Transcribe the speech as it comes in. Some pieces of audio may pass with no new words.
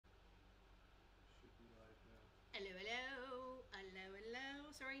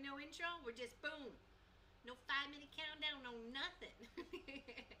intro. We're just boom. No 5-minute countdown, no nothing.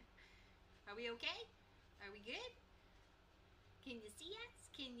 Are we okay? Are we good? Can you see us?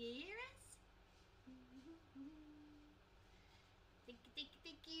 Can you hear us? Thank you, thank you,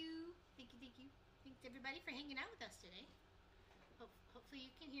 thank you. Thank you, thank you. Thanks everybody for hanging out with us today. Hopefully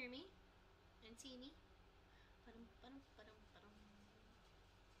you can hear me and see me. I don't know. I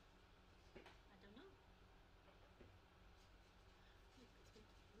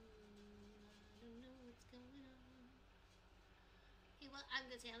don't know what's going on. Okay, well, I'm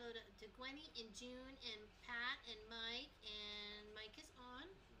going to say hello to Gwenny and June and Pat and Mike. And Mike is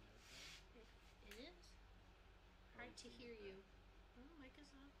on. It is hard to hear you. Oh, Mike is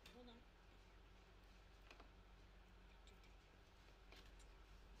on. Hold on.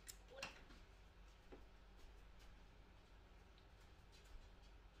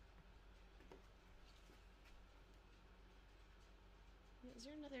 Is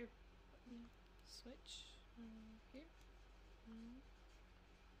there another switch here?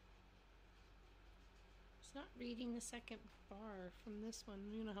 It's not reading the second bar from this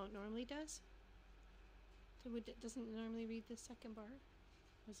one. You know how it normally does? It doesn't normally read the second bar.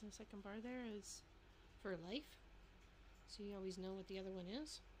 Because the second bar there is for life. So you always know what the other one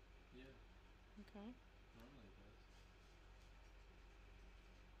is? Yeah. Okay. Normally it does.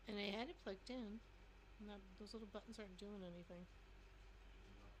 And I had it plugged in. And those little buttons aren't doing anything.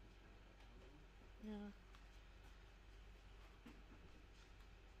 Yeah.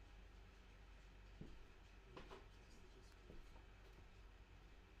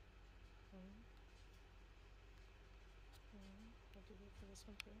 I'll do it for this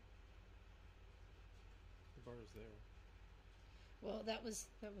one too. The bar is there. Well, that was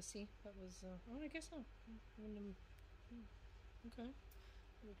oh, I guess so. Okay.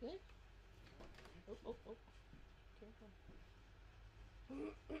 Are we good? Oh. Careful.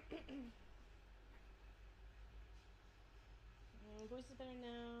 Voice is better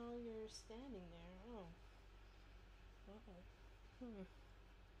now. You're standing there. Oh. Uh-oh.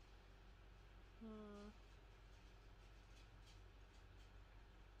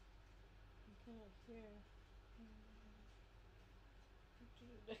 Okay, here.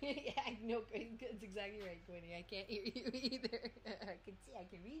 Yeah, I know. That's exactly right, Quinny. I can't hear you either. I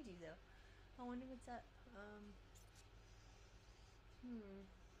can read you though. I wonder what's up.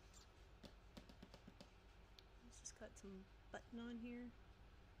 This has got some button on here.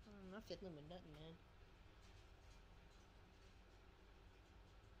 I'm not fiddling with nothing, man.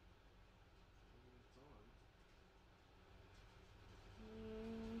 It's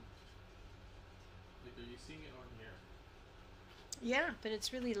on. Like, are you seeing it on here? Yeah, but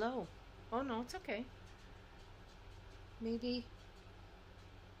it's really low. Oh no, it's okay. Maybe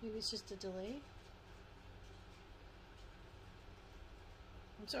it's just a delay.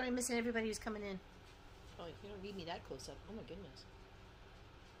 I'm sorry I'm missing everybody who's coming in. Oh, you don't need me that close up. Oh my goodness.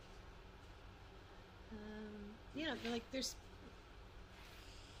 Yeah, like there's...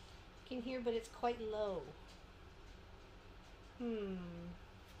 You can hear, but it's quite low. Interesting.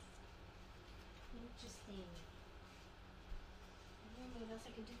 I don't know what else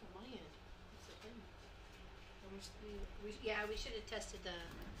I can do from my end. What's the thing? We should have tested the...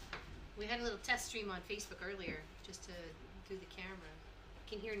 We had a little test stream on Facebook earlier, just to do the camera.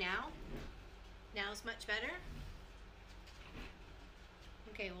 Can you hear now? Now it's much better?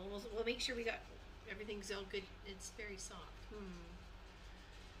 Okay, well, we'll make sure we got... Everything's all good. It's very soft.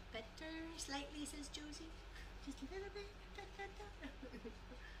 Better slightly, says Josie. Just a little bit.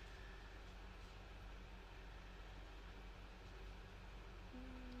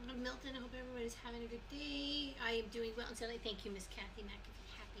 Milton, I hope everybody's having a good day. I am doing well. And so thank you, Miss Kathy McAfee.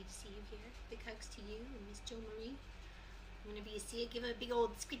 Happy to see you here. Big hugs to you and Miss Jo Marie. Whenever you see it, give her a big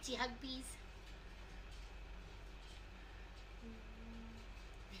old squishy hug, please.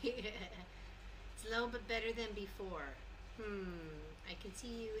 It's low but better than before. I can see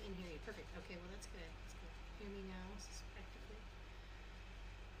you and hear you. Perfect. Okay, well that's good. That's good. Hear me now, practically.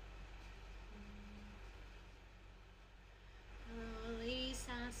 Oh, ladies,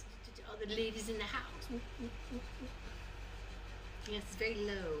 all the ladies in the house. Yes, it's very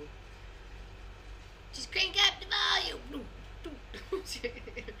low. Just crank up the volume.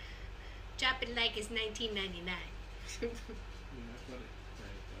 Drop it like it's $19.99.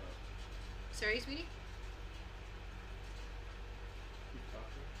 Sorry, sweetie?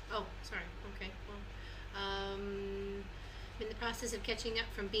 Oh, sorry. Okay. Well, I'm in the process of catching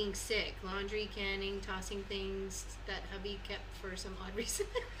up from being sick. Laundry, canning, tossing things that hubby kept for some odd reason.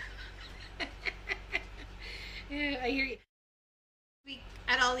 Yeah, I hear you.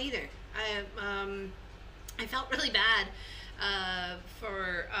 At all either. I felt really bad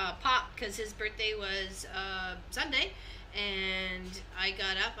for Pop, because his birthday was Sunday, and I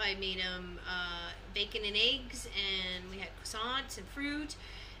got up, I made him bacon and eggs, and we had croissants and fruit,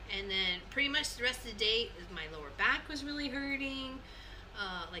 and then pretty much the rest of the day, my lower back was really hurting,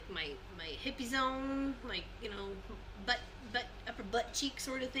 like my hippie zone, like, you know, upper butt cheek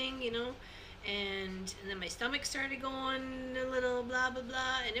sort of thing, you know, and then my stomach started going a little blah blah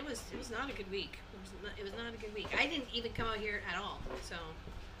blah, and it was not a good week. It was not a good week. I didn't even come out here at all. So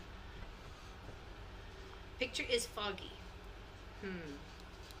picture is foggy. Okay.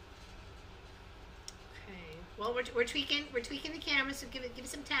 Well, we're tweaking the camera, so give it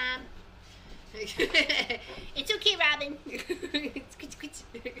some time. It's okay, Robin. It's good.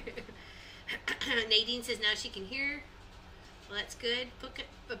 Nadine says now she can hear. Well, that's good.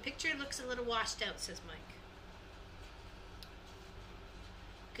 The picture looks a little washed out, says Mike.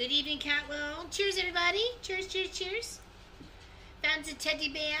 Good evening, Catwell. Cheers, everybody. Cheers, cheers, cheers. Found a teddy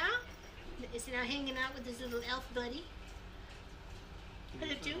bear. Is now hanging out with his little elf buddy.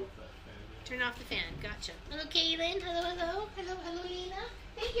 Hello, Joe. Turn off the fan. Gotcha. Hello, Kaylin. Hello, hello. Hello, hello, Lena.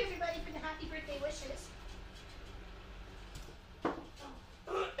 Thank you, everybody, for the happy birthday wishes.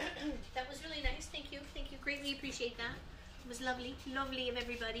 Oh. That was really nice. Thank you. Thank you. Greatly appreciate that. It was lovely. Lovely of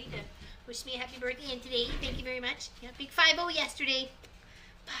everybody to wish me a happy birthday and today. Thank you very much. Yeah, big 5-0 yesterday.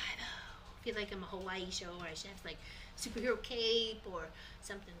 5-0. I feel like I'm a Hawaii show, or I should have like superhero cape or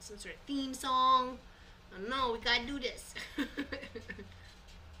something, some sort of theme song. Oh, no, we gotta do this.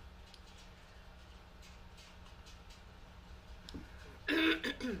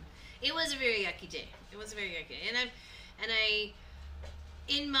 It was a very yucky day. It was a very yucky day, and I,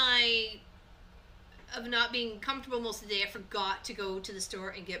 in my of not being comfortable most of the day, I forgot to go to the store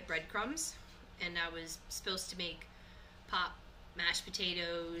and get breadcrumbs, and I was supposed to make Pop mashed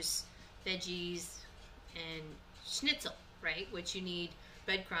potatoes, veggies, and schnitzel, right? Which you need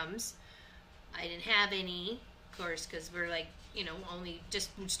breadcrumbs. I didn't have any, of course, because we're like, you know, only just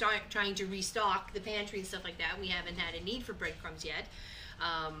trying to restock the pantry and stuff like that. We haven't had a need for breadcrumbs yet.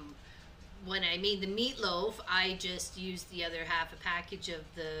 When I made the meatloaf, I just used the other half a package of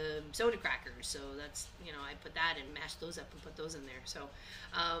the soda crackers. So that's, you know, I put that and mashed those up and put those in there. So,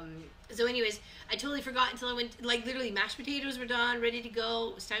 so anyways, I totally forgot until I went, like literally mashed potatoes were done, ready to go.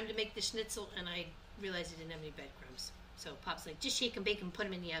 It was time to make the schnitzel, and I realized I didn't have any breadcrumbs. So Pop's like, just shake and bake and put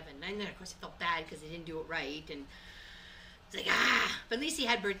them in the oven. And then of course I felt bad because I didn't do it right. And it's like, but at least he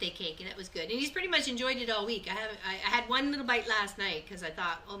had birthday cake, and that was good. And he's pretty much enjoyed it all week. I had one little bite last night because I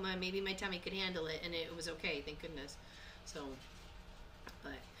thought, oh, maybe my tummy could handle it, and it was okay, thank goodness. So,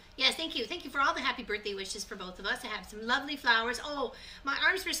 but yes, thank you for all the happy birthday wishes for both of us. I have some lovely flowers. Oh, my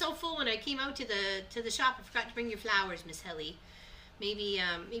arms were so full when I came out to the shop. I forgot to bring your flowers, Miss Helly. Maybe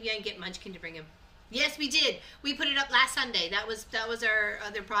I can get Munchkin to bring them. Yes, we did. We put it up last Sunday. That was our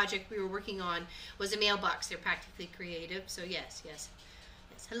other project we were working on, was a mailbox. They're practically creative. So yes.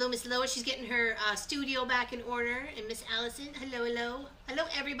 Hello, Miss Lois. She's getting her studio back in order. And Miss Allison. Hello. Hello,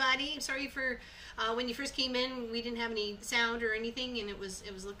 everybody. I'm sorry for when you first came in, we didn't have any sound or anything, and it was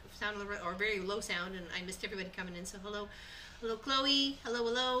sound or very low sound, and I missed everybody coming in. So hello, Chloe.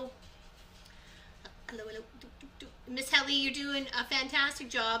 Hello. Miss Helly, you're doing a fantastic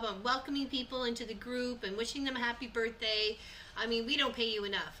job of welcoming people into the group and wishing them a happy birthday. I mean, we don't pay you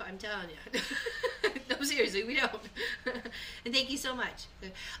enough, I'm telling you. No, seriously, we don't. And thank you so much.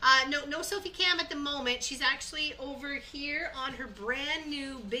 No Sophie Cam at the moment. She's actually over here on her brand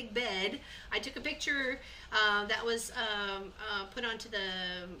new big bed. I took a picture that was put onto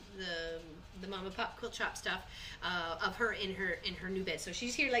the Mom and Pop Quilt Shop stuff of her in her new bed. So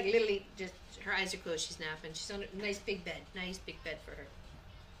she's here like literally just, her eyes are closed, she's napping. She's on a nice big bed for her.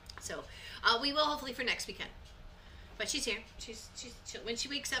 So we will hopefully for next weekend. But she's here. She's when she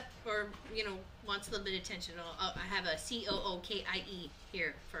wakes up or, you know, wants a little bit of attention, I have a COOKIE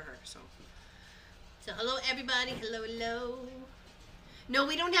here for her. So hello everybody. Hello. No,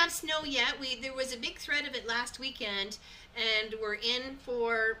 we don't have snow yet. There was a big threat of it last weekend, and we're in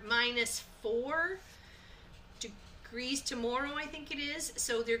for -4 degrees tomorrow, I think it is.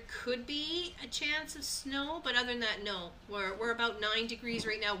 So there could be a chance of snow, but other than that, no. We're about 9 degrees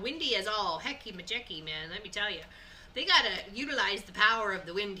right now. Windy as all. Hecky majecky, man. Let me tell you. They gotta utilize the power of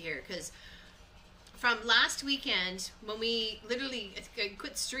the wind here, because from last weekend, when we literally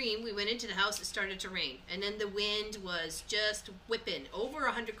quit stream, we went into the house, it started to rain, and then the wind was just whipping over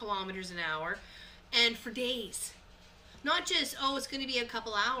 100 kilometers an hour, and for days. Not just, oh, it's going to be a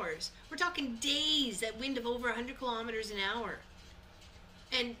couple hours. We're talking days, that wind of over 100 kilometers an hour,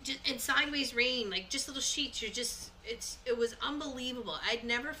 and sideways rain, like just little sheets. It was unbelievable. I'd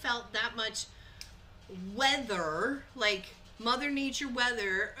never felt that much weather, like Mother Nature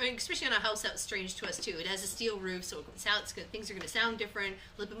weather, especially on a house that was strange to us too. It has a steel roof, so things are going to sound different,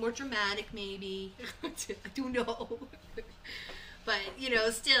 a little bit more dramatic maybe. I don't know. But, you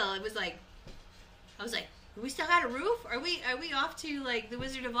know, still, it was like, I was like, we still got a roof? Are we off to like the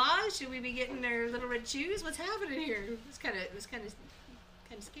Wizard of Oz? Should we be getting our little red shoes? What's happening here? It was kind of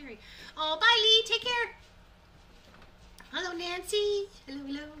scary. Oh, bye Lee, take care. Hello Nancy.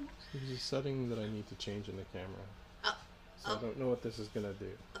 Hello. There's a setting that I need to change in the camera. So I don't know what this is gonna do.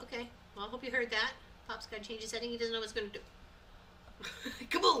 Okay. Well, I hope you heard that. Pop's got to change the setting. He doesn't know what it's gonna do.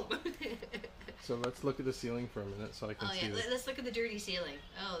 Kaboom! So let's look at the ceiling for a minute so I can see this. Let's look at the dirty ceiling.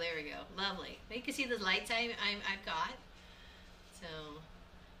 Oh, there we go. Lovely. Now you can see the lights I've got. So,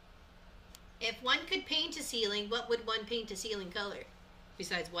 if one could paint a ceiling, what would one paint a ceiling color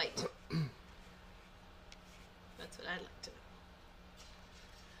besides white? That's what I'd like to know.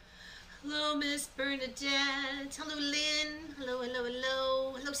 Hello, Miss Bernadette. Hello, Lynn. Hello.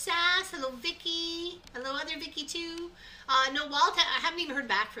 Hello, Sass. Hello, Vicky. Hello, other Vicky too. No, Walt, I haven't even heard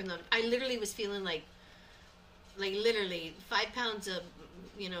back from them. I literally was feeling like literally 5 pounds of,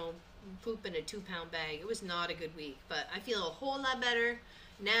 you know, poop in a 2-pound bag. It was not a good week, but I feel a whole lot better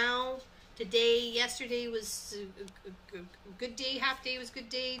now. Today, yesterday was a good day. Half day was good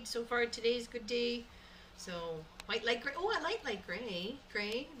day. So far, today's good day. So, white, light gray. Oh, I like light gray.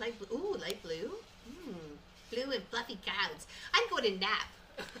 Gray, light blue. Ooh, light blue. Blue and fluffy clouds. I'd go to nap.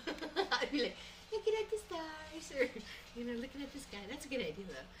 I'd be like, looking at the stars. Or, you know, looking at the sky. That's a good idea,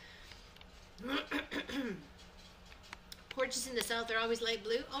 though. Porches in the south are always light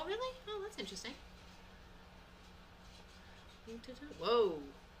blue. Oh, really? Oh, that's interesting. Whoa.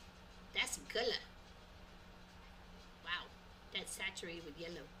 That's some color. Wow. That's saturated with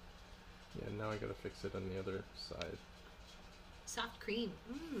yellow. Yeah, now I gotta fix it on the other side. Soft cream.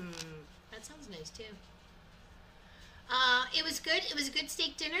 That sounds nice too. It was good. It was a good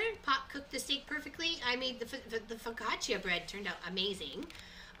steak dinner. Pop cooked the steak perfectly. I made the focaccia bread. Turned out amazing.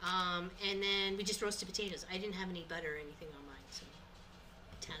 And then we just roasted potatoes. I didn't have any butter or anything on mine, so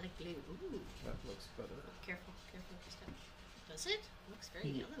metallic blue. Ooh. That looks better. Careful with stuff. Does it? Looks very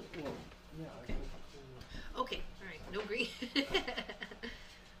yellow. Well, yeah. Okay. Okay. All right. No green.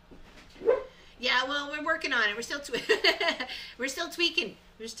 Yeah, well, we're working on it. We're still we're still tweaking.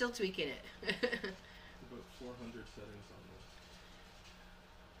 We're still tweaking it. About 400 settings on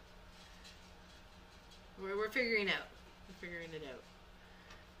this. We're figuring out. We're figuring it out.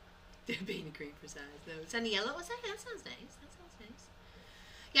 Baby cream for size. No, sunny yellow. What's that? That sounds nice. That sounds nice.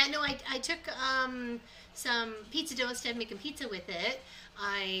 Yeah, no, I took some pizza dough instead of making pizza with it.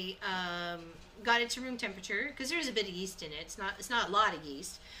 I got it to room temperature because there's a bit of yeast in it. It's not a lot of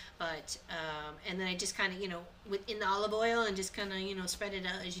yeast, but and then I just kind of, you know, in the olive oil and just kind of, you know, spread it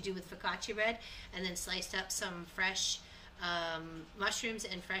out as you do with focaccia bread, and then sliced up some fresh mushrooms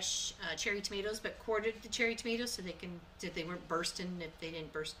and fresh cherry tomatoes, but quartered the cherry tomatoes so they weren't bursting. If they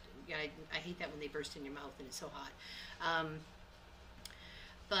didn't burst, yeah, I hate that when they burst in your mouth and it's so hot.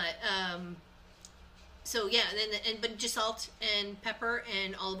 So yeah, but just salt and pepper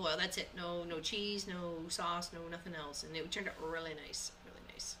and olive oil. That's it. No cheese, no sauce, no nothing else. And it turned out really nice, really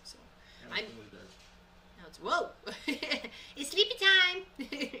nice. So now it's really dark. Now it's whoa, it's sleepy time.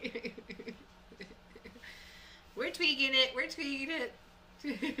 We're tweaking it. We're tweaking it.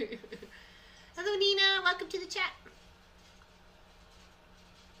 Hello, Nina. Welcome to the chat.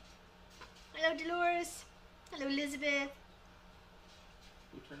 Hello, Dolores. Hello, Elizabeth.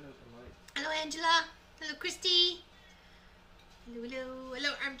 Who turned out the light? Hello, Angela. Hello, Christy.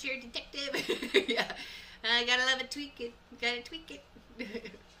 Hello, armchair detective. Yeah, I gotta love it. Tweak it. Gotta tweak it.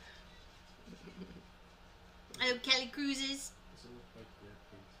 Hello, Kelly Cruises. Does it look like red,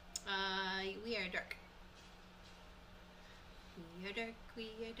 please? We are dark. We are dark.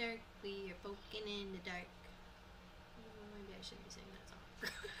 We are dark. We are poking in the dark. Oh, maybe I shouldn't be singing that song.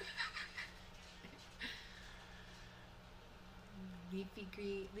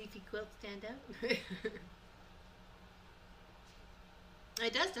 Leafy quilt stand out.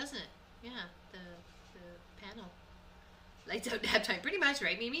 It does, doesn't it? Yeah, the panel lights out nap time, pretty much,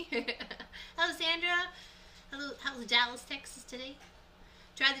 right, Mimi? Hello, Sandra. Hello, how's Dallas, Texas today?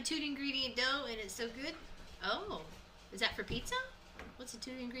 Tried the 2-ingredient dough, and it's so good. Oh, is that for pizza? What's a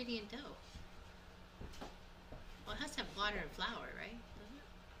 2-ingredient dough? Well, it has to have water and flour, right? Doesn't it?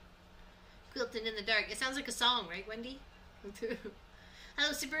 Quilting in the dark. It sounds like a song, right, Wendy?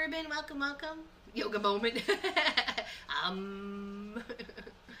 Hello, Suburban. Welcome. Yoga moment. I'm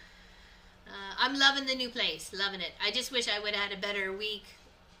loving the new place. Loving it. I just wish I would have had a better week.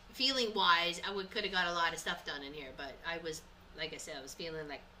 Feeling wise, could have got a lot of stuff done in here, but I was, like I said, I was feeling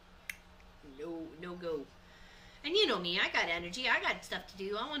like no go. And you know me, I got energy. I got stuff to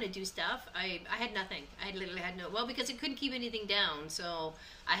do. I want to do stuff. I had nothing. I literally had no, well, because I couldn't keep anything down, so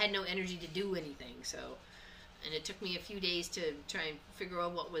I had no energy to do anything. So, and it took me a few days to try and figure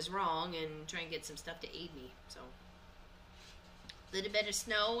out what was wrong and try and get some stuff to aid me. So, a little bit of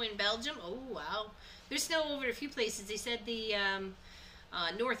snow in Belgium. Oh, wow. There's snow over a few places. They said the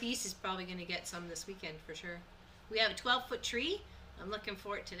Northeast is probably going to get some this weekend for sure. We have a 12-foot tree. I'm looking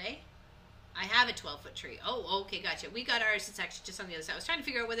for it today. I have a 12-foot tree. Oh, okay, gotcha. We got ours. It's actually just on the other side. I was trying to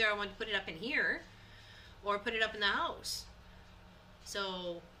figure out whether I wanted to put it up in here or put it up in the house.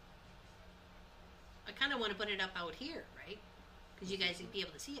 So I kind of want to put it up out here, right? Because you guys would be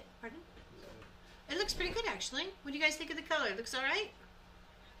able to see it. Pardon? It looks pretty good, actually. What do you guys think of the color? It looks all right?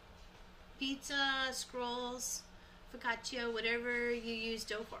 Pizza, scrolls, focaccia, whatever you use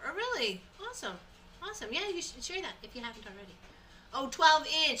dough for. Oh, really? Awesome. Awesome. Yeah, you should share that if you haven't already. Oh, 12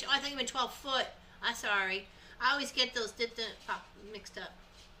 inch. Oh, I thought you meant 12 foot. I'm sorry. I always get those mixed up.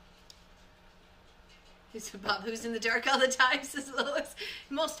 It's Bob who's in the dark all the time, says Lois.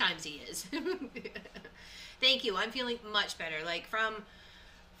 Most times he is. Thank you. I'm feeling much better. Like from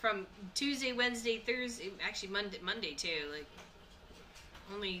Tuesday, Wednesday, Thursday, actually Monday too. Like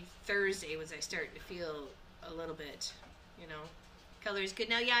only Thursday was I starting to feel a little bit, you know. Color is good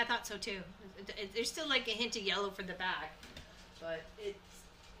now. Yeah, I thought so too. There's still like a hint of yellow for the back. But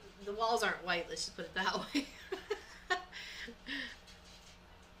the walls aren't white, let's just put it that way.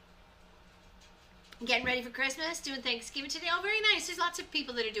 Getting ready for Christmas, doing Thanksgiving today. Oh, very nice. There's lots of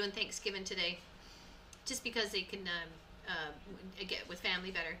people that are doing Thanksgiving today. Just because they can get with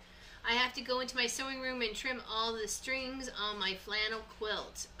family better. I have to go into my sewing room and trim all the strings on my flannel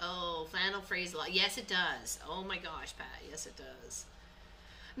quilt. Oh, flannel frays a lot. Yes, it does. Oh my gosh, Pat. Yes, it does.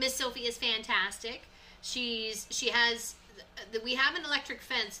 Miss Sophie is fantastic. She has... We have an electric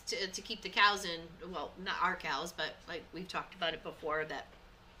fence to keep the cows in. Well, not our cows, but like we've talked about it before, that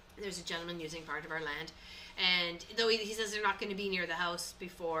there's a gentleman using part of our land, and though he says they're not going to be near the house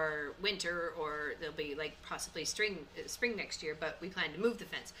before winter, or they'll be like possibly spring next year, but we plan to move the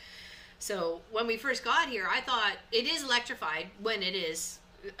fence. So when we first got here, I thought it is electrified when it is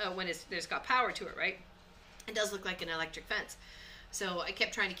there's got power to it, right? It does look like an electric fence. So I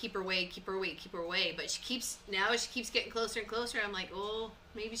kept trying to keep her away, but she keeps getting closer and closer. I'm like, oh,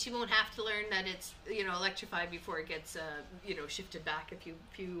 maybe she won't have to learn that it's, you know, electrified before it gets, you know, shifted back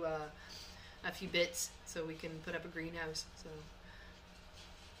a few bits, so we can put up a greenhouse. So,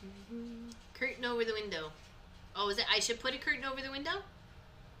 curtain over the window. Oh, is it? I should put a curtain over the window?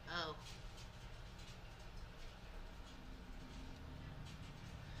 Oh.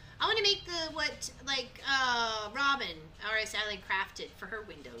 I want to make Robin, R.S. Allen crafted for her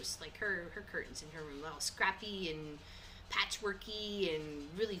windows, like her curtains in her room, all scrappy and patchworky and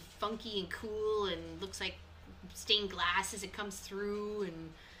really funky and cool, and looks like stained glass as it comes through, and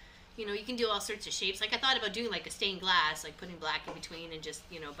you know, you can do all sorts of shapes. Like I thought about doing like a stained glass, like putting black in between and just,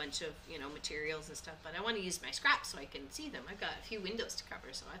 you know, a bunch of, you know, materials and stuff, but I want to use my scraps so I can see them. I've got a few windows to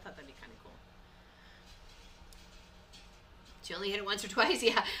cover, so I thought that'd be kind of cool. She only hit it once or twice.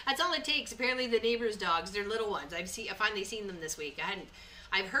 Yeah, that's all it takes. Apparently, the neighbors' dogs, they're little ones. I finally seen them this week.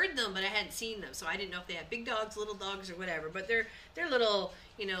 I've heard them, but I hadn't seen them, so I didn't know if they had big dogs, little dogs, or whatever. But they're little,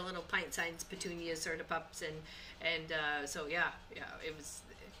 you know, little pint-sized petunias sort of pups, and so yeah, it was.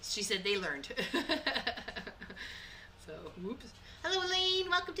 She said they learned. So, whoops. Hello,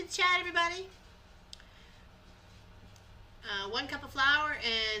 Elaine. Welcome to the chat, everybody. 1 cup of flour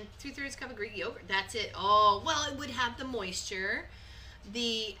and 2/3 cup of Greek yogurt. That's it. Oh, well, it would have the moisture,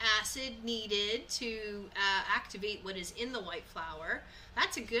 the acid needed to activate what is in the white flour.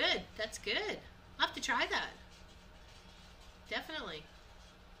 That's good. I'll have to try that. Definitely.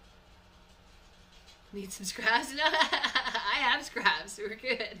 Need some scraps? No, I have scraps. We're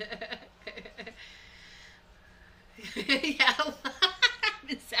good. Yeah,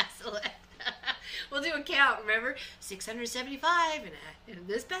 Miss Sassolette. We'll do a count, remember? 675 in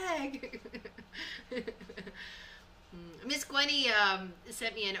this bag. Miss Gwenny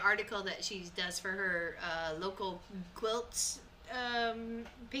sent me an article that she does for her local quilts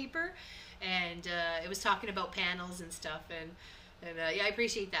paper, and it was talking about panels and stuff, and yeah, I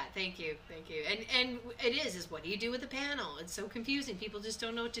appreciate that. Thank you. And it is what do you do with a panel? It's so confusing. People just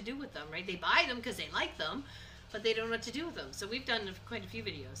don't know what to do with them, right? They buy them because they like them, but they don't know what to do with them. So we've done quite a few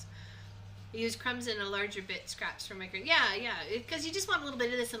videos. I use crumbs and a larger bit scraps for my curtain. Yeah, because you just want a little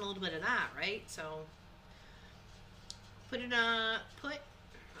bit of this and a little bit of that, right? So put it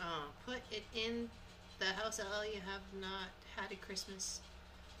in the house that all you have not had a Christmas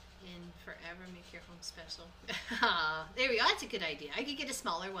in forever. Make your home special. There we go. That's a good idea. I could get a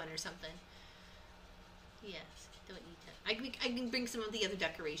smaller one or something. Yes, don't need to. I can bring some of the other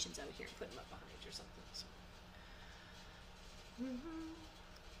decorations out here and put them up behind or something. So.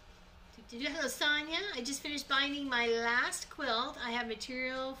 Hello, Sonia. I just finished binding my last quilt. I have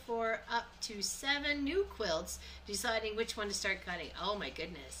material for up to 7 new quilts, deciding which one to start cutting. Oh my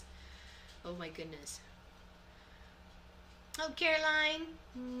goodness. Oh my goodness. Oh, Caroline.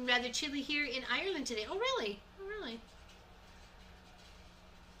 Rather chilly here in Ireland today. Oh, really? Oh, really?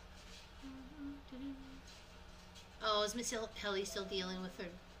 Oh, is Miss Helly still dealing with her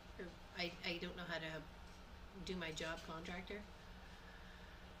I don't know how to do my job contractor?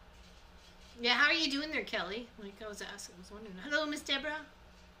 Yeah, how are you doing there, Kelly? Like I was asking, I was wondering. Hello, Miss Deborah.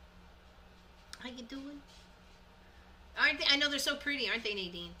 How you doing? Aren't they? I know they're so pretty, aren't they,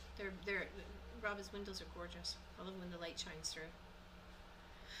 Nadine? They're Robin's windows are gorgeous. I love when the light shines through.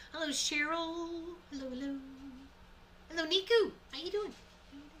 Hello, Cheryl. Hello, hello. Hello, Niku. How you doing?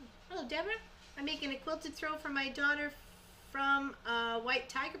 Hello, Deborah. I'm making a quilted throw for my daughter from White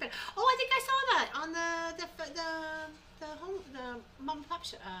Tiger Bed. Oh, I think I saw that on the Mom and Pop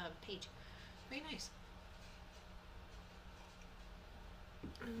page. Very nice.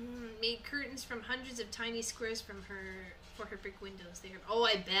 Made curtains from hundreds of tiny squares for her brick windows there. Oh,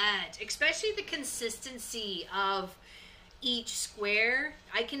 I bet. Especially the consistency of each square.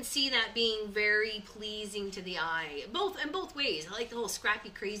 I can see that being very pleasing to the eye. Both ways. I like the whole scrappy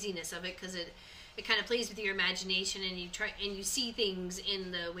craziness of it because it kind of plays with your imagination and you see things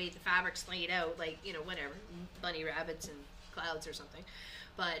in the way the fabric's laid out, like, you know, whatever, bunny rabbits and clouds or something.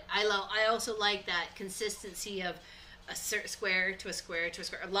 But I also like that consistency of a square to a square to a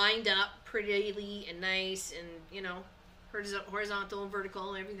square, lined up prettily and nice, and, you know, horizontal and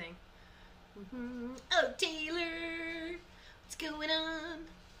vertical and everything. Oh, Taylor, what's going on?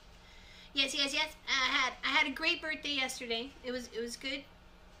 Yes. I had a great birthday yesterday. It was good.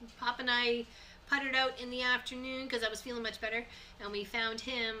 Pop and I puttered out in the afternoon because I was feeling much better, and we found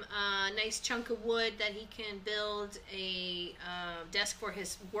him a nice chunk of wood that he can build a desk for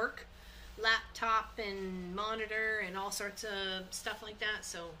his work, laptop and monitor and all sorts of stuff like that.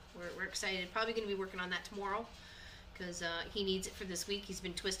 So we're excited. Probably going to be working on that tomorrow because he needs it for this week. He's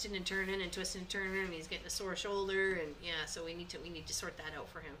been twisting and turning, and he's getting a sore shoulder, and yeah, so we need to sort that out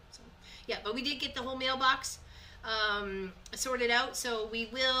for him. So yeah, but we did get the whole mailbox sorted out, so we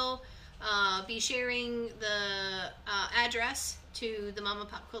will be sharing the address to the Mama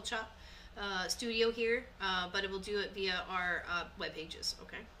Pop Quilt Shop studio here, but it will do it via our web pages.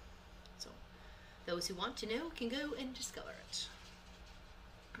 Okay, so those who want to know can go and discover it.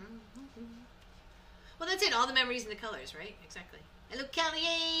 Well, that's it. All the memories and the colors, right? Exactly. Hello,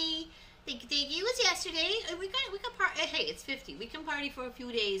 Kelly. Thank you. It was yesterday. We got party. Hey, it's 50. We can party for a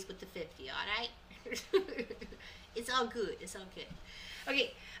few days with the 50. All right. It's all good. It's all good.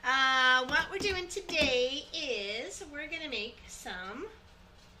 Okay. What we're doing today is we're gonna make some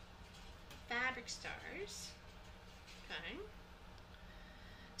fabric stars. Okay.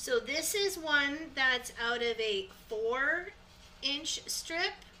 So this is one that's out of a 4-inch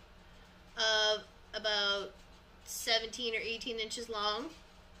strip of about 17 or 18 inches long.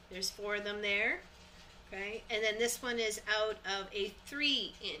 There's 4 of them there. Okay. And then this one is out of a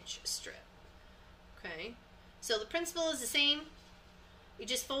 3-inch strip. Okay. So the principle is the same. You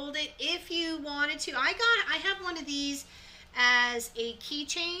just fold it. If you wanted to, I have one of these as a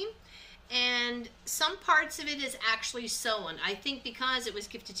keychain, and some parts of it is actually sewn. I think because it was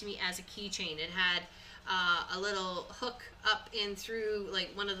gifted to me as a keychain, it had a little hook up in through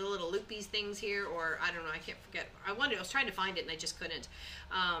like one of the little loopies things here, or I don't know, I can't forget. I was trying to find it and I just couldn't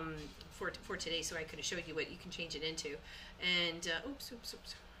for today, so I could have showed you what you can change it into. And oops,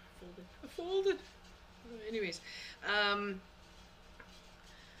 folded. Anyways, hold on,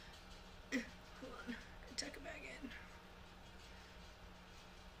 tuck it back in.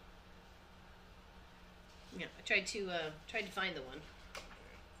 Yeah, I tried to find the one,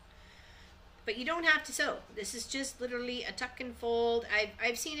 but you don't have to sew. This is just literally a tuck and fold.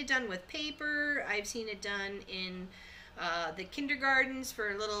 I've seen it done with paper. I've seen it done in the kindergartens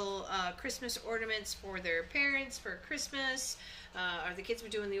for little Christmas ornaments for their parents for Christmas. Or the kids were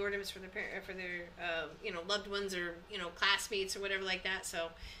doing the ornaments for their you know, loved ones, or, you know, classmates or whatever like that. So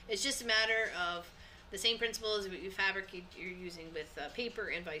it's just a matter of the same principle as what fabric you're using with paper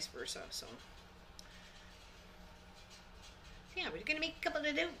and vice versa. So yeah, we're gonna make a couple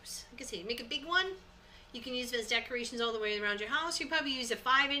of those. Like I say, make a big one. You can use it as decorations all the way around your house. You probably use a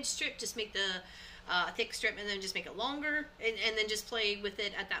 5-inch strip. Just make the thick strip and then just make it longer, and then just play with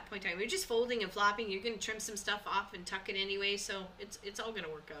it at that point in time. You're just folding and flopping. You're going to trim some stuff off and tuck it anyway, so it's all going to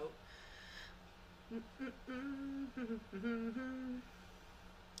work out.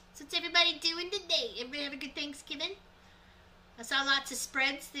 So what's everybody doing today? Everybody have a good Thanksgiving? I saw lots of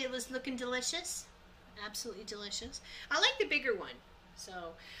spreads. They was looking delicious. Absolutely delicious. I like the bigger one. So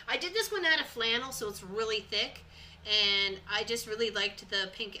I did this one out of flannel, so it's really thick. And I just really liked the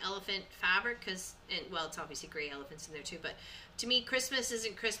pink elephant fabric because, well, it's obviously gray elephants in there too, but to me, Christmas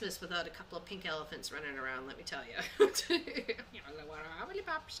isn't Christmas without a couple of pink elephants running around, let me tell you. But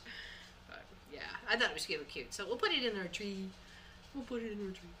yeah, I thought it was really cute. So we'll put it in our tree. We'll put it in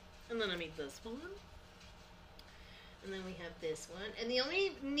our tree. And then I made this one. And then we have this one. And the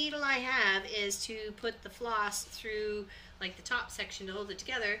only needle I have is to put the floss through like the top section to hold it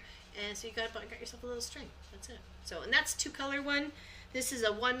together. And so you got yourself a little string. That's it. So, and that's 2-color one. This is a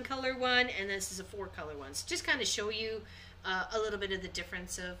 1-color one, and this is a 4-color one. So just kind of show you a little bit of the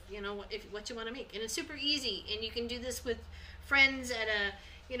difference of, you know, what you want to make. And it's super easy. And you can do this with friends at a,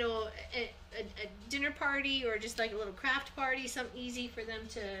 you know, a dinner party or just like a little craft party, something easy for them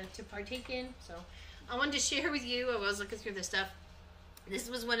to partake in. So I wanted to share with you, I was looking through this stuff. This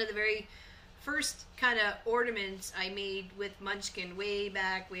was one of the very first kind of ornaments I made with Munchkin way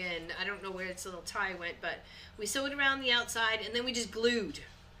back when. I don't know where its little tie went, but we sewed around the outside and then we just glued.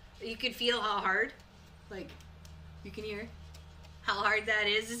 You could feel how hard, like, you can hear how hard that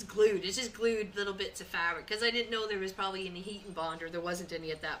is. It's glued. It's just glued little bits of fabric because I didn't know there was probably any heat and bond, or there wasn't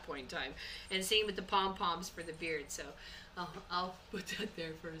any at that point in time. And same with the pom-poms for the beard. So I'll put that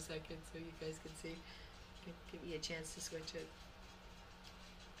there for a second so you guys can see. Give me a chance to switch it.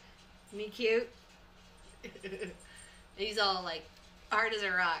 Me cute? He's all like hard as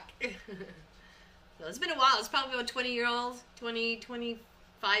a rock. So it's been a while. It's probably about 20-year-old,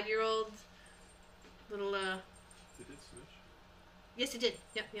 25-year-old little Did it switch? Yes, it did.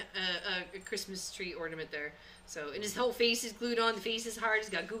 Yep, yeah. A Christmas tree ornament there. So, and his whole face is glued on. The face is hard. He's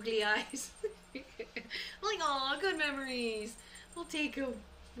got googly eyes. I'm like, oh, good memories. We'll take them.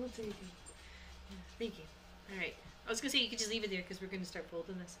 We'll take them. Yeah, thank you. All right. I was gonna say you could just leave it there because we're gonna start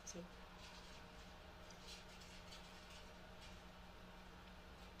folding this. So.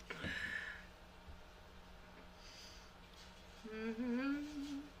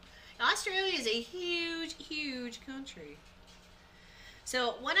 Australia is a huge, huge country.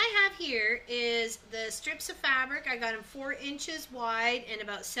 So what I have here is the strips of fabric. I got them 4 inches wide and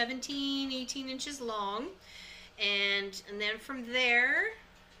about 17, 18 inches long. And then from there,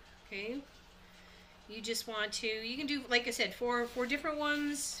 okay, you just want to, you can do, like I said, four different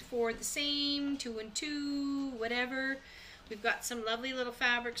ones for the same, 2 and 2, whatever. We've got some lovely little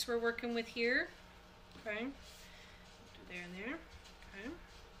fabrics we're working with here. Okay. There and there. Okay.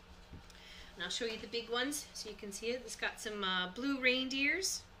 And I'll show you the big ones so you can see it. It's got some blue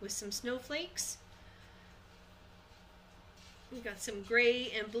reindeers with some snowflakes. We've got some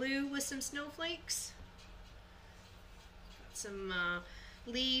gray and blue with some snowflakes. Got some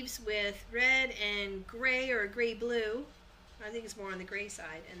leaves with red and gray, or gray blue. I think it's more on the gray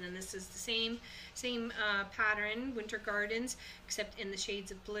side. And then this is the same pattern, Winter Gardens, except in the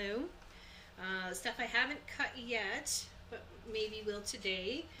shades of blue. Stuff I haven't cut yet, but maybe will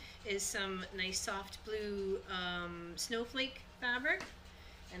today, is some nice soft blue snowflake fabric.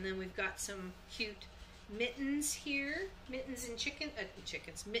 And then we've got some cute mittens here, mittens and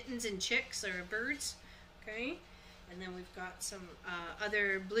mittens and chicks, or birds. Okay. And then we've got some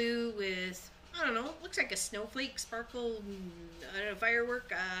other blue with, I don't know, looks like a snowflake, sparkle, I don't know,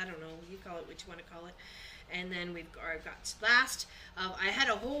 firework, I don't know, you call it what you want to call it. And then we've got last, I had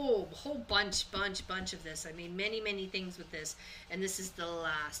a whole bunch of this. I made many things with this, and this is the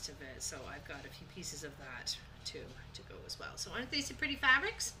last of it. So I've got a few pieces of that to go as well. So aren't they some pretty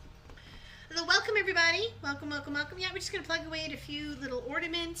fabrics? Hello, welcome everybody. Welcome. Yeah, we're just gonna plug away at a few little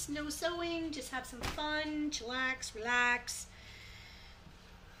ornaments. No sewing, just have some fun, chillax, relax.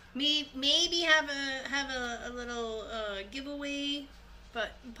 Maybe have a little giveaway.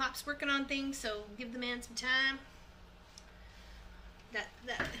 But Pop's working on things, so give the man some time. Yeah,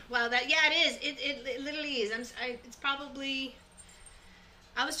 it is. It literally is. It's probably.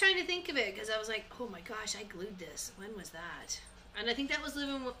 I was trying to think of it because I was like, oh my gosh, I glued this. When was that? And I think that was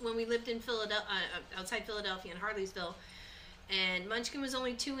when we lived in Philadelphia, outside Philadelphia in Harleysville. And Munchkin was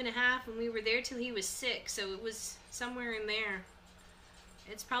only 2 and a half, and we were there till he was 6. So it was somewhere in there.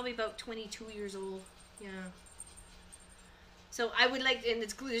 It's probably about 22 years old. Yeah. So I would like, and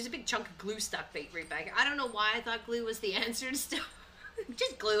it's glue. There's a big chunk of glue stuck right back. I don't know why I thought glue was the answer to stuff.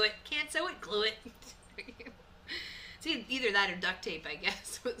 Just glue it. Can't sew it, glue it. See, either that or duct tape, I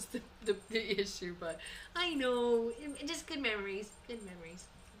guess, was the issue. But I know, just good memories. Good memories.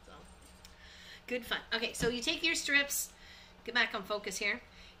 That's all. Good fun. Okay, so you take your strips. Get back on focus here.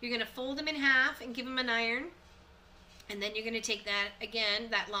 You're gonna fold them in half and give them an iron. And then you're going to take that, again,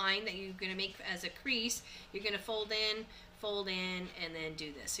 that line that you're going to make as a crease, you're going to fold in, and then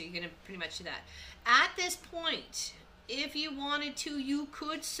do this. So you're going to pretty much do that. At this point, if you wanted to, you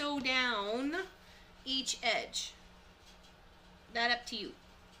could sew down each edge. That up to you.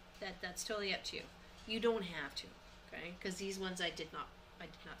 That's totally up to you. You don't have to, okay? Because these ones I did not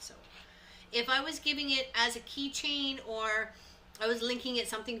sew. If I was giving it as a keychain, or I was linking it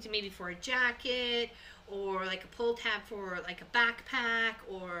something to maybe for a jacket, or like a pull tab for like a backpack,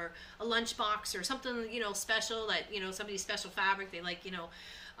 or a lunchbox, or something, you know, special, that, you know, somebody's special fabric, they like, you know,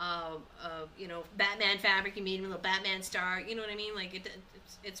 Batman fabric, you made him a little Batman star, you know what I mean? Like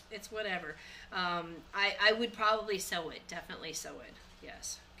it's whatever. I would probably sew it, definitely sew it.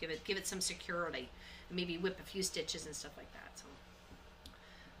 Yes, give it some security, and maybe whip a few stitches and stuff like that. So,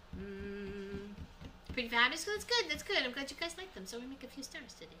 pretty fabulous. So that's good. That's good. I'm glad you guys like them. So we make a few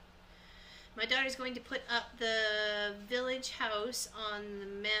stars today. My daughter's going to put up the village house on the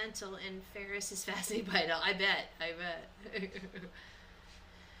mantle, and Ferris is fascinated by it all. I bet.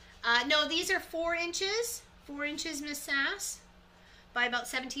 No, these are 4 inches. 4 inches, Miss Sass, by about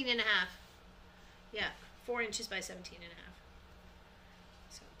 17 and a half. Yeah, 4 inches by 17 and a half.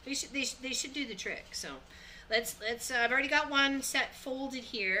 So they should do the trick. So let's I've already got one set folded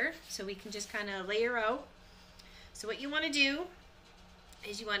here, so we can just kind of layer out. So what you want to do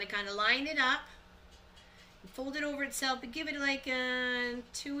is you want to kind of line it up and fold it over itself, but give it like a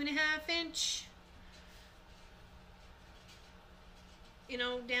 2.5 inch, you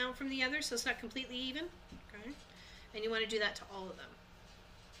know, down from the other, so it's not completely even. Okay, and you want to do that to all of them.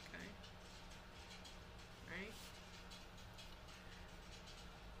 Okay, all right.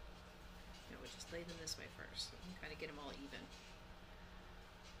 No, we'll just lay them this way first, so you can kind of get them all even.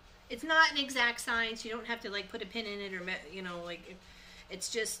 It's not an exact science. You don't have to like put a pin in it, or you know, like. It's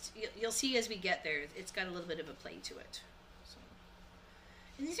just, you'll see as we get there, it's got a little bit of a play to it. So,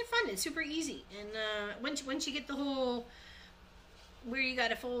 and these are fun. It's super easy. And once you get the whole where you got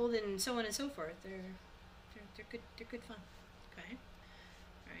to fold and so on and so forth, they're good. They're good fun. Okay.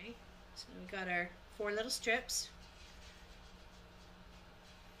 All right. So we got our 4 little strips.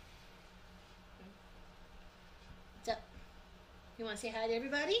 What's up? You want to say hi to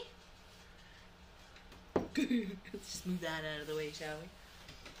everybody? Let's just move that out of the way, shall we?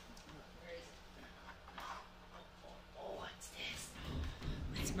 What's this?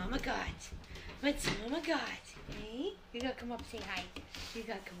 What's Mama got? What's Mama got? Hey? You gotta come up, say hi. You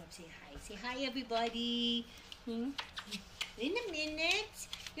gotta come up, say hi. Say hi, everybody. In a minute.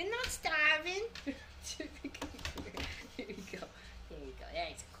 You're not starving. There you go. There you go.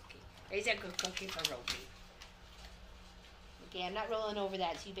 There's a cookie. There's a good cookie for Roby. Okay, I'm not rolling over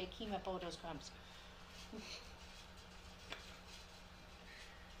that, so you better keep up all those crumbs.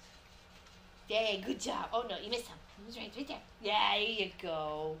 There, good job. Oh no, you missed some. It was right there. Yeah, there you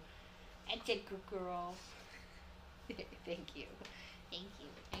go. That's a good girl. Thank you. Thank you.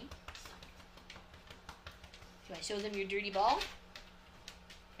 Okay. Do I show them your dirty ball?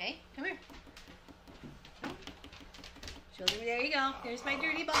 Okay, come here. Show them. There you go. There's my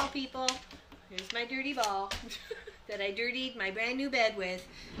dirty ball, people. Here's my dirty ball that I dirtied my brand new bed with.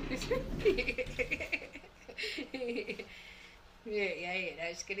 Yeah. I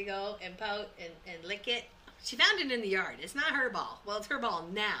was gonna go and pout and lick it. She found it in the yard. It's not her ball. Well, it's her ball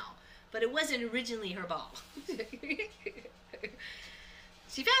now, but it wasn't originally her ball.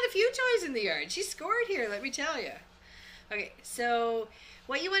 She found a few toys in the yard. She scored here, let me tell you. Okay, so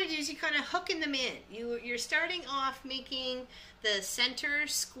what you want to do is you kind of hooking them in. You're starting off making the center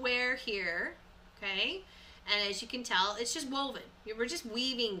square here, okay? And as you can tell, it's just woven. We're just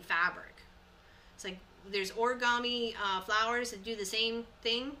weaving fabric. It's like there's origami flowers that do the same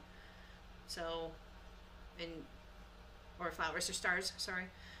thing. So, or flowers or stars, sorry.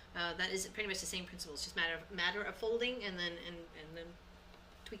 That is pretty much the same principle. It's just matter of folding and then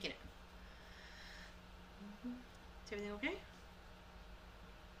tweaking it. Is everything okay?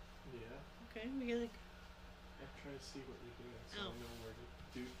 Yeah. Okay, we like. I'm trying to see what you're doing so I know where to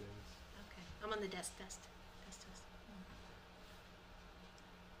do things. Okay, I'm on the desk test.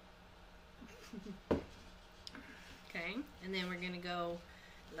 Okay, and then we're gonna go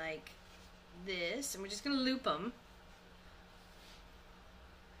like this, and we're just gonna loop them.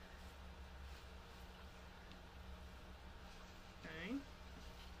 Okay. And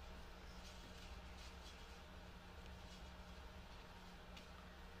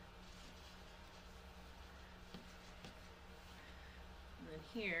then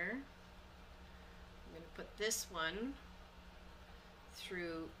here, I'm gonna put this one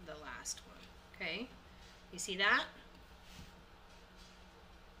through the last one. Okay, you see that?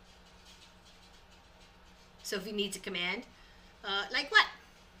 Sophie needs a command. Like what?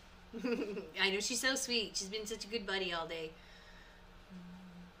 I know, she's so sweet. She's been such a good buddy all day.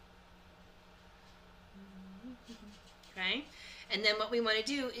 Okay, and then what we want to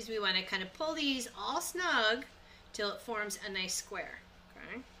do is we want to kind of pull these all snug till it forms a nice square.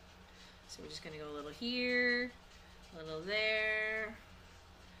 Okay, so we're just going to go a little here, a little there,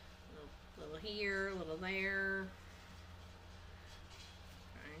 a little here, a little there.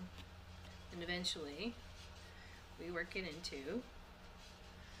 Okay, and eventually we work it into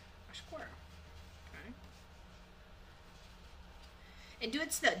a square. Okay, and do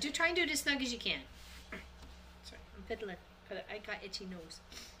it snug. Try and do it as snug as you can. Sorry, I'm fiddling. I got itchy nose.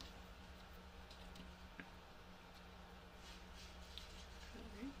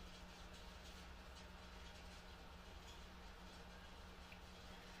 Okay.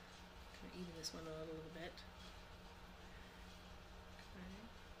 Kind of even this one out a little bit. Okay.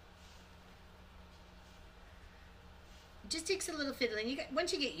 It just takes a little fiddling.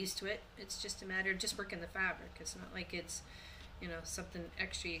 Once you get used to it, it's just a matter of just working the fabric. It's not like it's, you know, something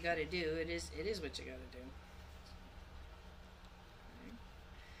extra you got to do. It is what you got to do.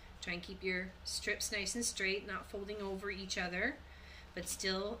 Try and keep your strips nice and straight, not folding over each other, but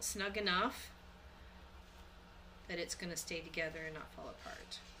still snug enough that it's going to stay together and not fall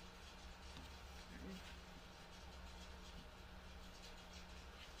apart. Okay.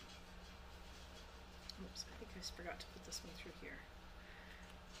 Oops, I think I just forgot to put this one through here.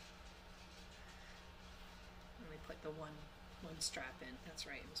 Let me put the one strap in. That's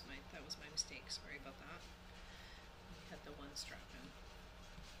right. That was my mistake. Sorry about that. We had the one strap in.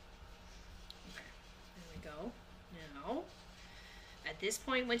 Okay, there we go. Now, at this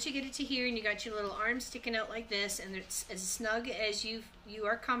point, once you get it to here and you got your little arms sticking out like this and it's as snug as you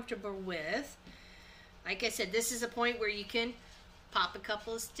are comfortable with, like I said, this is a point where you can pop a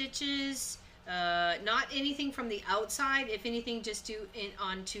couple of stitches, not anything from the outside, if anything just do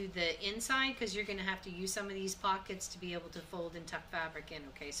onto the inside, because you're going to have to use some of these pockets to be able to fold and tuck fabric in.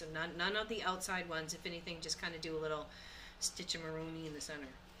 Okay, so none of the outside ones. If anything, just kind of do a little stitch of maroony in the center.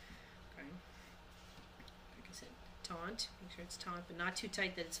 Okay. Taunt, make sure it's taut, but not too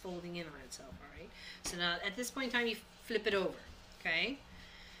tight that it's folding in on itself. All right, so now at this point in time you flip it over. Okay,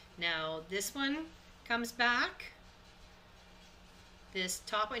 now this one comes back, this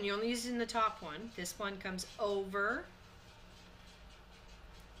top one, you're only using the top one, this one comes over,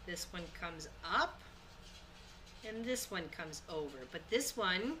 this one comes up, and this one comes over, but this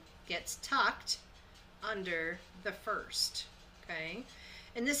one gets tucked under the first. Okay,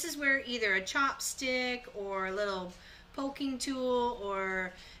 and this is where either a chopstick or a little poking tool,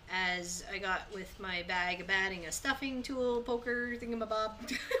 or as I got with my bag of batting, a stuffing tool, poker, thingamabob.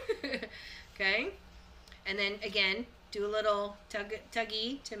 Okay, and then again, do a little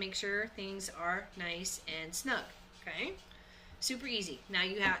tuggy to make sure things are nice and snug. Okay, super easy. Now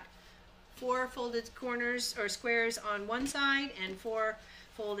you have 4 folded corners or squares on one side and 4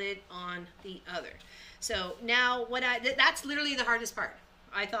 folded on the other. So now that's literally the hardest part.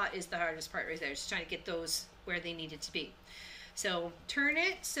 I thought is the hardest part right there, just trying to get those where they needed to be. So turn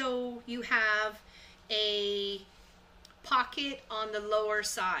it so you have a pocket on the lower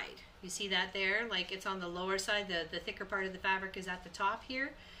side. You see that there? Like it's on the lower side, the thicker part of the fabric is at the top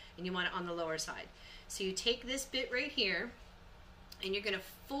here, and you want it on the lower side. So you take this bit right here, and you're going to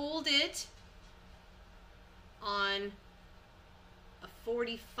fold it on a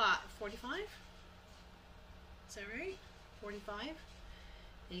 45? Is that right? 45?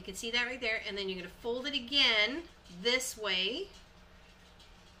 And you can see that right there, and then you're going to fold it again this way,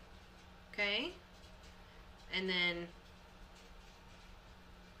 okay, and then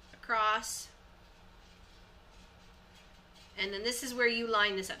across, and then this is where you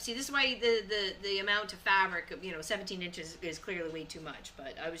line this up. See, this is why the amount of fabric, 17 inches is clearly way too much,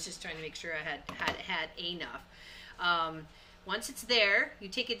 but I was just trying to make sure I had enough. Once it's there, you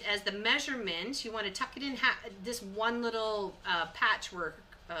take it as the measurement. You want to tuck it in this one little patchwork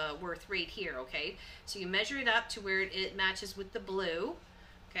worth right here, okay? So you measure it up to where it matches with the blue,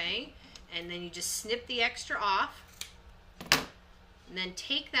 okay? And then you just snip the extra off, and then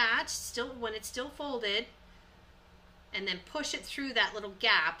take that, when it's still folded, and then push it through that little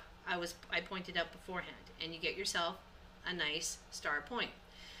gap I pointed out beforehand, and you get yourself a nice star point.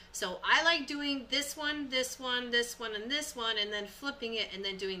 So I like doing this one, this one, this one, and this one, and then flipping it and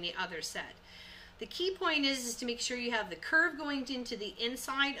then doing the other set. The key point is to make sure you have the curve going into the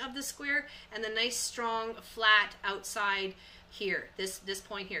inside of the square and the nice strong flat outside here, this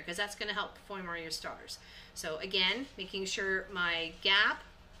point here, because that's going to help form all your stars. So again, making sure my gap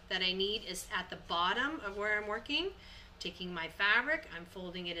that I need is at the bottom of where I'm working. taking my fabric, I'm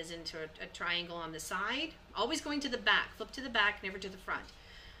folding it as into a triangle on the side, always going to the back, flip to the back, never to the front.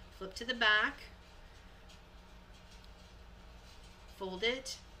 Flip to the back, fold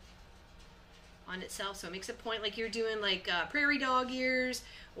it on itself, so it makes a point like you're doing like prairie dog ears,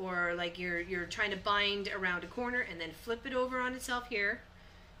 or like you're trying to bind around a corner, and then flip it over on itself here.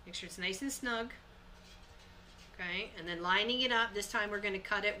 Make sure it's nice and snug. Okay, and then lining it up. This time we're going to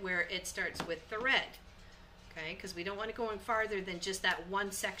cut it where it starts with the red. Okay, because we don't want it going farther than just that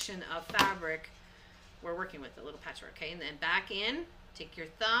one section of fabric we're working with, the little patchwork. Okay, and then back in, take your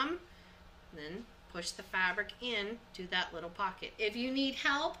thumb, and then push the fabric in to that little pocket. If you need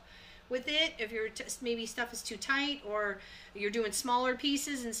help with it, if your maybe stuff is too tight, or you're doing smaller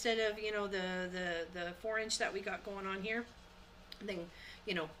pieces instead of, you know, the 4-inch that we got going on here, then,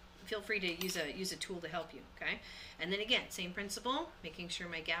 you know, feel free to use a tool to help you. Okay, and then again, same principle, making sure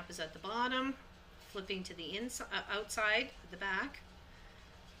my gap is at the bottom, flipping to the inside, outside, the back,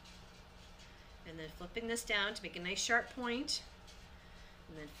 and then flipping this down to make a nice sharp point,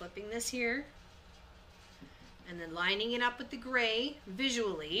 and then flipping this here, and then lining it up with the gray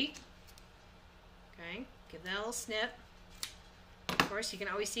visually. Okay, give that a little snip. Of course, you can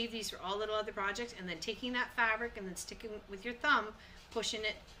always save these for all little other projects, and then taking that fabric and then sticking with your thumb, pushing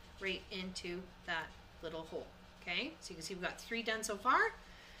it right into that little hole. Okay, so you can see we've got 3 done so far.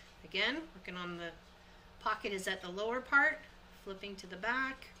 Again, working on the pocket is at the lower part, flipping to the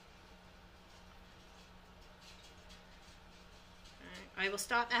back. All right, I will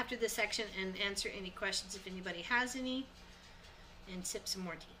stop after this section and answer any questions if anybody has any, and sip some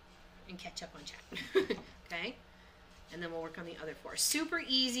more tea and catch up on chat. Okay, and then we'll work on the other 4. Super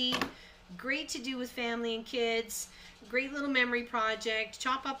easy, great to do with family and kids. Great little memory project.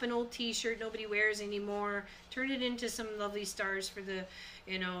 Chop up an old t-shirt nobody wears anymore, turn it into some lovely stars for the,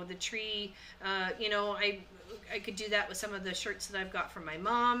 you know, the tree. You know, I could do that with some of the shirts that I've got from my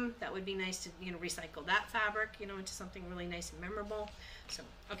mom. That would be nice to, you know, recycle that fabric, you know, into something really nice and memorable. So,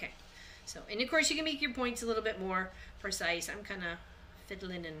 okay. So, and of course you can make your points a little bit more precise. I'm kind of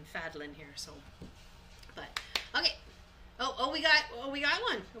fiddling and faddling here, so, but, okay. Oh, we got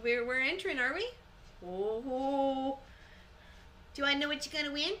one. We're entering, are we? Oh, do I know what you're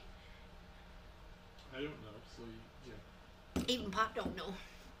gonna win? I don't know, so yeah. Even Pop don't know.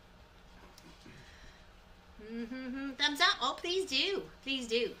 Thumbs up. Oh, please do. Please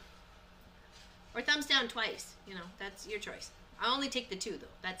do. Or thumbs down twice. You know, that's your choice. I only take the 2 though.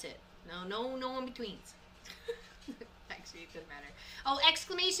 That's it. No in betweens. Actually, it doesn't matter. Oh,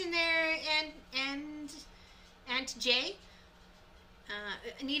 exclamation there, and J.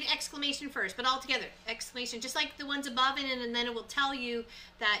 I need an exclamation first, but all together. Exclamation, just like the ones above it, and then it will tell you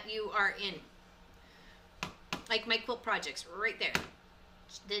that you are in. Like my quilt projects, right there.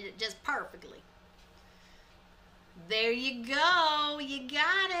 Did it just perfectly. There you go. You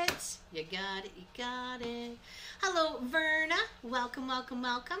got it. You got it. You got it. Hello, Verna. Welcome, welcome,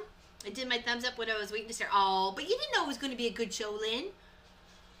 welcome. I did my thumbs up when I was waiting to start. Oh, but you didn't know it was going to be a good show, Lynn.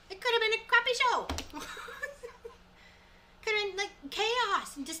 It could have been a crappy show. Could have been like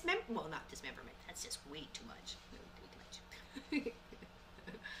chaos and dismemberment. Well, not dismemberment. That's just way too much. Way too much.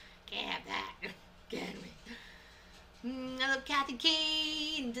 Can't have that. Can we? I love Kathy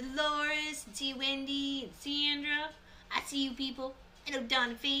Kay and Dolores and see Wendy and Sandra. I see you people. Hello,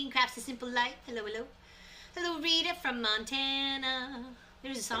 Donna Fane, Crafts a Simple Life. Hello, hello. Hello, Rita from Montana.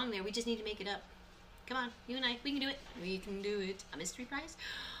 There's a song there. We just need to make it up. Come on, you and I. We can do it. We can do it. A mystery prize?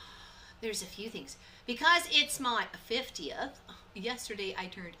 There's a few things. Because it's my 50th, yesterday I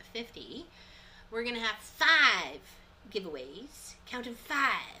turned 50, we're going to have 5 giveaways. Count to 5.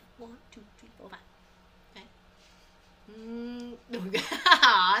 1, 2, 3, 4, 5. Okay.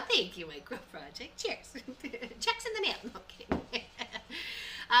 Thank you, Micro Project. Cheers. Checks in the mail. Okay.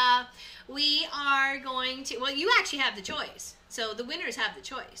 We are going to, well, you actually have the choice. So the winners have the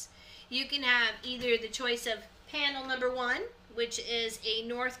choice. You can have either the choice of panel number 1, which is a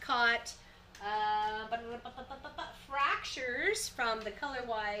Northcott Fractures from the Color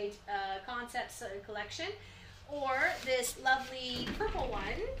Wide Concepts collection, or this lovely purple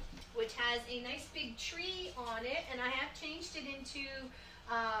one, which has a nice big tree on it, and I have changed it into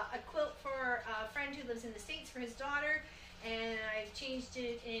a quilt for a friend who lives in the States for his daughter, and I've changed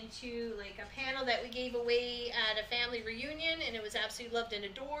it into like a panel that we gave away at a family reunion, and it was absolutely loved and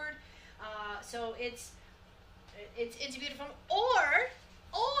adored. So it's beautiful. Or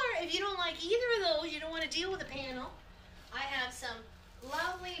if you don't like either of those, you don't want to deal with a panel, I have some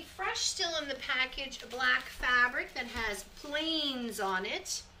lovely, fresh, still in the package, black fabric that has planes on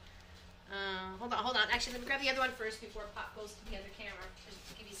it. Hold on. Actually, let me grab the other one first before Pop goes to the other camera, just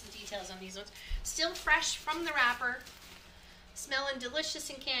to give you some details on these ones. Still fresh from the wrapper. Smelling delicious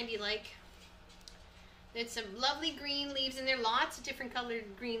and candy-like. There's some lovely green leaves in there. Lots of different colored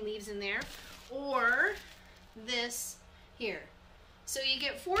green leaves in there. Or this here. So you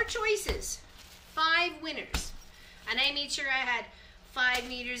get 4 choices. 5 winners. And I made sure I had 5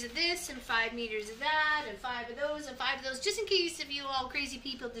 meters of this and 5 meters of that and 5 of those and 5 of those, just in case if you all crazy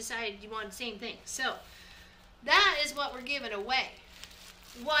people decided you wanted the same thing. So that is what we're giving away.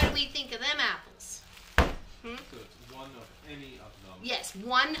 What do we think of them apples? So it's one of any of them. Yes,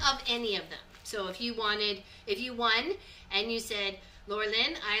 one of any of them. So if you won and you said, Laura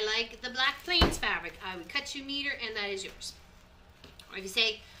Lynn, I like the Black Plains fabric, I would cut you a meter and that is yours. Or if you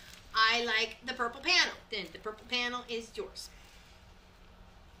say, I like the purple panel, then the purple panel is yours.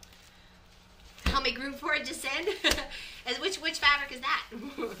 I'll make room for it, just send. Which fabric is that?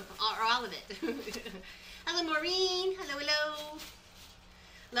 Or all of it. Hello, Maureen. Hello, hello.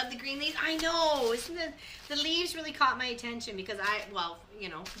 Love the green leaves. I know. Isn't the leaves really caught my attention because well, you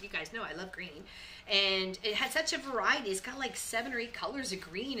know, you guys know I love green. And it had such a variety. It's got like 7 or 8 colors of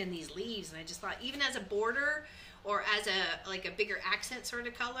green in these leaves. And I just thought, even as a border or as a bigger accent sort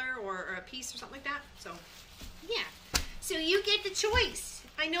of color or a piece or something like that. So, yeah. So you get the choice.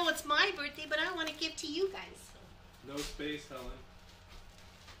 I know it's my birthday, but I want to give to you guys. No space, Helen.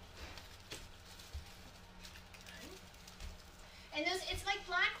 And it's like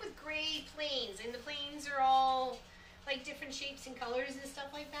black with gray plains, and the plains are all like different shapes and colors and stuff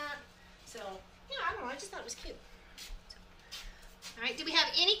like that. So, yeah, I don't know, I just thought it was cute. So, all right, do we have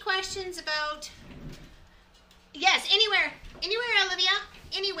any questions about... Yes, anywhere, Olivia,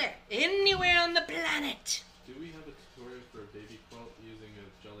 anywhere on the planet. Do we have a tutorial for a baby quilt using a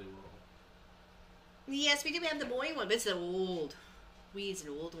jelly roll? Yes, we do. We have the boy one, but it's old. We use an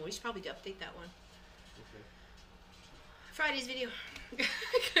old one. We should probably update that one. Okay. Friday's video.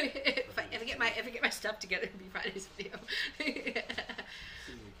 if I get my stuff together, it'll be Friday's video.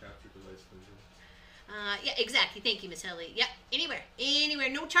 Yeah, exactly. Thank you, Miss Helly. Yeah, anywhere.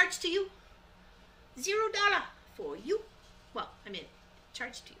 No charge to you. $0 for you. Well, I mean,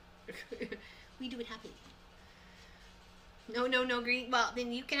 charge to you. We do it happily. No green. Well,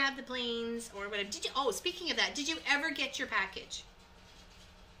 then you can have the plains or whatever. Did you? Oh, speaking of that, did you ever get your package?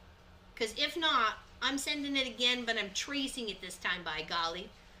 Because if not, I'm sending it again, but I'm tracing it this time, by golly.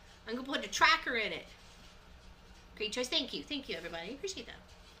 I'm going to put a tracker in it. Great choice. Thank you, everybody. Appreciate that.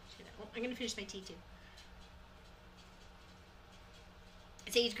 Oh, I'm going to finish my tea, too.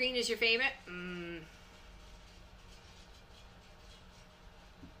 Sage green is your favorite?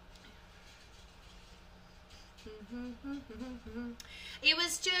 It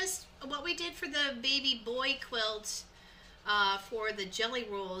was just what we did for the baby boy quilt. For the jelly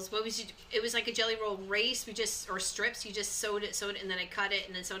rolls, it was like a jelly roll race. Or strips. You just sewed it, and then I cut it,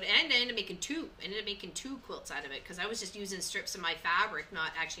 and then sewed it, and I ended up making 2. I ended up making 2 quilts out of it because I was just using strips of my fabric,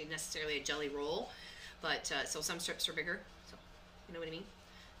 not actually necessarily a jelly roll. But so some strips are bigger. So you know what I mean.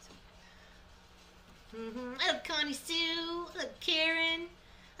 So, hello, Connie Sue. Hello, Karen.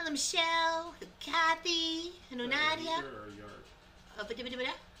 Hello, Michelle. Hello, Kathy. Hello, Nadia. A meter or a yard?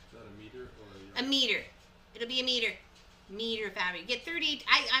 Is that a meter or a yard? A meter. It'll be a meter. Meter fabric. You get 30.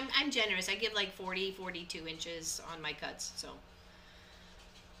 I'm generous. I give like 40, 42 inches on my cuts. So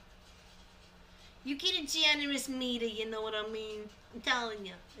you get a generous meter. You know what I mean? I'm telling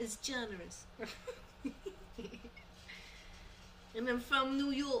you, it's generous. And I'm from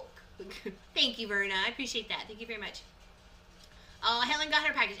New York. Thank you, Verna. I appreciate that. Thank you very much. Oh, Helen got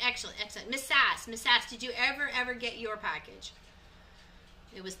her package. Excellent. Miss Sass, did you ever get your package?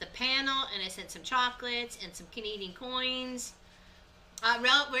 It was the panel, and I sent some chocolates and some Canadian coins.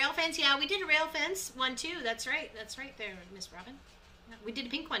 Rail fence, yeah, we did a rail fence one too. That's right there, Miss Robin. Yeah, we did a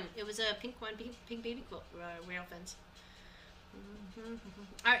pink one. It was a pink one, pink baby quilt, rail fence.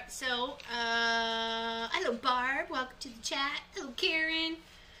 All right, so hello, Barb. Welcome to the chat. Hello, Karen.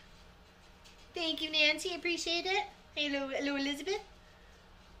 Thank you, Nancy. I appreciate it. Hello, Elizabeth.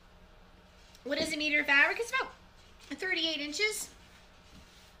 What is a meter of fabric? It's about 38 inches.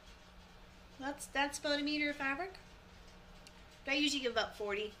 That's about a meter of fabric. I usually give about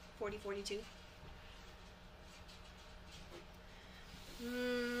 40, 42.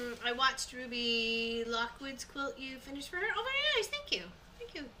 I watched Ruby Lockwood's quilt you finished for her. Oh, very nice. Thank you.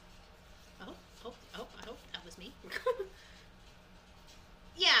 I hope that was me.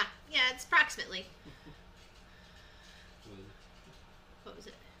 Yeah, it's approximately. What was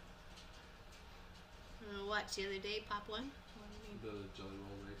it? Watched the other day, Pop One. The jelly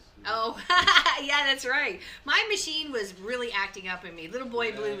roll race. Oh, yeah, that's right. My machine was really acting up in me. Little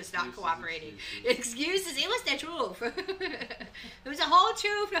boy Blue was not cooperating. Excuses. It was the truth. It was a whole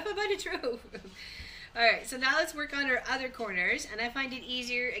truth, nothing but the truth. All right, so now let's work on our other corners, and I find it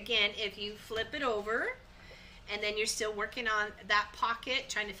easier, again, if you flip it over, and then you're still working on that pocket,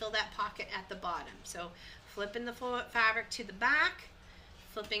 trying to fill that pocket at the bottom. So flipping the fabric to the back,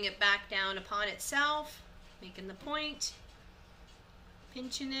 flipping it back down upon itself, making the point,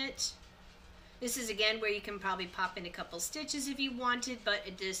 pinching it. This is again where you can probably pop in a couple stitches if you wanted, but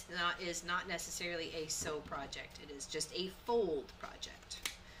it is not necessarily a sew project. It is just a fold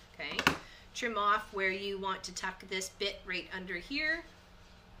project. Okay, trim off where you want to tuck this bit right under here.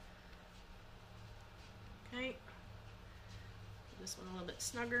 Okay, this one a little bit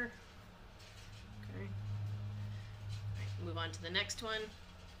snugger. Okay, right, move on to the next one.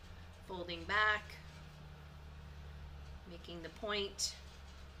 Folding back, making the point.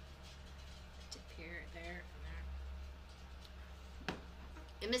 Tip here, there, and there.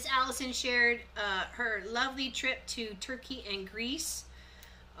 And Miss Allison shared her lovely trip to Turkey and Greece.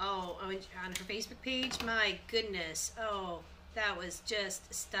 Oh, on her Facebook page. My goodness. Oh, that was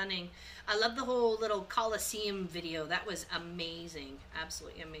just stunning. I love the whole little Colosseum video. That was amazing.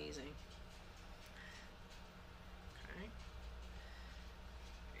 Absolutely amazing. Okay.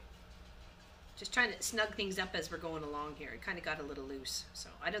 Just trying to snug things up as we're going along here. It kind of got a little loose. So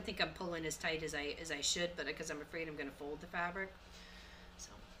I don't think I'm pulling as tight as I should, but because I'm afraid I'm going to fold the fabric.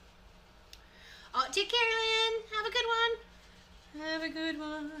 So. Oh, take care, Lynn. Have a good one. Have a good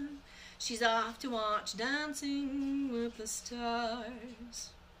one. She's off to watch Dancing with the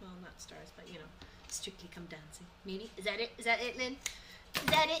Stars. Well, not stars, but you know, Strictly Come Dancing. Maybe. Is that it? Is that it, Lynn? Is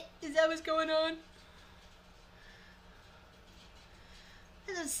that it? Is that what's going on?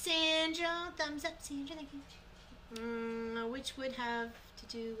 Hello, Sandra. Thumbs up, Sandra. Thank you. Which would have to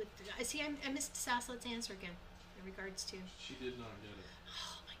do with the... I see. I missed Saslet's answer again in regards to... She did not get it.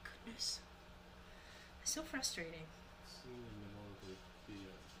 Oh, my goodness. It's so frustrating. It's in the middle of the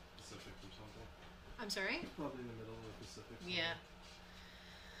Pacific or something. I'm sorry? Probably in the middle of the Pacific. Yeah.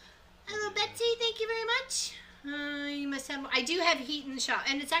 Hello, Betsy. Thank you very much. You must have... I do have heat in the shop.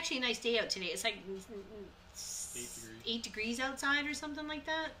 And it's actually a nice day out today. It's like 8 degrees outside or something like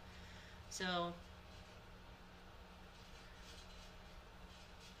that. So...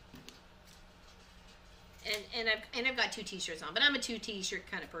 And I've got 2 t-shirts on, but I'm a 2 t-shirt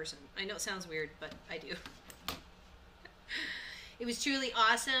kind of person. I know it sounds weird, but I do. It was truly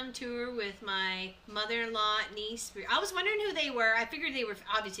awesome tour with my mother-in-law, niece. I was wondering who they were. I figured they were,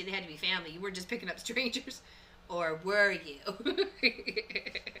 obviously they had to be family. You weren't just picking up strangers. Or were you?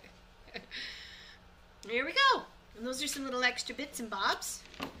 Here we go. And those are some little extra bits and bobs.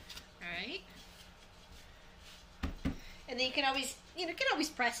 All right. And then you can always, you know,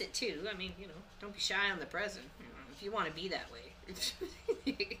 press it too. I mean, you know, don't be shy on the present. You know, if you want to be that way.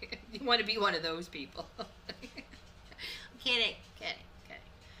 You want to be one of those people. Kidding.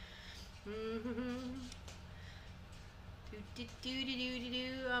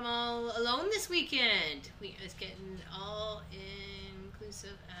 I'm all alone this weekend. It's getting all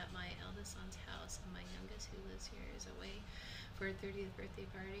inclusive at my eldest son's house, and my youngest, who lives here, is away for her 30th birthday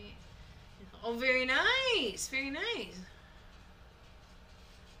party. Oh, very nice. Very nice.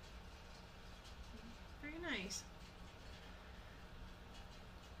 Very nice.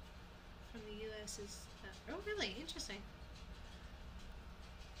 From the U.S. is... oh, really? Interesting.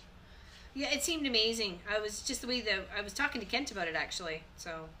 Yeah, it seemed amazing. I was just the way that I was talking to Kent about it, actually. So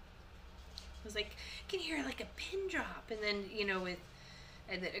I was like, I can hear like a pin drop, and then you know and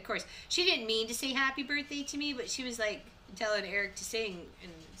then of course she didn't mean to say happy birthday to me, but she was like telling Eric to sing,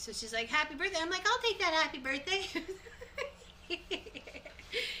 and so she's like, happy birthday. I'm like, I'll take that happy birthday.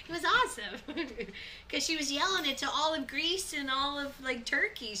 It was awesome because she was yelling it to all of Greece and all of like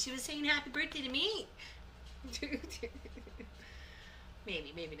Turkey. She was saying happy birthday to me.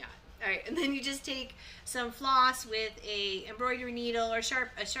 Maybe not. All right, and then you just take some floss with a embroidery needle or a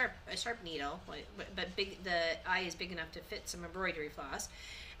sharp needle, but big. The eye is big enough to fit some embroidery floss,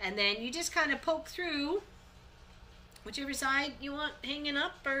 and then you just kind of poke through whichever side you want hanging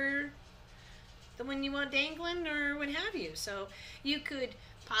up, or the one you want dangling, or what have you. So you could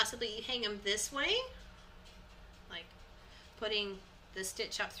possibly hang them this way, like putting the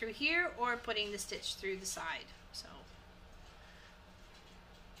stitch up through here, or putting the stitch through the side. So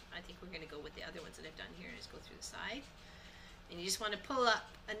I think we're going to go with the other ones that I've done here, and just go through the side. And you just want to pull up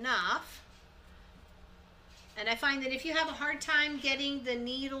enough. And I find that if you have a hard time getting the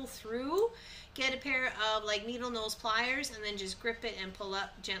needle through, get a pair of like needle nose pliers, and then just grip it and pull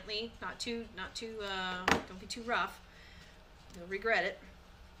up gently. Not too, don't be too rough. You'll regret it.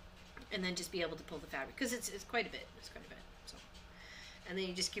 And then just be able to pull the fabric, because it's quite a bit. It's quite a bit. So, and then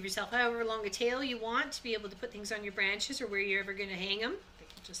you just give yourself however long a tail you want to be able to put things on your branches or where you're ever going to hang them.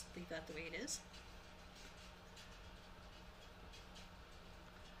 Just leave that the way it is.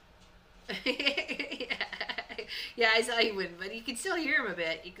 Yeah, I saw he wouldn't, but you can still hear him a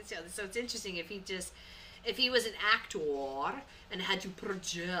bit. You can still, so it's interesting if he was an actor and had to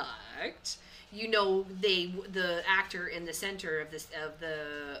project. You know, the actor in the center of the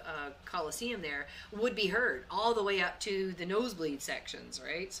Coliseum there would be heard all the way up to the nosebleed sections,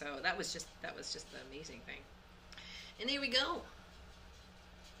 right? So that was just the amazing thing. And there we go.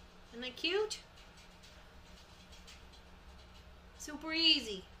 Isn't that cute? Super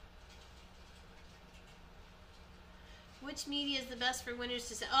easy. Which media is the best for winners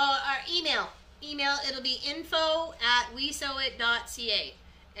to sell? Oh, our email. Email, it'll be info@wesewit.ca.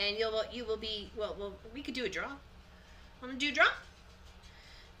 And you will be, well, we could do a draw. Want to do a draw?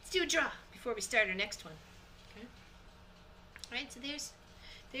 Let's do a draw before we start our next one. Okay. All right, so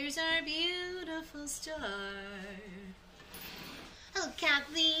there's our beautiful star. Hello,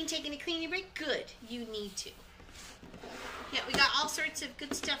 Kathleen. Taking a cleaning break? Good. You need to. Yeah, we got all sorts of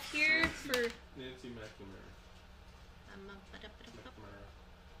good stuff here for Nancy McNamara.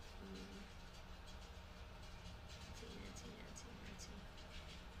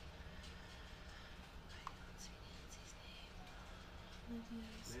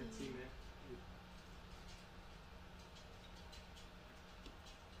 Nancy Mac.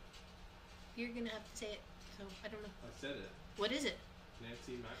 You're gonna have to say it, so I don't know. I said it. What is it?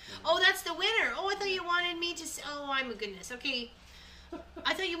 Nancy McNamara. Oh, that's the winner. Oh, I thought you wanted me to say, oh, I'm a goodness. Okay.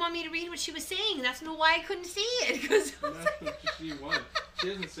 I thought you wanted me to read what she was saying. That's no why I couldn't see it. Cause no, she won. She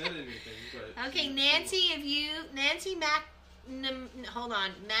hasn't said anything, but... Okay, Nancy,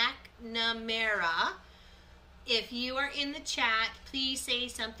 McNamara, if you are in the chat, please say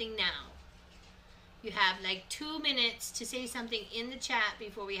something now. You have like 2 minutes to say something in the chat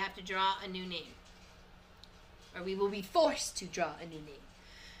before we have to draw a new name. Or we will be forced to draw a new name.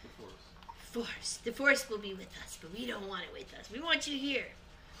 The force will be with us, but we don't want it with us. We want you here.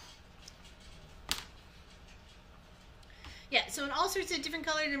 Yeah, so in all sorts of different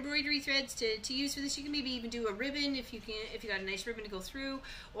colored embroidery threads to use for this. You can maybe even do a ribbon if you got a nice ribbon to go through,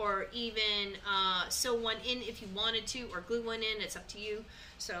 or even sew one in if you wanted to, or glue one in. It's up to you.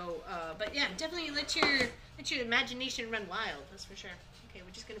 So, but yeah, definitely let your imagination run wild. That's for sure. Okay,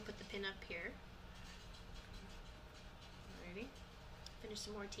 we're just gonna put the pin up here. Alrighty, finish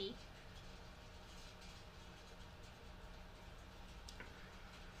some more tea.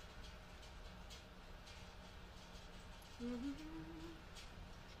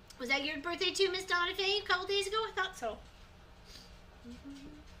 Was that your birthday too, Miss Donna Faye, a couple days ago? I thought so.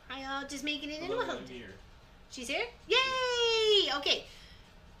 I just making it in. I'm here. She's here? Yay! Okay.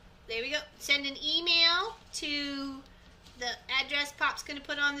 There we go. Send an email to the address Pop's going to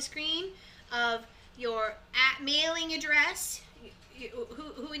put on the screen of your mailing address,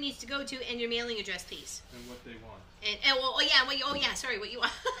 who it needs to go to, and your mailing address, please. And what they want. And sorry, what you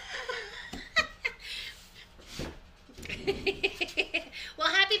want. Well,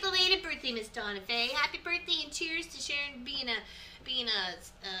 happy belated birthday, Miss Donna Faye. Happy birthday and cheers to Sharon being a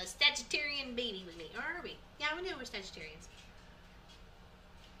Sagittarian baby with me. Or are we? Yeah, we know we're Sagittarians.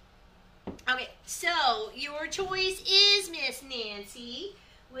 Okay, so your choice is Miss Nancy.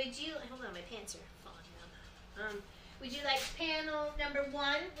 Would you hold on? My pants are falling down. Would you like panel number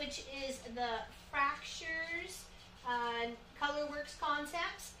 1, which is the Fractures Colorworks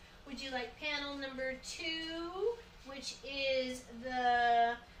Concepts? Would you like panel number 2, which is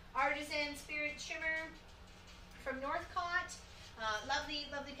the Artisan Spirit Shimmer from Northcott? Lovely,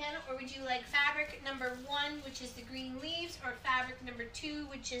 lovely panel. Or would you like fabric number 1, which is the green leaves, or fabric number 2,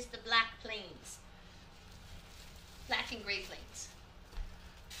 which is the black plains? Black and gray plains.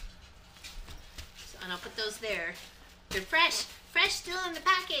 So, and I'll put those there. They're fresh. Fresh, still in the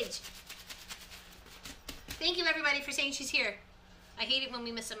package. Thank you, everybody, for saying she's here. I hate it when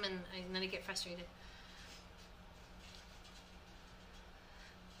we miss them and then I get frustrated.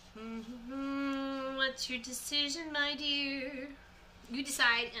 What's your decision, my dear? You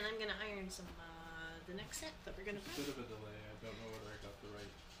decide, and I'm going to iron some the next set that we're going to put. Bit of a delay. I don't know whether I got the right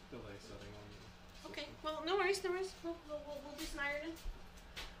delay setting on the system. Okay, well, no worries, no worries. We'll do some ironing.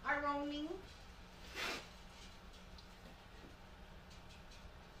 Ironing.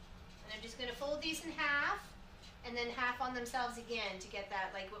 And I'm just going to fold these in half, and then half on themselves again to get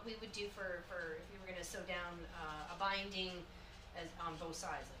that, like what we would do for if you were going to sew down a binding as on both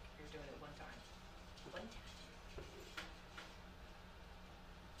sides, like if you're doing it one time. One time.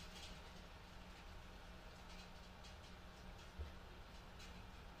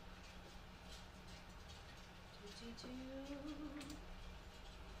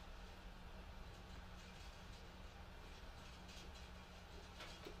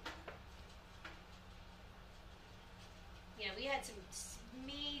 Yeah, we had some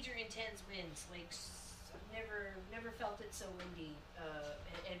major intense winds. Like, I've never felt it so windy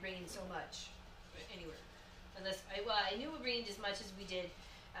and rained so much anywhere. Unless I knew it rained as much as we did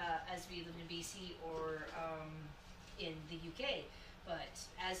as we lived in BC or in the UK. But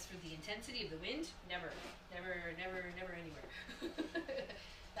as for the intensity of the wind, never anywhere.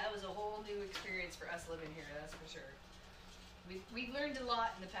 That was a whole new experience for us living here, that's for sure. We've learned a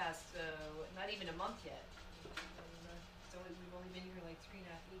lot in the past, not even a month yet. So we've only been here like 3.5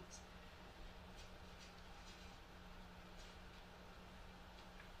 weeks.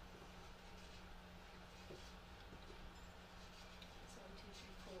 So 1, 2,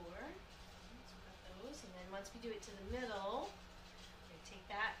 3, 4. So we got those, and then once we do it to the middle, take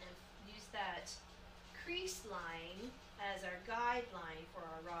that and use that crease line as our guideline for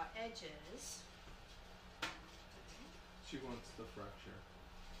our raw edges. She wants the fracture.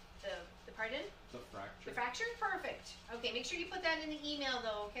 The pardon? The fracture. The fracture? Perfect. Okay, make sure you put that in the email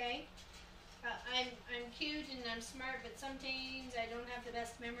though, okay? I'm cute and I'm smart, but sometimes I don't have the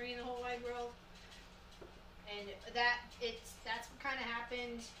best memory in the whole wide world. And that's what kind of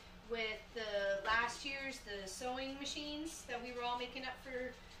happened with the last year's, the sewing machines that we were all making up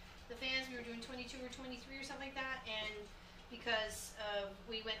for the fans. We were doing 22 or 23 or something like that, and because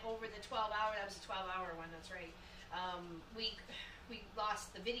we went over the 12-hour, that was a 12-hour one, that's right, we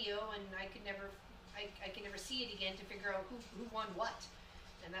lost the video, and I could never see it again to figure out who won what.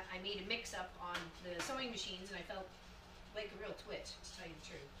 And I made a mix-up on the sewing machines, and I felt like a real twit, to tell you the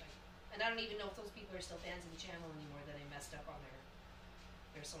truth. And I don't even know if those people are still fans of the channel anymore that I messed up on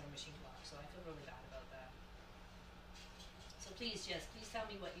their sewing machine block, so I feel really bad about that. So please tell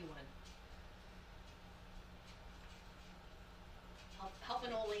me what you won. Help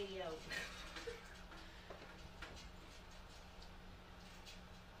an old lady out.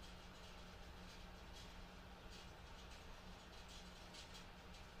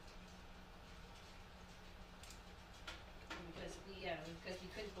 Because we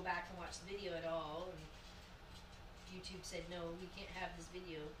couldn't go back and watch the video at all, and YouTube said no, we can't have this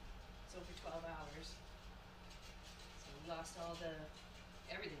video. It's over 12 hours. So we lost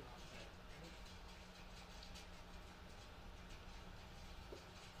everything off of it. Right?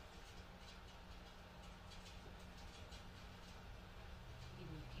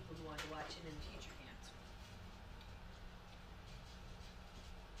 Even people who want to watch it in the future can't.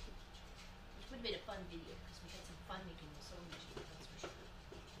 Which would have been a fun video, because we had some fun making the sewing machine, that's for sure.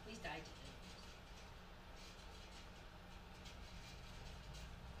 At least I did.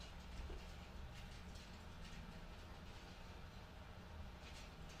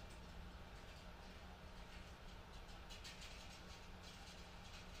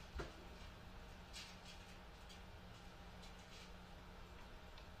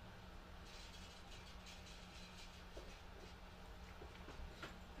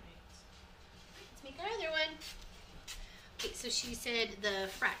 1. Okay, so she said the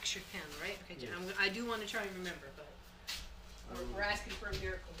fracture panel, right? Okay, yes. I do want to try and remember, but we're asking for a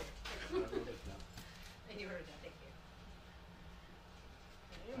miracle here. I wrote it down. And you wrote it down, thank you.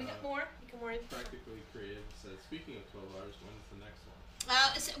 We got more. Practically Creative says, speaking of 12 hours, when's the next one?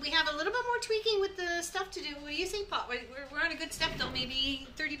 So we have a little bit more tweaking with the stuff to do. What do you think, Pop? We're on a good step, though. Maybe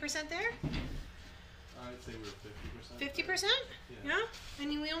 30% there? I'd say we're 50%. 50%? Yeah. I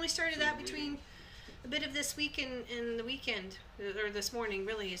mean, we only started that between a bit of this week and the weekend, or this morning,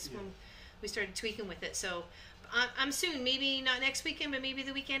 really, is when we started tweaking with it. So I'm soon. Maybe not next weekend, but maybe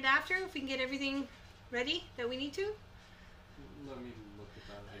the weekend after, if we can get everything ready that we need to. Let me look at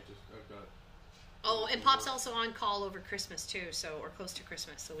that. I've got... Oh, and Pop's also on call over Christmas, too, so, or close to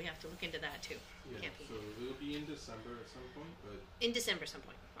Christmas, so we have to look into that, too. Yeah, so it'll be in December at some point, but... In December some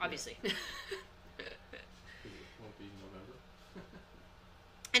point, obviously. It won't be November.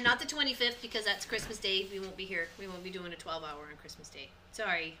 And not the 25th, because that's Christmas Day. We won't be here. We won't be doing a 12-hour on Christmas Day.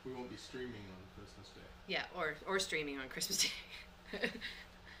 Sorry. We won't be streaming on Christmas Day. Yeah, or streaming on Christmas Day.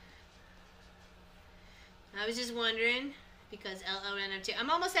 I was just wondering, because LLNFT. I'm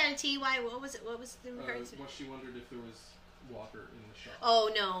almost out of tea. Why? What was it? What was the regards to? Well, she wondered if there was water in the shop. Oh,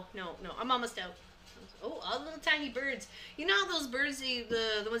 no. I'm almost out. Oh, all the little tiny birds. You know how those birds,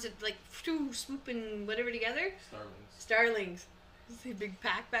 the ones that like swoop and whatever together? Starlings. See a big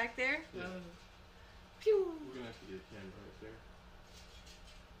pack back there? Yeah. Pew. We're going to have to get a camera right there.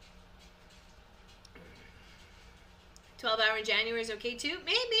 12-hour in January is okay too?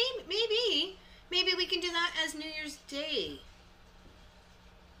 Maybe we can do that as New Year's Day.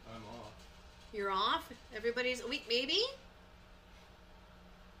 I'm off. You're off? Everybody's a week, maybe?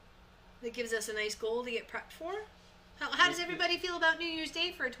 That gives us a nice goal to get prepped for. How does everybody feel about New Year's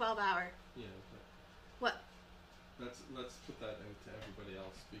Day for a 12-hour? Yeah. What? let's put that out to everybody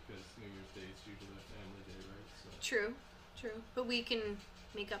else because New Year's Day is usually a family day, right? So. True. But we can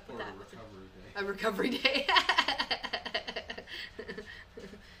make up with Or that. a recovery day. A recovery day.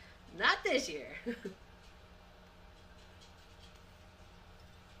 Not this year.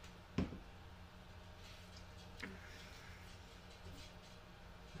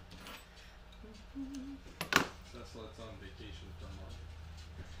 Cecil's on vacation for a month.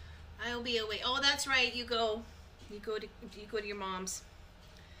 I'll be away. Oh, that's right. You go to your mom's,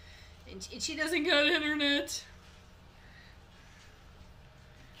 and she doesn't got internet.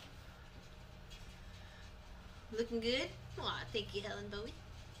 Looking good. Aw, thank you, Helen Bowie.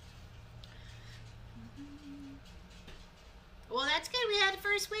 Well, that's good. We had a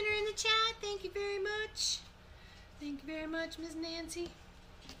first winner in the chat. Thank you very much. Thank you very much, Miss Nancy.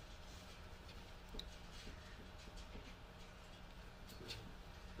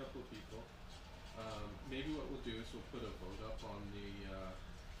 A couple of people. Maybe what we'll do is we'll put a vote up on the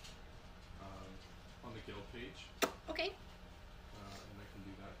guild page. Okay. And I can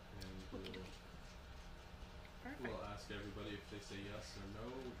do that, and Perfect. we'll ask everybody if they say yes or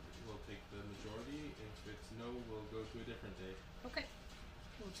no. We'll take the majority. If it's no, we'll go to a different day. Okay.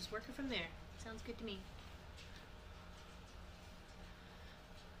 We'll just work it from there. Sounds good to me.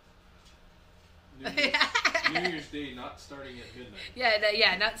 New Year's Day not starting at midnight.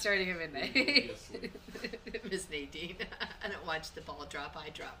 Yeah, not starting at midnight. Obviously. Miss Nadine. I don't watch the ball drop, I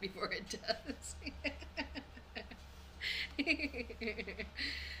drop before it does.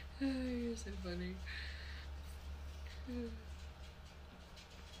 Oh, you're so funny.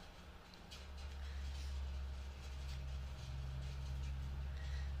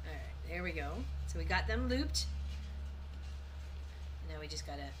 Alright, there we go. So we got them looped. Now we just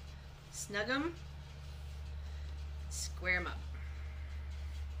gotta snug them, square them up.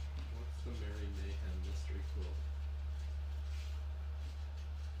 What's the Merry Mayhem mystery quilt?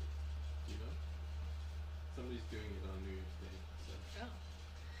 Do you know? Somebody's doing it on New Year's Day. So. Oh.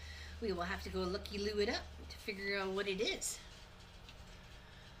 We will have to go looky-loo it up to figure out what it is.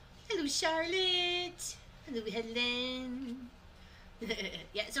 Hello, Charlotte. Hello, Helen.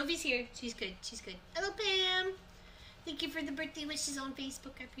 Yeah, Sophie's here. She's good. Hello, Pam. Thank you for the birthday wishes on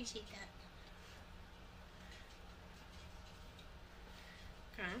Facebook. I appreciate that.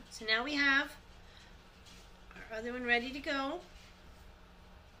 Okay, so now we have our other one ready to go.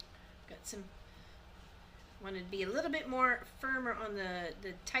 Got some, wanted to be a little bit more firmer on the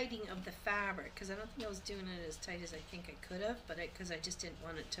tightening of the fabric because I don't think I was doing it as tight as I think I could have, but because I just didn't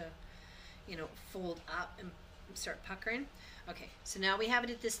want it to, you know, fold up and start puckering. Okay, so now we have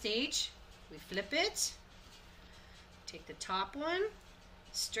it at this stage. We flip it. Take the top one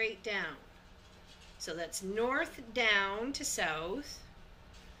straight down. So that's north down to south,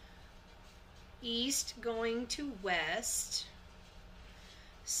 east going to west,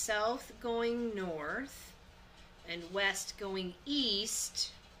 south going north, and west going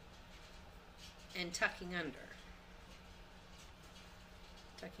east, and tucking under.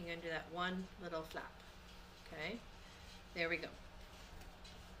 Tucking under that one little flap. Okay, there we go.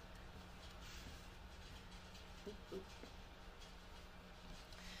 Oop, oop.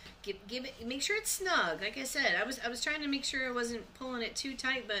 Give it. Make sure it's snug. Like I said, I was trying to make sure I wasn't pulling it too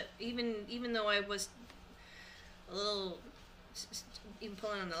tight, but even though I was a little, even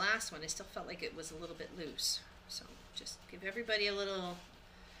pulling on the last one, I still felt like it was a little bit loose. So just give everybody a little,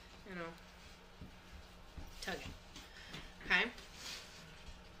 you know, tugging. Okay.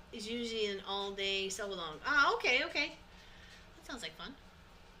 It's usually an all day sew along. Ah, okay. That sounds like fun.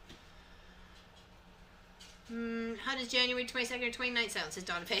 How does January 22nd or 29th sound, says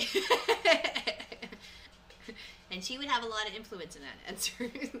Donna Faye. And she would have a lot of influence in that answer.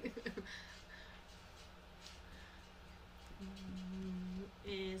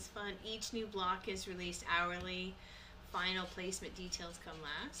 Is fun. Each new block is released hourly. Final placement details come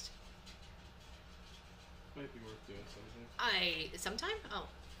last. Might be worth doing something. Sometime? Oh,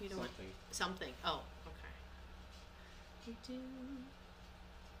 you know something. What? Something. Oh, okay.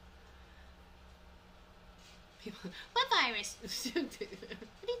 People, what virus? What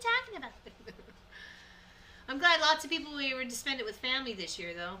are you talking about? I'm glad lots of people were able to spend it with family this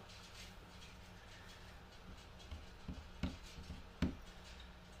year, though.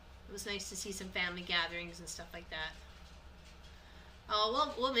 It was nice to see some family gatherings and stuff like that.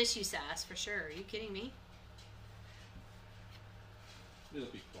 Oh, we'll miss you, Sass, for sure. Are you kidding me? It'll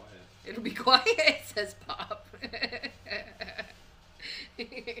be quiet. It'll be quiet, says Pop.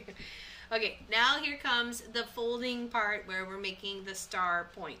 Okay, now here comes the folding part where we're making the star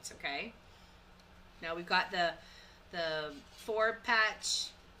points, okay? Now we've got the 4 patch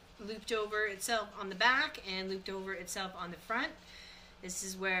looped over itself on the back and looped over itself on the front. This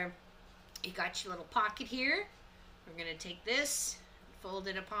is where you got your little pocket here. We're going to take this, fold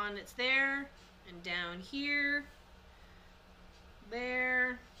it upon it's there, and down here,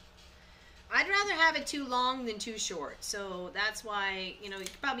 there. I'd rather have it too long than too short, so that's why, you know, you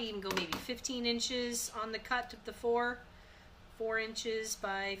could probably even go maybe 15 inches on the cut of the 4 inches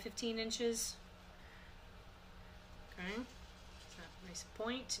by 15 inches. Okay, so nice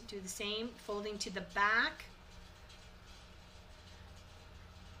point. Do the same, folding to the back.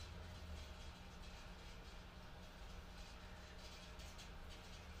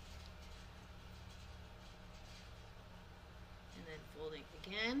 And then folding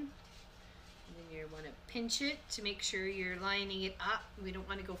again. And then you want to pinch it to make sure you're lining it up. We don't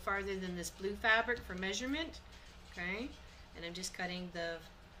want to go farther than this blue fabric for measurement. Okay, and I'm just cutting the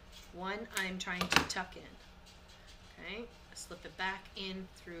one I'm trying to tuck in. Okay, slip it back in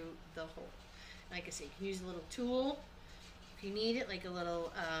through the hole. Like I say, you can use a little tool if you need it, like a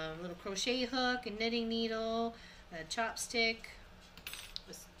little crochet hook, a knitting needle, a chopstick,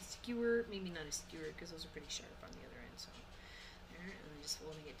 a skewer, maybe not a skewer because those are pretty sharp on the other end. So there, and then just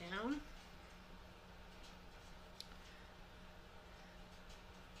folding it down.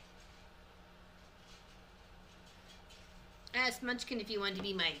 Ask Munchkin if he wanted to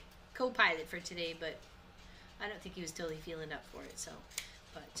be my co-pilot for today, but I don't think he was totally feeling up for it. So,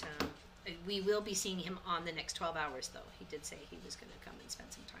 but we will be seeing him on the next 12 hours, though. He did say he was going to come and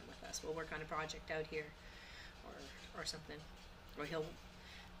spend some time with us. We'll work on a project out here, or something, or he'll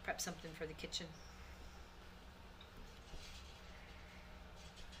prep something for the kitchen.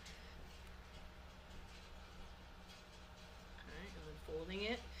 Okay, and then folding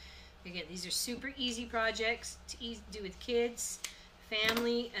it. Again, these are super easy projects to do with kids,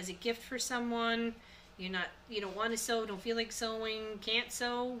 family, as a gift for someone. You don't want to sew, don't feel like sewing, can't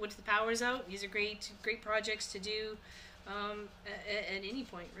sew, what's the power's out. These are great projects to do at any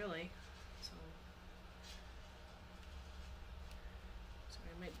point, really. So,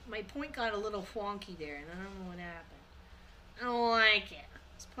 sorry, my point got a little wonky there, and I don't know what happened. I don't like it.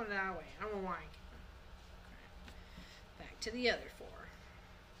 Let's put it that way. I don't like it. Okay. Back to the other 4.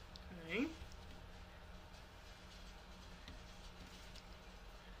 Okay.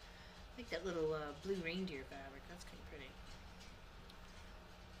 I like that little blue reindeer fabric. That's kind of pretty.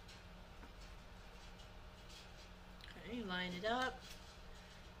 Okay, line it up.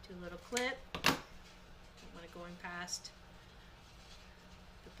 Do a little clip. Don't want it going past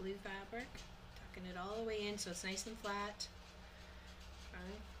the blue fabric. Tucking it all the way in so it's nice and flat.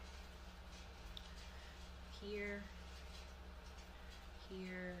 Okay. Here.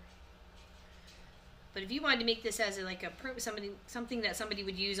 Here. But if you wanted to make this as something that somebody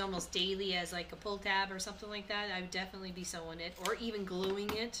would use almost daily as like a pull tab or something like that, I would definitely be sewing it or even gluing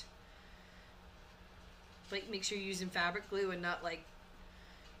it. But make sure you're using fabric glue and not like,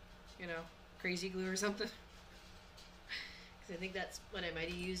 you know, crazy glue or something. Because I think that's what I might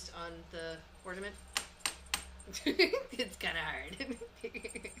have used on the ornament. It's kind of hard.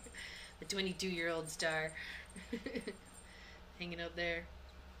 The 22-year-old star hanging out there.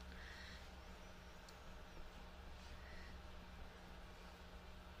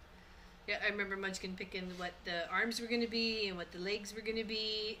 Yeah, I remember Munchkin picking what the arms were going to be and what the legs were going to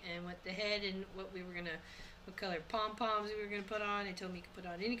be and what the head and what color pom-poms we were going to put on. He told me he could put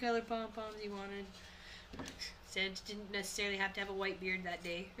on any color pom-poms he wanted. Said didn't necessarily have to have a white beard that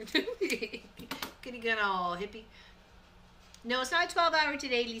day. Could have gone all hippie. No, it's not a 12-hour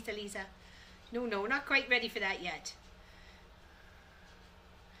today, Lisa. No, we're not quite ready for that yet.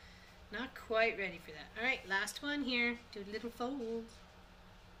 Not quite ready for that. All right, last one here. Do a little fold.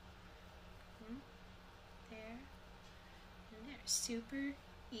 There and there. Super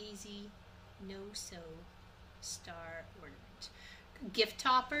easy, no-sew star ornament. Gift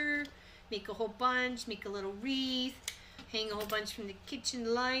topper. Make a whole bunch. Make a little wreath. Hang a whole bunch from the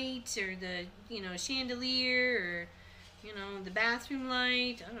kitchen light or the chandelier or the bathroom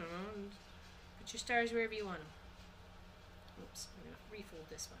light. I don't know. Put your stars wherever you want them. Oops, I'm gonna refold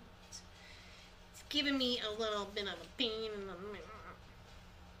this one. It's giving me a little bit of a pain in the middle.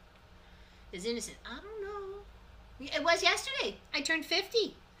 Is innocent. I don't know. It was yesterday. I turned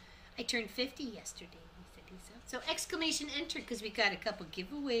 50. I turned 50 yesterday, Lisa. So exclamation enter because we got a couple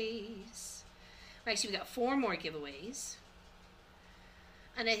giveaways. Actually, we got 4 more giveaways.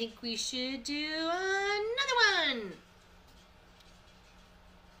 And I think we should do another one.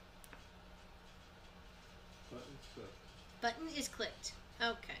 Button is clicked.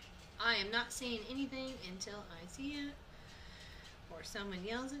 Okay. I am not saying anything until I see it. Or someone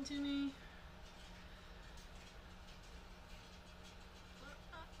yells it to me.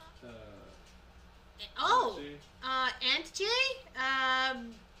 Oh, Jay? Aunt J,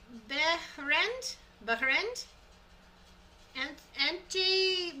 Behrend, Aunt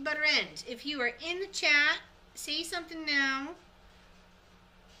J Behrend. If you are in the chat, say something now,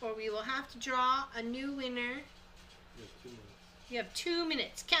 or we will have to draw a new winner. You have 2 minutes. You have 2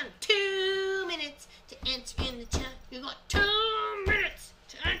 minutes. Count 2 minutes to answer in the chat. You got 2 minutes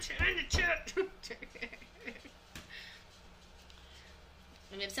to answer in the chat.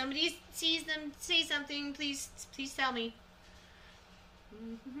 And if somebody sees them say something, please tell me.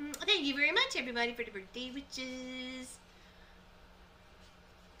 Thank you very much, everybody, for the birthday wishes.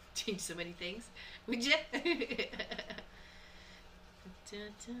 Change so many things. Would you?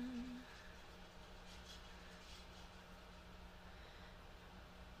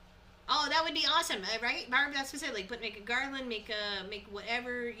 Oh, that would be awesome, right, Barb? That's what I said. Like, make a garland, make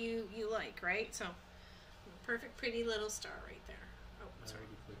whatever you like, right? So, perfect, pretty little star right there. Oh, sorry.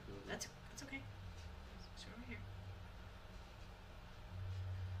 That's okay. It's over here.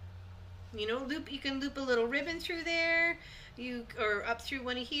 You know, you can loop a little ribbon through there, or up through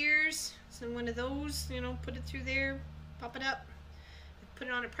one of here's. So one of those, you know, put it through there, pop it up, put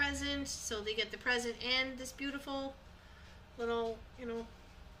it on a present, so they get the present and this beautiful little, you know,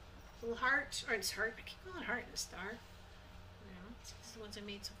 little heart, or it's heart. I keep calling it heart and a star. You know, this is the ones I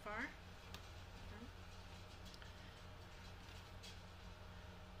made so far.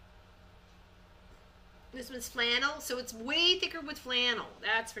 This one's flannel, so it's way thicker with flannel,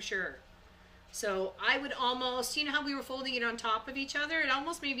 that's for sure. So I would almost, you know how we were folding it on top of each other? It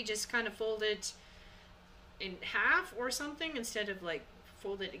almost maybe just kind of fold it in half or something instead of like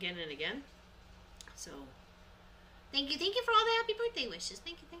fold it again and again. So thank you for all the happy birthday wishes.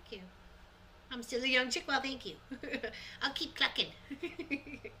 Thank you. I'm still a young chick. Well, thank you. I'll keep clucking.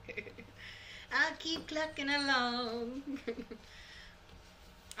 I'll keep clucking along.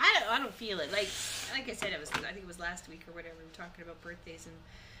 I don't feel it. Like I said, I think it was last week or whatever. We were talking about birthdays and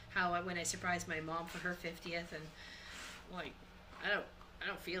how when I surprised my mom for her 50th, and like I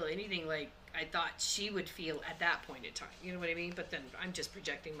don't feel anything like I thought she would feel at that point in time. You know what I mean? But then I'm just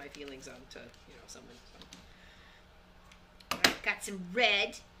projecting my feelings onto, you know, someone. So.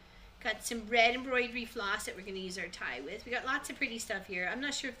 Right, got some red embroidery floss that we're going to use our tie with. We got lots of pretty stuff here. I'm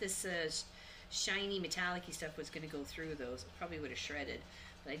not sure if this shiny metallic-y stuff was going to go through those. It probably would have shredded.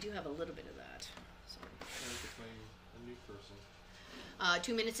 But I do have a little bit of that. So. A new person.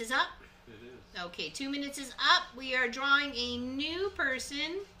 2 minutes is up? It is. Okay, 2 minutes is up. We are drawing a new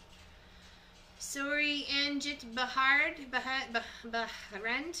person. Sorry, Anjit Bahrend.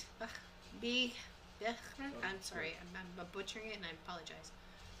 I'm sorry, I'm butchering it and I apologize.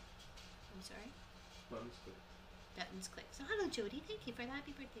 I'm sorry? Buttons click. Buttons click. So hello, Jody. Thank you for the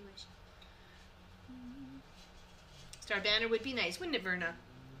happy birthday wish. Star banner would be nice, wouldn't it, Verna?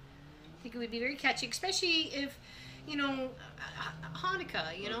 I think it would be very catchy, especially if, you know,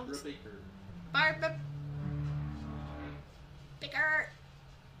 Hanukkah, you know. Barbara Baker.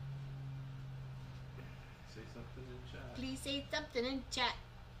 Say something in chat. Please say something in chat.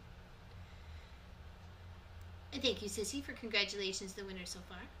 And thank you, Sissy, for congratulations, the winner so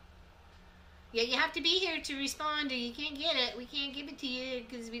far. Yeah, you have to be here to respond, or you can't get it. We can't give it to you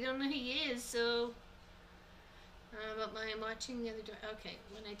because we don't know who he is. So, but I'm watching the other door. Okay,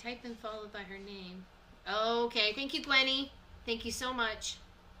 when I type in followed by her name. Okay, thank you, Gwenny. Thank you so much.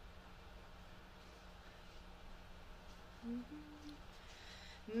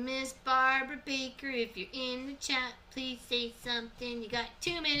 Miss Barbara Baker, if you're in the chat, please say something. You got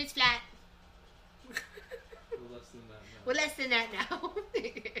 2 minutes flat. Well, less than that now. Well, less than that now.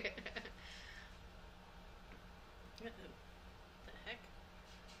 The heck?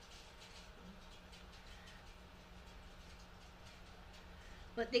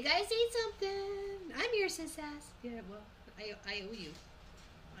 But the guy say something. I'm your sis ass. Yeah, well, I owe you.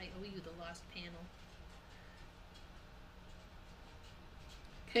 I owe you the lost panel.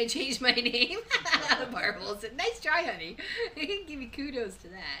 Can I change my name? Marvel said, nice try, honey. Give me kudos to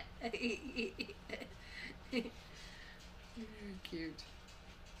that. Cute.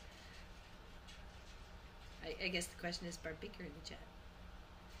 I guess the question is Barb Baker in the chat.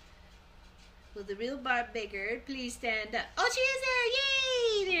 Will the real Barb Baker please stand up? Oh, she is there!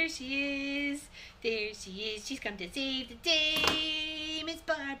 Yay! There she is. There she is. She's come to save the day. Miss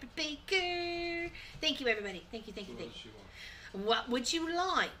Barbara Baker. Thank you, everybody. Thank you, thank you, thank you. What would you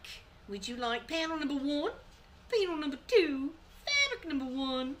like? Would you like panel number 1, panel number 2, fabric number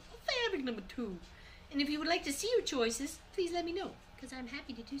 1, fabric number 2? And if you would like to see your choices, please let me know, because I'm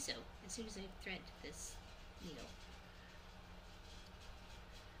happy to do so as soon as I thread this needle.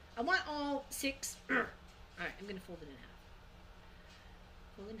 I want all 6. Alright, I'm going to fold it in half.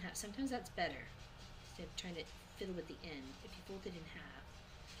 Fold it in half. Sometimes that's better. instead of trying to fiddle with the end. If you fold it in half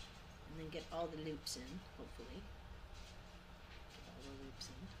and then get all the loops in, hopefully. Get all the loops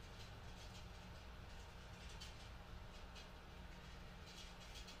in.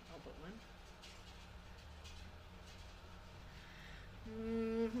 All but one.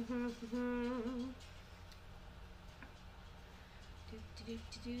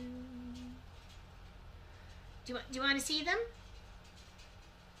 Do you want to see them?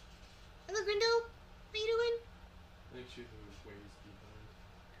 Hello, Grindle. How you doing? I think she's ways behind.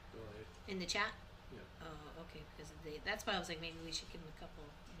 Go ahead. In the chat? Yeah. Oh, okay. Because that's why I was like, maybe we should give them a couple,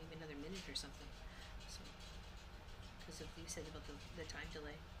 maybe another minute or something. So, because of you said about the time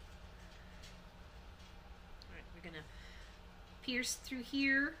delay. All right, we're gonna pierce through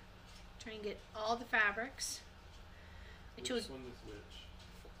here, try and get all the fabrics. I chose. Which one is which?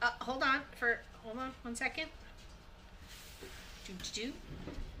 Hold on 1 second. I'm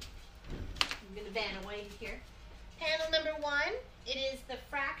gonna van away here. Panel number 1, it is the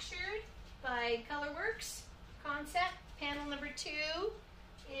Fractured by Colorworks concept. Panel number 2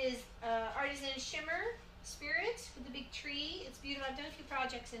 is Artisan Shimmer Spirit with the big tree. It's beautiful. I've done a few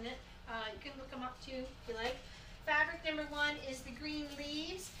projects in it. You can look them up too if you like. Fabric number 1 is the Green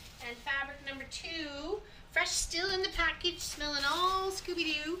Leaves, and fabric number 2, fresh, still in the package, smelling all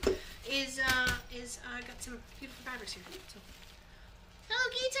Scooby-Doo, is got some beautiful fabrics here. So. Hello,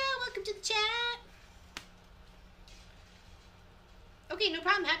 Gita. Welcome to the chat. Okay, no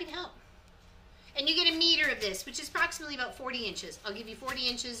problem. Happy to help. And you get a meter of this, which is approximately about 40 inches. I'll give you 40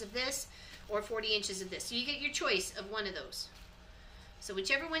 inches of this or 40 inches of this. So you get your choice of one of those. So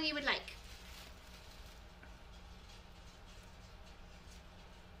whichever one you would like.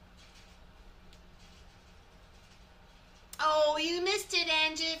 Oh, you missed it,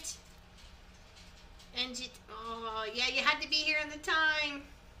 Anjit. Anjit. Oh, yeah, you had to be here on the time.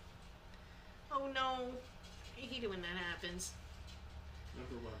 Oh, no. I hate it when that happens.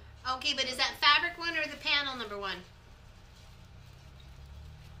 Number 1. Okay, but is that fabric one or the panel number 1?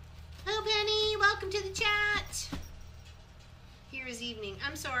 Hello, Penny. Welcome to the chat. Here is evening.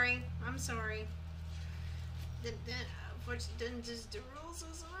 I'm sorry. I'm sorry. Unfortunately, didn't just the rules, so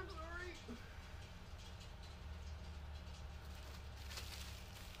I'm sorry.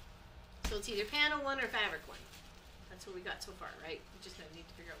 So it's either panel 1 or fabric 1. That's what we got so far, right? We just need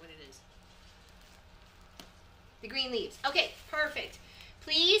to figure out what it is. The Green Leaves. Okay, perfect.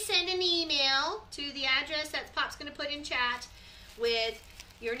 Please send an email to the address that Pop's going to put in chat with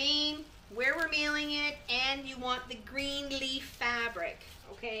your name, where we're mailing it, and you want the green leaf fabric.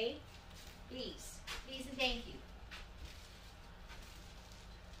 Okay? Please. Please and thank you.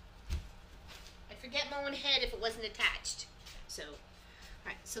 I'd forget my own head if it wasn't attached. So,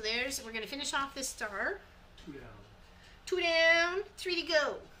 alright, so we're going to finish off this star. 2 down. 2 down, 3 to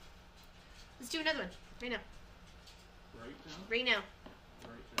go. Let's do another one, right now. Right now? Right now.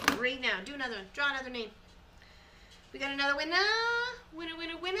 Right now. Right now. Do another one. Draw another name. We got another winner. Winner,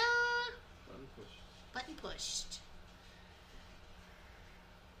 winner, winner. Button pushed. Button pushed.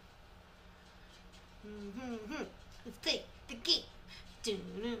 Let's play the game.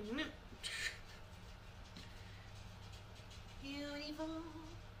 Beautiful.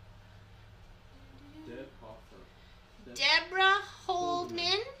 Deb Hoffer. Deborah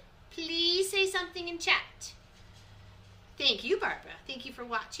Holdman, please say something in chat. Thank you, Barbara. Thank you for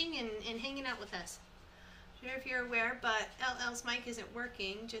watching and hanging out with us. Sure if you're aware, but LL's mic isn't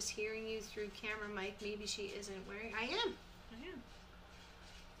working. Just hearing you through camera mic, maybe she isn't wearing. I am.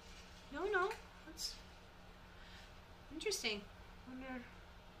 No. That's interesting. Wonder.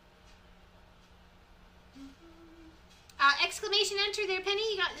 Exclamation enter there,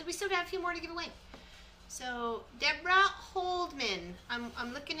 Penny. We still have a few more to give away. So, Deborah Holdman.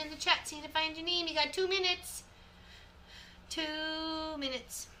 I'm looking in the chat, seeing to find your name. You got 2 minutes. 2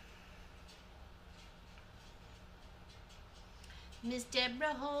 minutes. Miss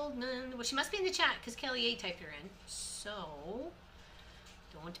Deborah Holdman. Well, she must be in the chat because Kelly A typed her in. So,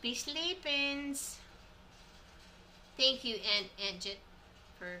 don't be sleeping. Thank you, Anjit,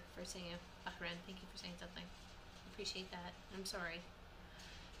 for saying Bahrain. Thank you for saying something. Appreciate that. I'm sorry.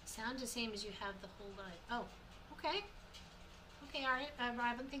 Sound the same as you have the whole line. Oh, okay. Okay, all right,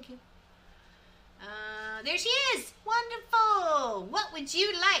 Robin, thank you. There she is. Wonderful. What would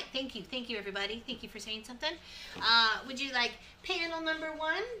you like? Thank you, everybody. Thank you for saying something. Would you like panel number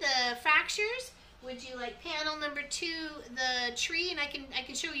 1, the fractures? Would you like panel number 2, the tree? And I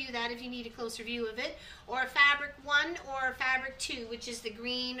can show you that if you need a closer view of it. Or fabric 1 or fabric 2, which is the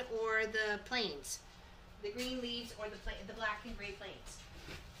green or the plains. The green leaves or the black and gray plains.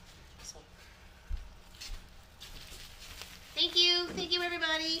 So. Thank you,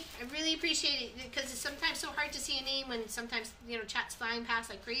 everybody. everybody. I really appreciate it because it's sometimes so hard to see a name when sometimes, you know, chat's flying past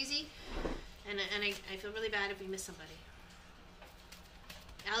like crazy. And I feel really bad if we miss somebody.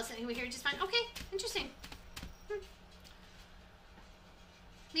 Allison, we're here just fine. Okay, interesting.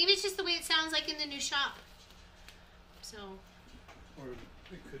 Maybe it's just the way it sounds like in the new shop. So. Or it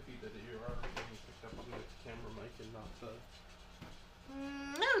could be that you're already getting picked up on the camera mic and not the.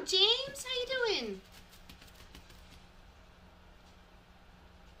 Oh, James, how you doing?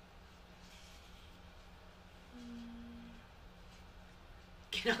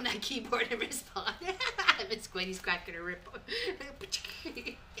 Get on that keyboard and respond. Miss Gwenny's cracking her rip.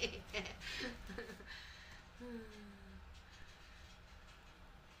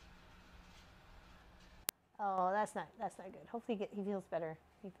 Oh, that's not good. Hopefully he feels better.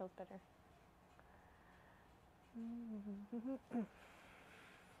 He feels better.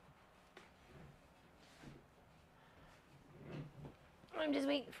 I'm just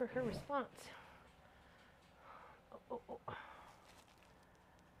waiting for her response. Oh.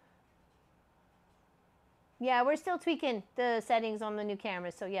 Yeah, we're still tweaking the settings on the new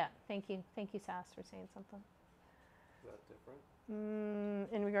camera. So yeah, thank you, Sass, for saying something. Is that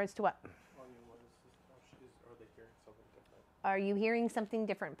different? In regards to what? Are they hearing something different? Are you hearing something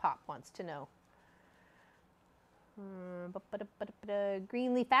different? Pop wants to know.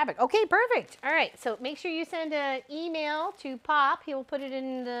 Green leaf fabric. Okay, perfect. All right, so make sure you send an email to Pop. He will put it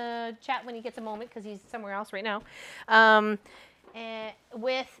in the chat when he gets a moment because he's somewhere else right now.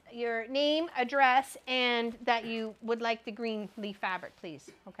 With your name, address, and that you would like the green leaf fabric, please.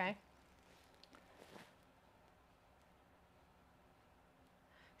 Okay.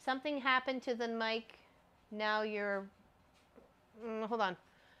 Something happened to the mic. Now you're. Hold on.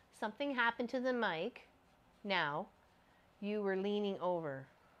 Something happened to the mic. Now you were leaning over.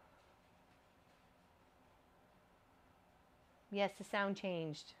 Yes, the sound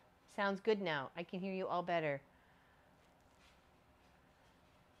changed. Sounds good now. I can hear you all better.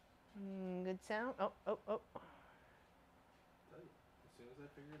 Good sound. Oh. As soon as I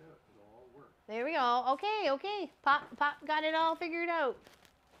figure it out, it'll all work. There we go. Okay. Pop got it all figured out.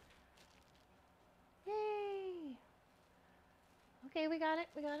 Yay. Okay, we got it.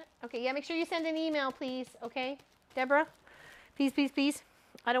 Okay, yeah, make sure you send an email, please. Okay, Deborah? Please.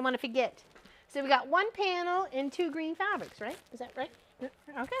 I don't want to forget. So we got 1 panel and 2 green fabrics, right? Is that right?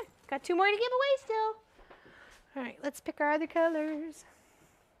 Okay, got 2 more to give away still. All right, let's pick our other colors.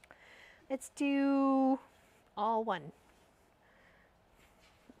 Let's do all 1.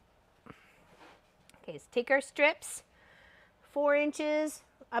 Okay, let's take our strips, 4 inches.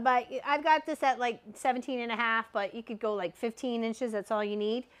 I've got this at like 17.5, but you could go like 15 inches. That's all you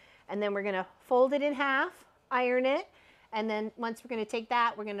need. And then we're going to fold it in half, iron it. And then once we're going to take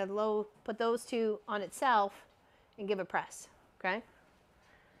that, we're going to put those 2 on itself and give a press. Okay?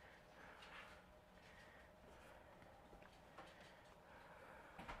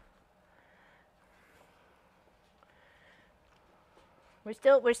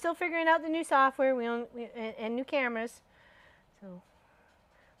 We're still figuring out the new software and new cameras. So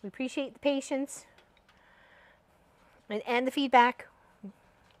we appreciate the patience and the feedback.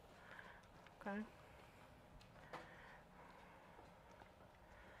 Okay.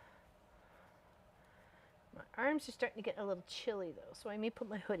 My arms are starting to get a little chilly though, so I may put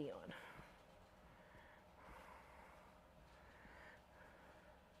my hoodie on.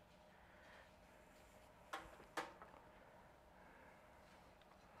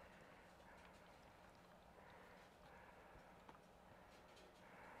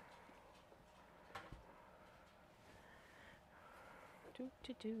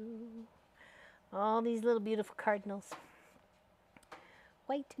 All these little beautiful cardinals,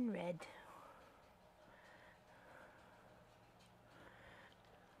 white and red.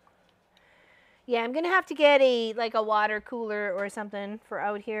 Yeah, I'm gonna have to get a water cooler or something for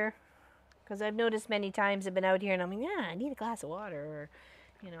out here, because I've noticed many times I've been out here and I'm like, yeah, I need a glass of water, or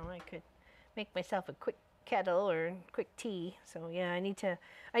I could make myself a quick kettle or quick tea. So yeah, I need to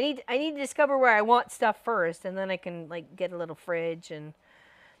discover where I want stuff first, and then I can get a little fridge and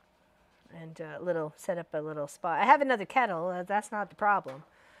set up a little spot. I have another kettle. That's not the problem.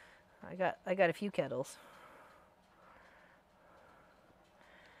 I got a few kettles.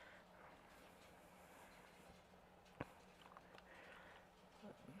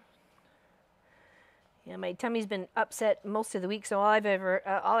 Yeah, my tummy's been upset most of the week, so all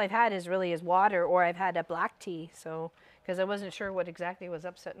I've had is water, or I've had a black tea. So because I wasn't sure what exactly was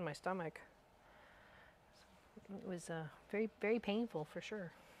upsetting my stomach. It was very, very painful for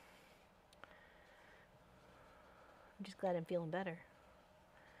sure. I'm just glad I'm feeling better.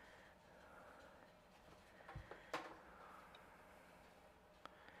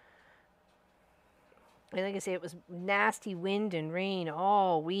 And like I say, it was nasty wind and rain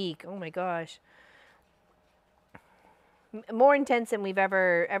all week. Oh my gosh. More intense than we've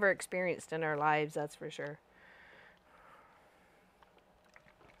ever experienced in our lives, that's for sure.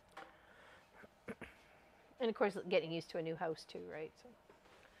 And of course, getting used to a new house too, right? So.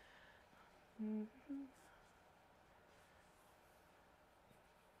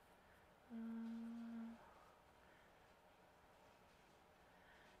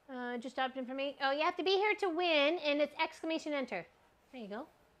 Just stopped in for me. Oh, you have to be here to win, and it's exclamation enter. There you go.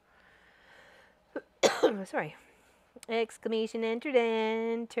 Sorry. Exclamation entered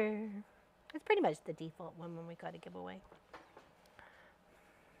enter. That's pretty much the default one when we got a giveaway.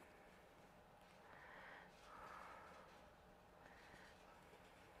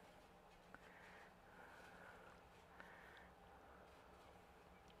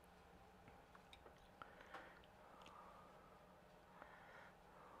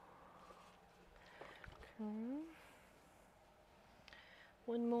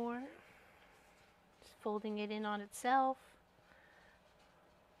 One more. Just folding it in on itself.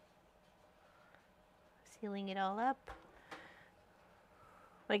 Sealing it all up.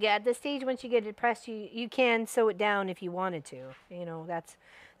 Like at this stage, once you get it pressed, you can sew it down if you wanted to. You know,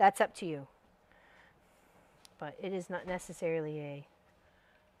 that's up to you. But it is not necessarily a...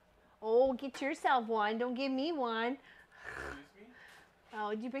 Oh, get yourself one. Don't give me one. Excuse me?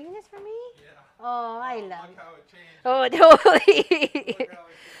 Oh, did you bring this for me? Yeah. Oh, I love Look it. how it changed. Oh, totally.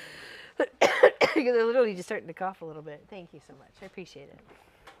 Look how it changed. Because I'm literally just starting to cough a little bit. Thank you so much. I appreciate it.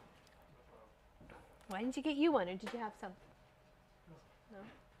 Why didn't you get you one, or did you have some? No.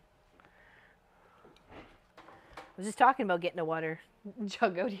 I was just talking about getting a water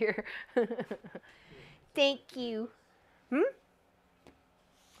jug out here. Thank you.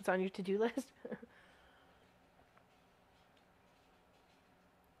 What's on your to-do list?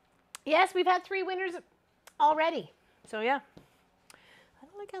 Yes, we've had 3 winners already. So yeah. I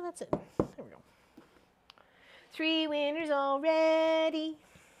don't like how that's it. There we go. 3 winners already.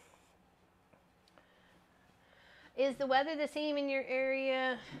 Is the weather the same in your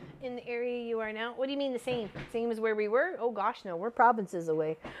area, in the area you are now? What do you mean the same? Same as where we were? Oh gosh, no, we're provinces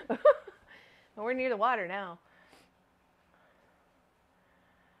away. We're near the water now.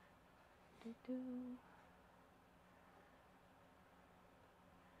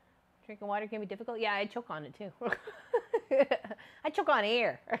 Drinking water can be difficult? Yeah, I choke on it too. I choke on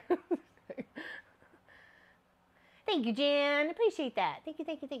air. Thank you, Jan. Appreciate that. Thank you,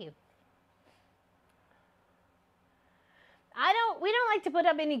 thank you, thank you. We don't like to put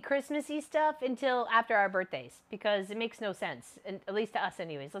up any Christmassy stuff until after our birthdays because it makes no sense, and at least to us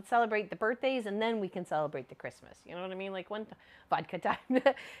anyways. Let's celebrate the birthdays and then we can celebrate the Christmas. You know what I mean? Like one vodka time.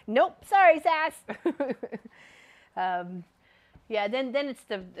 Nope, sorry, Sass. Yeah, then it's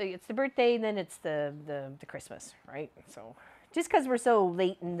the birthday, and then it's the Christmas, right? So just because we're so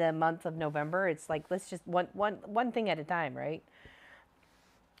late in the month of November, it's like let's just one thing at a time, right?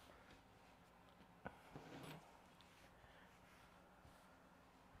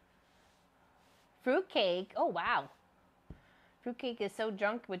 Fruitcake. Oh, wow. Fruitcake is so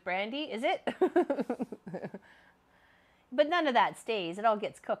drunk with brandy, is it? But none of that stays. It all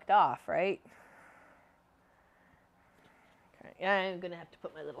gets cooked off, right? Okay. I'm going to have to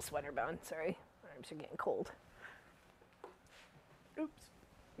put my little sweater on. Sorry. My arms are getting cold. Oops.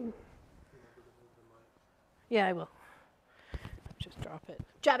 Yeah, I will. Just drop it.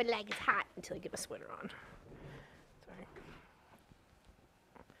 Drop it like it's hot until I get my sweater on. Sorry.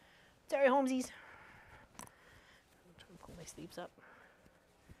 Sorry, Holmesies. Pull my sleeves up.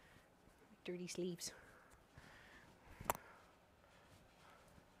 Dirty sleeves.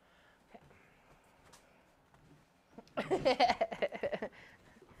 Okay.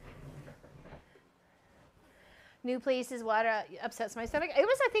 New places, water upsets my stomach. It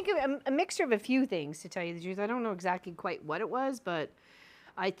was, I think, a mixture of a few things, to tell you the truth. I don't know exactly quite what it was, but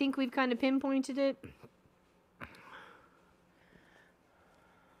I think we've kind of pinpointed it.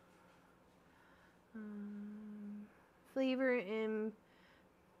 Flavor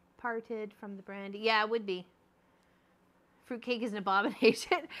imparted from the brandy. Yeah, it would be. Fruitcake is an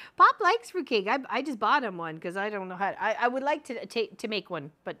abomination. Pop likes fruitcake. I just bought him one because I don't know how. I would like to make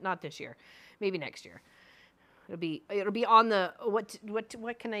one, but not this year. Maybe next year. It'll be on the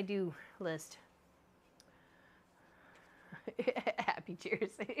what can I do list. Happy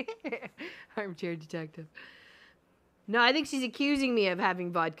cheers. Armchair detective. No, I think she's accusing me of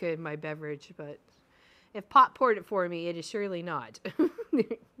having vodka in my beverage, but if Pop poured it for me, it is surely not. The only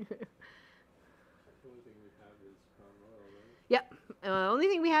thing we have is Crown Royal, right? Yep. Only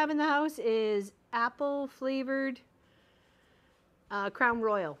thing we have in the house is apple flavored Crown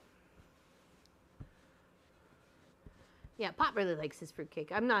Royal. Yeah, Pop really likes his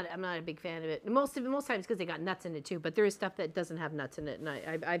fruitcake. I'm not a big fan of it. Most times because they got nuts in it too. But there is stuff that doesn't have nuts in it, and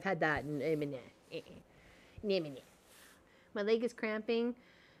I've had that. And my leg is cramping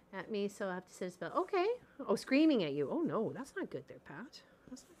at me, so I have to sit a spell. Okay. Oh, screaming at you. Oh no, that's not good there, Pat.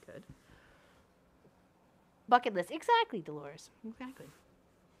 That's not good. Bucket list. Exactly, Dolores. Exactly.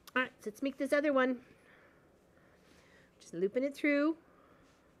 All right, so let's make this other one. Just looping it through.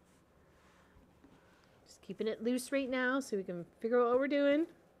 Just keeping it loose right now so we can figure out what we're doing.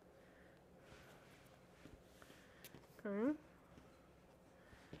 Okay.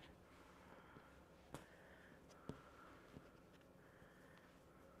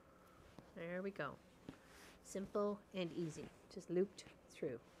 There we go. Simple and easy. Just looped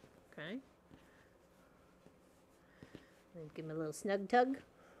through. Okay. And give him a little snug tug.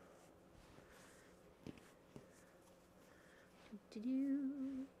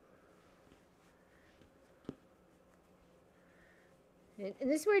 And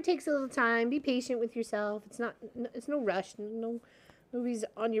this is where it takes a little time. Be patient with yourself. It's no rush. Nobody's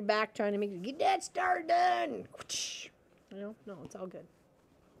on your back trying to make you get that star done. No, it's all good.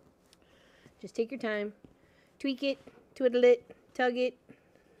 Just take your time. Tweak it, twiddle it, tug it.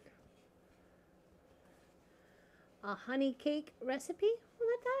 A honey cake recipe? Well,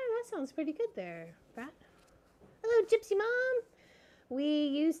 that sounds pretty good there, Pat. Hello, Gypsy Mom. We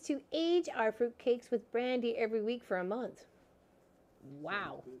used to age our fruit cakes with brandy every week for a month.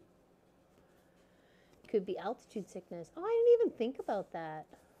 Wow. Could be altitude sickness. Oh, I didn't even think about that.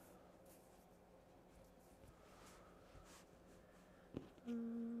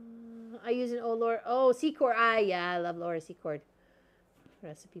 I use an old Laura. Oh, Secord. Yeah, I love Laura Secord.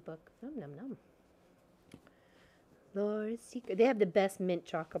 Recipe book. Nom, nom, nom. Laura Secord. They have the best mint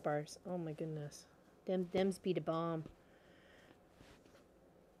chocolate bars. Oh, my goodness. Them's be the bomb.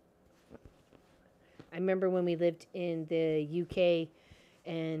 I remember when we lived in the UK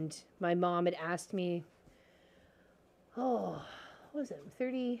and my mom had asked me, what was it,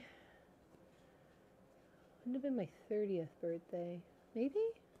 30, wouldn't have been my 30th birthday, maybe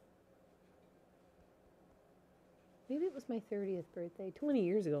it was my 30th birthday, 20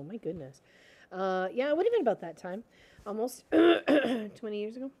 years ago, my goodness. Yeah, it would have been about that time, almost 20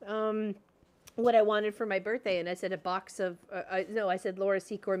 years ago. What I wanted for my birthday, and I said a box of, I said Laura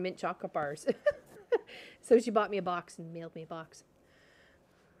Secord mint chocolate bars. So she bought me a box and mailed me a box.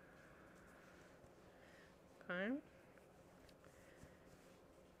 Okay.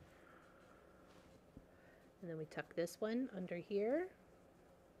 And then we tuck this one under here.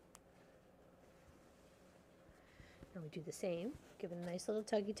 And we do the same. Give it a nice little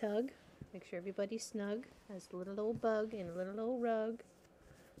tuggy tug. Make sure everybody's snug. Has a little old bug and a little old rug.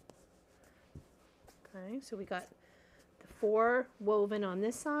 Okay, so we got the 4 woven on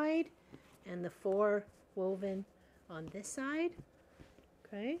this side and the 4 woven on this side.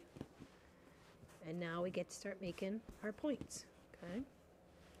 Okay. And now we get to start making our points. Okay.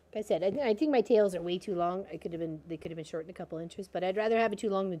 Like I said, I think my tails are way too long. They could have been shortened a couple inches, but I'd rather have it too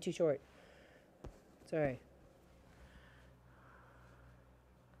long than too short. Sorry.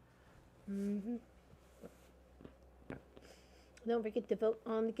 Don't forget to vote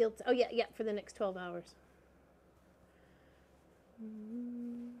on the guild. Oh, yeah, for the next 12 hours.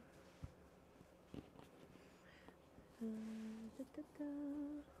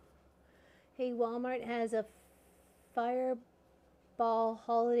 Hey, Walmart has a Fireball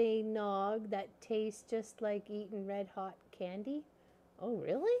holiday nog that tastes just like eating red hot candy. Oh,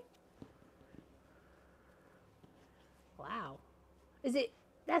 really? Wow. Is it?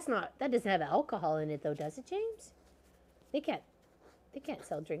 That doesn't have alcohol in it though, does it, James? They can't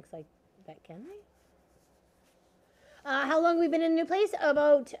sell drinks like that, can they? How long have we been in a new place?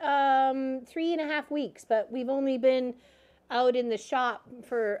 About 3.5 weeks, but we've only been out in the shop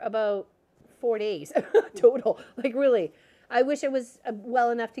for about 4 days total. Like, really. I wish I was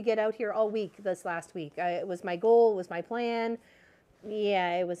well enough to get out here all week this last week. It was my goal, it was my plan.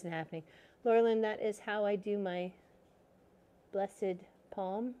 Yeah, it wasn't happening. Laurelyn, that is how I do my blessed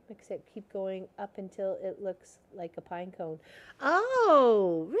palm, except keep going up until it looks like a pine cone.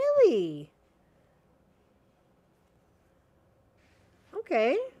 Oh, really?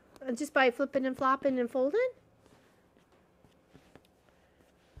 Okay. Just by flipping and flopping and folding?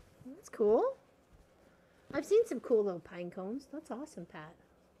 That's cool. I've seen some cool little pine cones. That's awesome, Pat.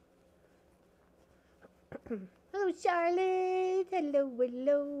 Hello, Charlotte. Hello,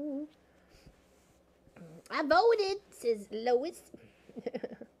 hello. I voted, says Lois.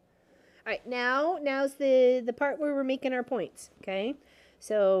 All right, now's the part where we're making our points, okay?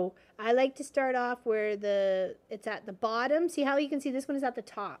 So I like to start off where it's at the bottom. See how you can see this one is at the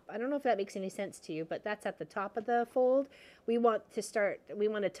top. I don't know if that makes any sense to you, but that's at the top of the fold. We want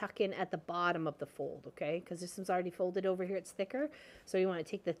to tuck in at the bottom of the fold, okay? Because this one's already folded over here, it's thicker. So you want to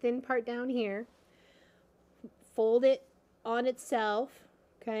take the thin part down here, fold it on itself,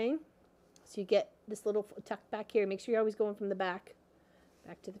 okay? So you get this little tuck back here. Make sure you're always going from the back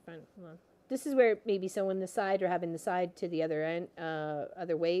to the front. Hold on. This is where maybe sewing the side or having the side to the other end,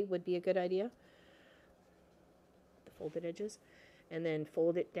 other way would be a good idea. The folded edges. And then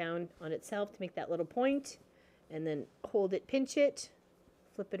fold it down on itself to make that little point. And then hold it, pinch it,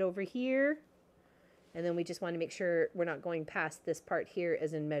 flip it over here. And then we just want to make sure we're not going past this part here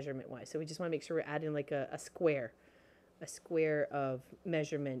as in measurement wise. So we just want to make sure we're adding like a square of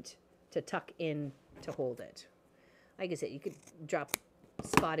measurement to tuck in to hold it. Like I said, you could drop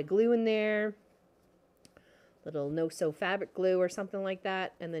spot of glue in there, little no-sew fabric glue or something like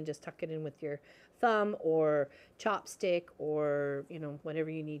that, and then just tuck it in with your thumb or chopstick or, you know, whatever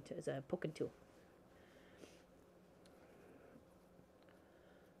you need as a poking tool.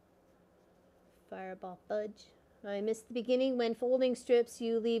 Fireball fudge. I missed the beginning. When folding strips,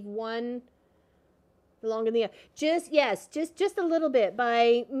 you leave one longer than the other. Just a little bit,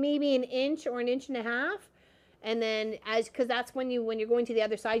 by maybe an inch or an inch and a half. And then because that's when you're going to the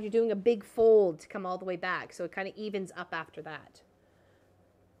other side, you're doing a big fold to come all the way back. So it kind of evens up after that.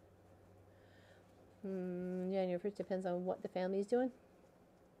 January 1st depends on what the family is doing.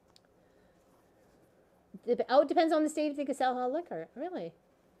 It depends on the state if they can sell hot liquor. Really?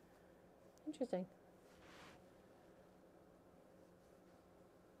 Interesting.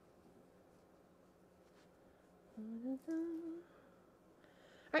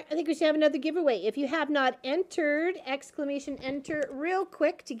 All right, I think we should have another giveaway. If you have not entered, exclamation enter real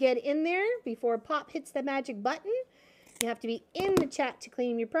quick to get in there before Pop hits the magic button. You have to be in the chat to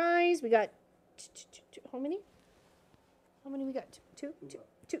claim your prize. We got how many? How many we got? Two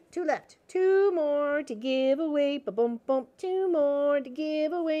left. Two more to give away. Ba-bum bump. Two more to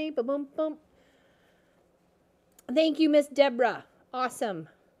give away. Ba-bum bump. Thank you, Miss Deborah. Awesome.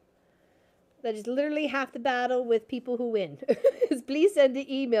 That is literally half the battle with people who win. Please send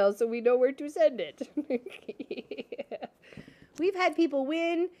the email so we know where to send it. Yeah. We've had people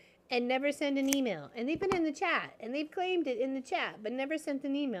win and never send an email. And they've been in the chat. And they've claimed it in the chat, but never sent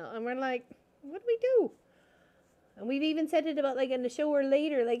an email. And we're like, what do we do? And we've even said it about like in the show or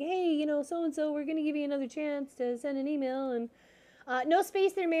later. Like, hey, you know, so-and-so, we're going to give you another chance to send an email. And no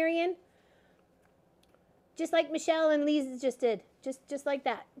space there, Marion. Just like Michelle and Lisa just did. Just like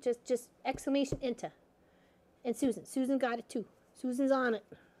that. Just exclamation enter. And Susan. Susan got it too. Susan's on it.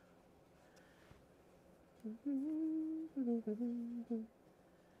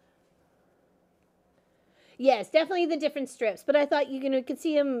 Yes, definitely the different strips. But I thought you could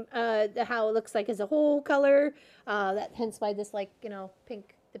see them how it looks like as a whole color. That hence why this pink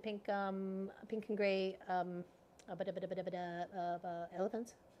and gray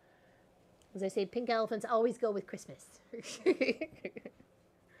elephants. As I say, pink elephants always go with Christmas.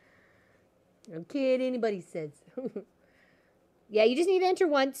 I'm kidding, anybody says. Yeah, you just need to enter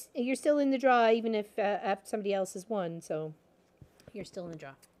once. You're still in the draw, even if somebody else has won. So you're still in the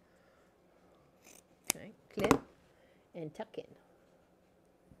draw. Okay, clip and tuck in.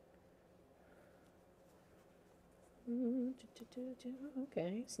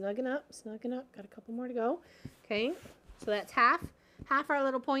 Okay, snugging up. Got a couple more to go. Okay, so that's half our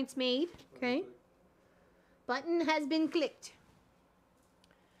little points made. Okay, button has been clicked.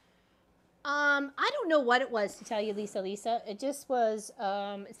 I don't know what it was, to tell you, Lisa. It just was,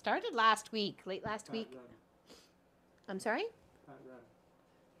 it started last week, late last week. I'm sorry?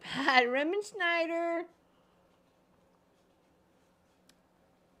 Pat Remenschneider.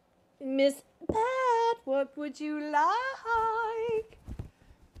 Miss Pat, what would you like?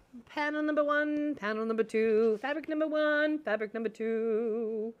 Panel number 1, panel number 2, fabric number 1, fabric number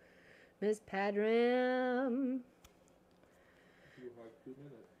 2. Miss Pat Rem.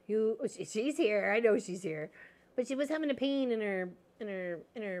 She's here. I know she's here, but she was having a pain in her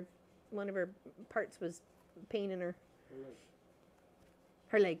one of her parts was pain in her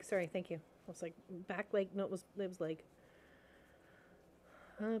leg. Sorry, thank you. I was like back leg. No, it was leg.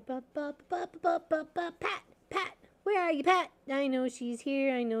 Pat, where are you, Pat? I know she's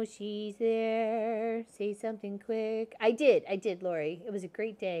here. I know she's there. Say something quick. I did, Lori. It was a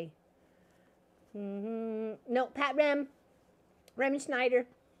great day. No, Pat Remenschneider.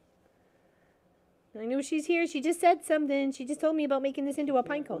 I know she's here. She just said something. She just told me about making this into a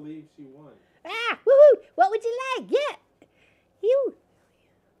pine cone. I believe she won. Ah, woohoo! What would you like? Yeah. You.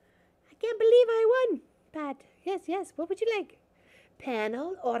 I can't believe I won, Pat. Yes. What would you like?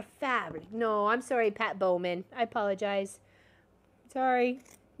 panel or fabric? No, I'm sorry, Pat Bowman. I apologize. Sorry.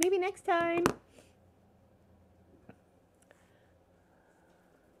 Maybe next time.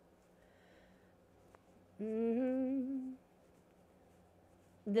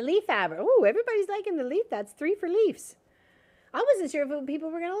 The leaf fabric. Oh, everybody's liking the leaf. That's 3 for leaves. I wasn't sure if people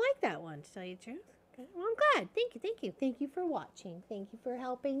were going to like that one, to tell you the truth. Okay. Well, I'm glad. Thank you. Thank you. Thank you for watching. Thank you for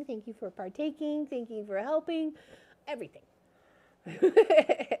helping. Thank you for partaking. Thank you for helping. Everything.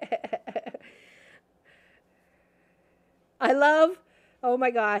 I love, oh my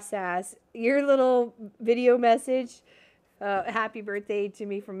gosh, Sass, your little video message. Happy birthday to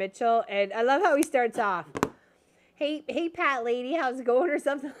me from Mitchell. And I love how he starts off. Hey, Pat lady, how's it going? Or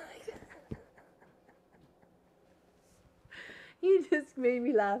something like that. You just made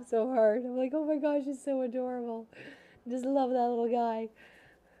me laugh so hard. I'm like, oh my gosh, it's so adorable. I just love that little guy.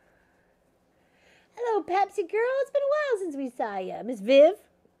 Hello, Pepsi girl. It's been a while since we saw you. Miss Viv,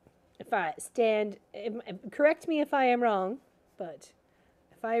 correct me if I am wrong, but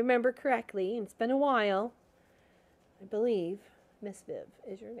if I remember correctly, and it's been a while, I believe Miss Viv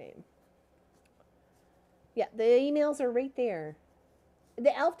is your name. Yeah, the emails are right there.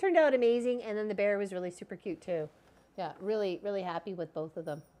 The elf turned out amazing, and then the bear was really super cute too. Yeah, really, really happy with both of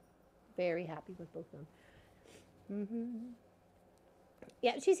them. Very happy with both of them.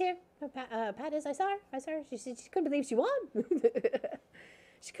 Yeah, she's here. Pat is. I saw her. She said she couldn't believe she won.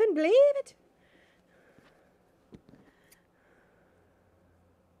 She couldn't believe it.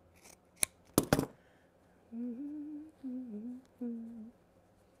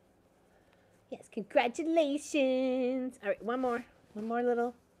 Yes, congratulations. All right, one more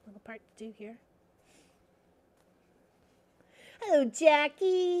little part to do here. Hello,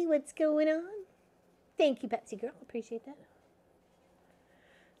 Jackie. What's going on? Thank you, Pepsi girl. Appreciate that.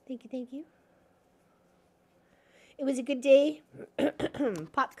 Thank you. It was a good day.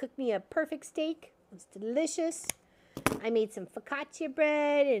 Pop cooked me a perfect steak. It was delicious. I made some focaccia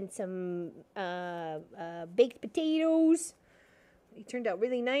bread and some baked potatoes. It turned out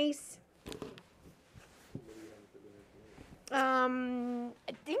really nice. I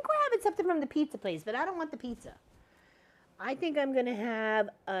think we're having something from the pizza place, but I don't want the pizza. I think I'm going to have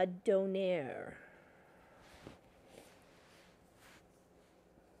a donair.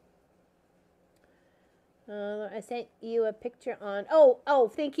 I sent you a picture on... Oh,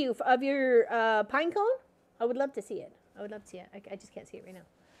 thank you. Of your pine cone? I would love to see it. I just can't see it right now.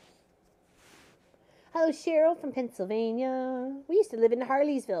 Hello, Cheryl from Pennsylvania. We used to live in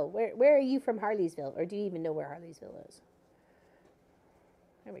Harleysville. Where are you from, Harleysville? Or do you even know where Harleysville is?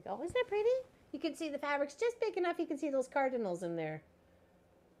 There we go. Isn't that pretty? You can see the fabric's just big enough you can see those cardinals in there.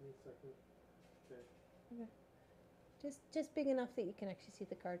 Okay. Just big enough that you can actually see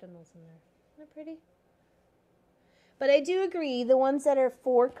the cardinals in there. Isn't that pretty? But I do agree, the ones that are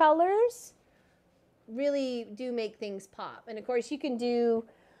 4 colors really do make things pop. And of course you can do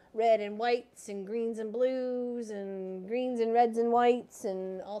red and whites and greens and blues and greens and reds and whites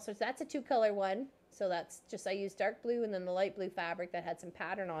and all sorts. That's a 2-color one. So that's just, I used dark blue and then the light blue fabric that had some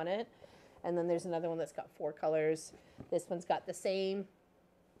pattern on it. And then there's another one that's got 4 colors. This one's got the same.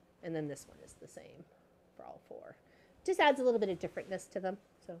 And then this one is the same for all 4. Just adds a little bit of differentness to them.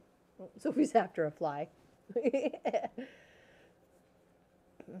 So it's always after a fly.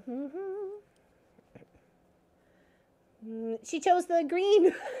 She chose the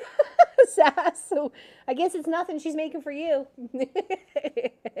green sass, so I guess it's nothing she's making for you.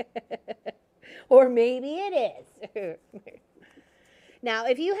 Or maybe it is. Now,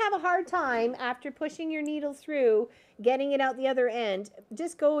 if you have a hard time after pushing your needle through, getting it out the other end,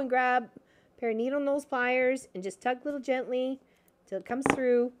 just go and grab a pair of needle nose pliers and just tug a little gently till it comes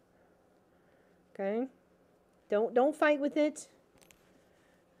through. Okay? Don't fight with it.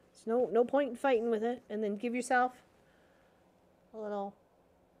 There's no point in fighting with it. And then give yourself a little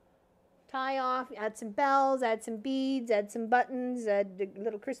tie off. Add some bells, add some beads, add some buttons, add a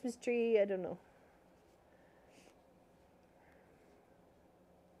little Christmas tree. I don't know.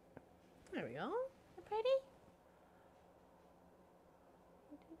 There we go. Isn't that pretty?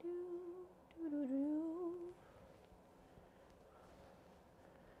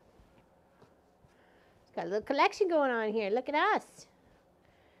 Got a little collection going on here. Look at us.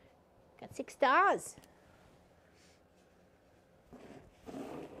 Got 6 stars.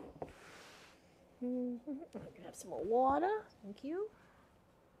 I'm gonna have some more water. Thank you.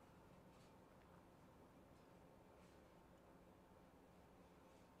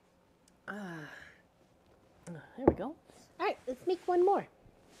 There we go. All right, let's make one more.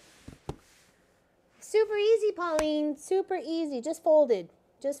 Super easy, Pauline. Super easy. Just folded.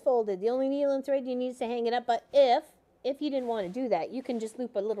 Just folded. The only needle and thread you need is to hang it up. But if if you didn't want to do that, you can just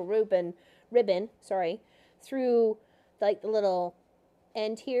loop a little ribbon, through like the little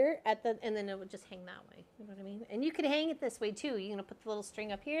end here and then it would just hang that way. You know what I mean? And you could hang it this way too. You're gonna put the little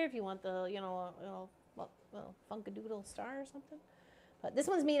string up here if you want the, little funkadoodle star or something. But this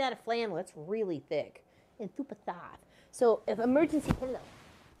one's made out of flannel. It's really thick and super soft. So if emergency pillow.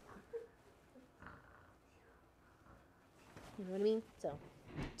 You know what I mean? So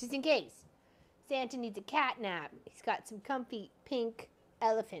just in case Santa needs a cat nap, he's got some comfy pink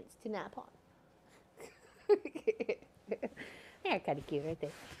elephants to nap on. They're kind of cute right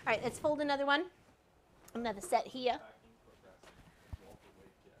there. All right, let's fold another one. Another set here.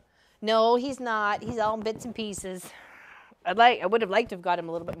 No, he's not. He's all in bits and pieces. I would have liked to have got him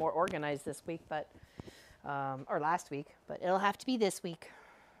a little bit more organized this week, but or last week, but it'll have to be this week.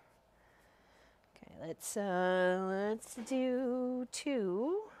 Okay, let's do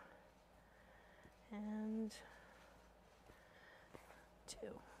 2 and 2.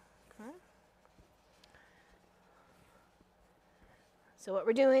 Okay. So what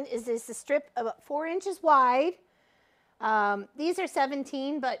we're doing is this a strip about 4 inches wide. These are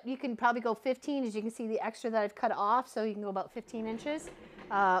 17, but you can probably go 15. As you can see, the extra that I've cut off, so you can go about 15 inches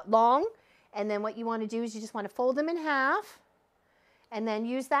long. And then what you want to do is you just want to fold them in half, and then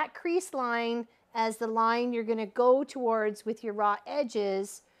use that crease line as the line you're going to go towards with your raw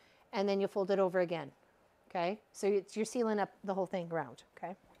edges, and then you'll fold it over again. Okay, so you're sealing up the whole thing around.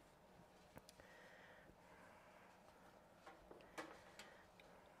 Okay.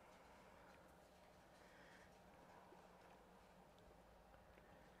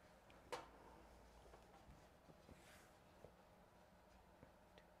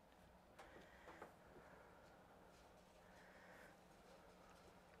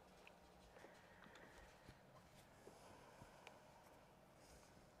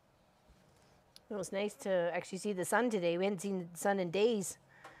 It was nice to actually see the sun today. We hadn't seen the sun in days.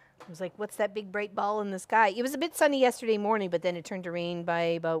 I was like, what's that big bright ball in the sky? It was a bit sunny yesterday morning, but then it turned to rain by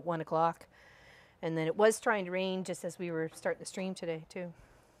about 1 o'clock. And then it was trying to rain just as we were starting the stream today, too.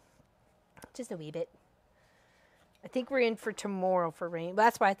 Just a wee bit. I think we're in for tomorrow for rain.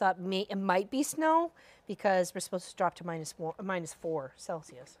 That's why I thought it might be snow, because we're supposed to drop to -4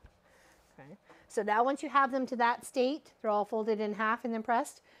 Celsius. Okay. So now once you have them to that state, they're all folded in half and then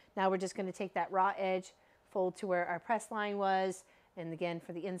pressed. Now we're just going to take that raw edge, fold to where our press line was, and again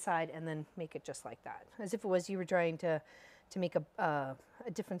for the inside, and then make it just like that. As if it was you were trying to make a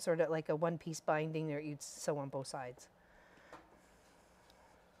different sort of like a one-piece binding there you'd sew on both sides.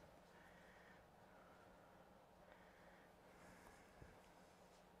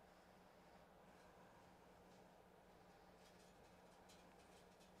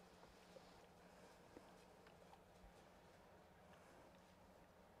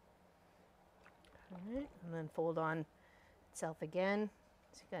 All right, and then fold on itself again.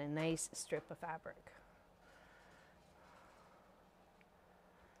 So you've got a nice strip of fabric.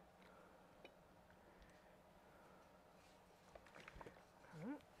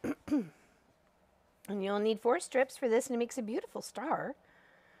 And you'll need 4 strips for this, and it makes a beautiful star.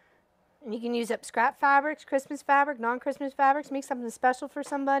 And you can use up scrap fabrics, Christmas fabric, non-Christmas fabrics, make something special for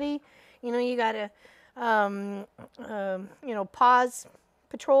somebody. You know, you got to, Paws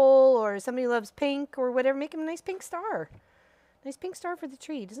Patrol, or somebody who loves pink or whatever, make them a nice pink star. Nice pink star for the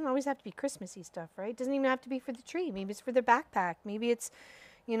tree. It doesn't always have to be Christmassy stuff, right? It doesn't even have to be for the tree. Maybe it's for their backpack. Maybe it's,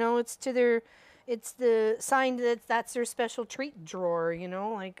 it's the sign that that's their special treat drawer,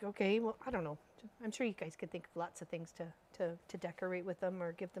 like, okay, well, I don't know. I'm sure you guys could think of lots of things to decorate with them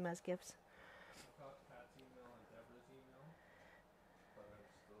or give them as gifts. I got Pat's email and Deborah's email, but I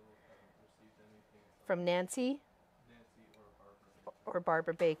still haven't received anything From Nancy Nancy or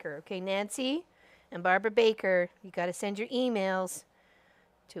Barbara Baker. Okay, Nancy and Barbara Baker, you got to send your emails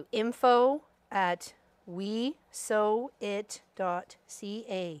to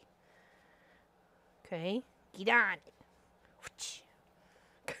info@wesewit.ca. Okay, get on it. Oops.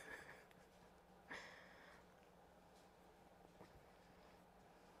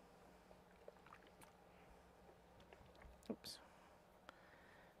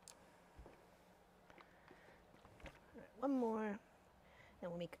 All right, one more, then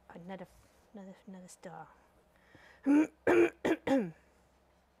we'll make another star.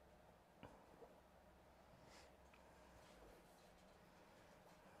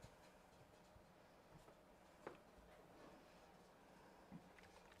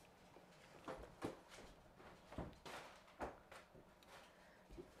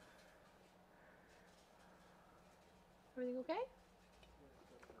 Everything okay?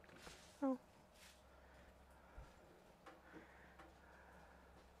 Oh.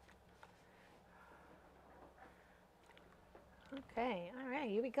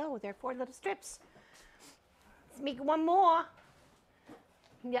 we go. There are 4 little strips. Let's make one more.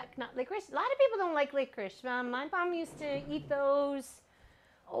 Yuck, not licorice. A lot of people don't like licorice. My mom used to eat those.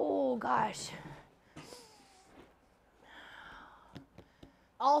 Oh, gosh.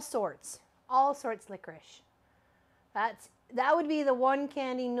 All sorts licorice. That would be the one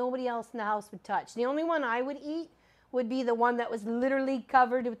candy nobody else in the house would touch. The only one I would eat would be the one that was literally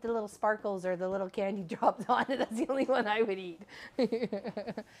covered with the little sparkles or the little candy drops on it. That's the only one I would eat.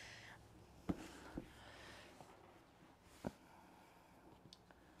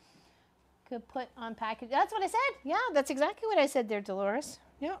 Could put on package. That's what I said. Yeah, that's exactly what I said there, Dolores.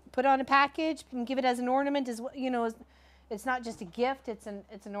 Yeah, put on a package and give it as an ornament as well. You know, it's not just a gift. It's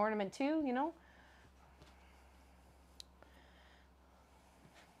an ornament too. You know.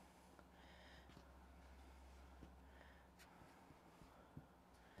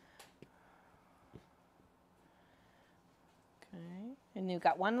 Okay, and you've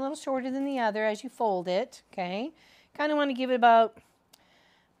got one a little shorter than the other as you fold it. Okay, kind of want to give it about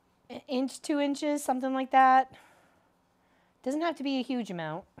an inch, 2 inches, something like that. Doesn't have to be a huge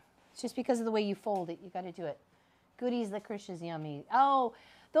amount. It's just because of the way you fold it. You got to do it. Goodies licorice is yummy. Oh,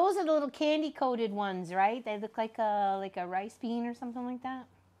 those are the little candy coated ones, right? They look like a rice bean or something like that.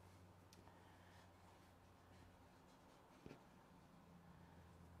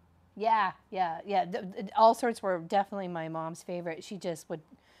 Yeah. All sorts were definitely my mom's favorite. She just would,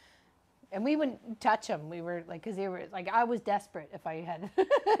 and we wouldn't touch them. We were like, because they were like, I was desperate if I had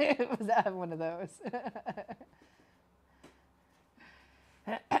one of those.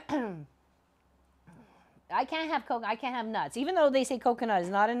 I can't have nuts, even though they say coconut is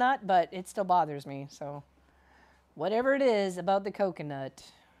not a nut, but it still bothers me. So, whatever it is about the coconut,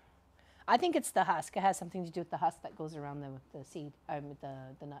 I think it's the husk. It has something to do with the husk that goes around the seed, with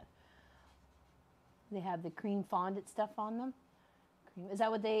the nut. They have the cream fondant stuff on them. Is that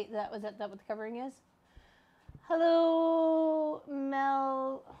what what the covering is? Hello,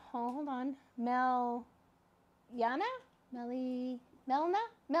 Mel. Oh, hold on, Melna. I'm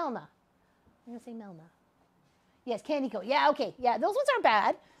gonna say Melna. Yes, candy coat. Yeah, okay. Yeah, those ones aren't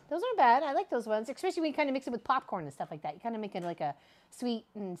bad. I like those ones, especially when you kind of mix it with popcorn and stuff like that. You kind of make it like a sweet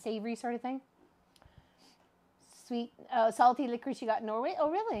and savory sort of thing. Sweet, salty licorice you got in Norway.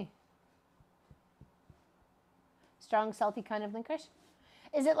 Oh, really? Strong, salty kind of licorice.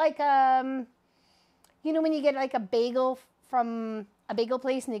 Is it like, you know, when you get like a bagel from a bagel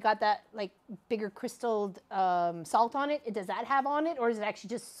place and they got that like bigger crystalled salt on it? Does that have on it, or is it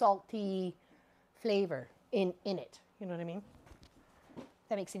actually just salty flavor in it? You know what I mean? If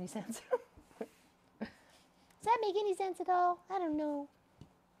that makes any sense. Does that make any sense at all? I don't know.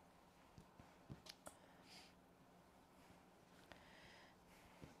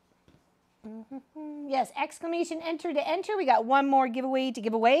 Yes, exclamation enter to enter. We got one more giveaway to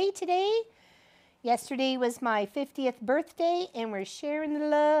give away today. Yesterday was my 50th birthday, and we're sharing the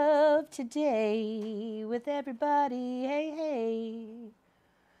love today with everybody. Hey, hey.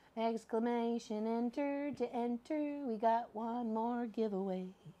 Exclamation enter to enter. We got one more giveaway.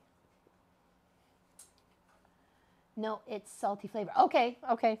 No, it's salty flavor. Okay.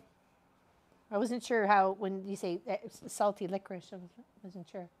 I wasn't sure how, when you say salty licorice, I wasn't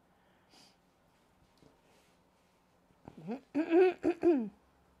sure.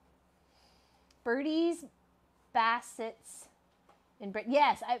 Birdies, Bassets, and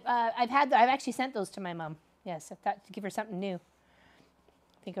yes, I've actually sent those to my mom. Yes, I thought to give her something new.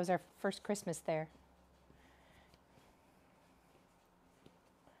 I think it was our first Christmas there.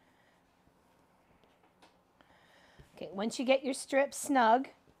 Okay, once you get your strip snug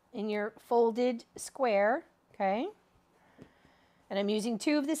in your folded square, okay. And I'm using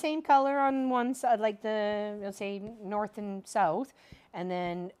 2 of the same color on one side, like let's say north and south, and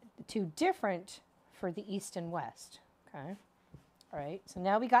then 2 different for the east and west. Okay. All right. So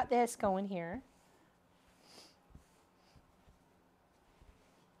now we got this going here.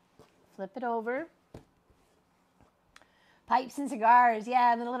 Flip it over. Pipes and cigars.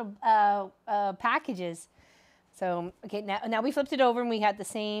 Yeah, the little packages. So okay, now we flipped it over and we had the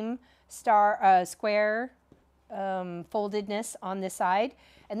same square foldedness on this side,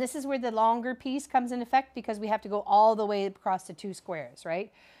 and this is where the longer piece comes in effect because we have to go all the way across the 2 squares,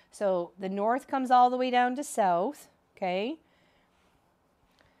 right? So the north comes all the way down to south, okay?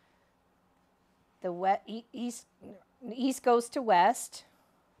 The east goes to west,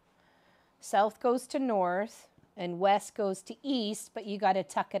 south goes to north, and west goes to east, but you got to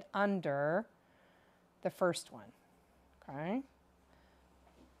tuck it under the first one, okay?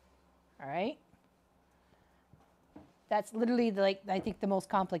 All right? That's literally I think the most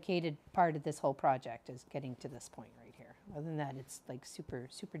complicated part of this whole project is getting to this point right here. Other than that, it's like super,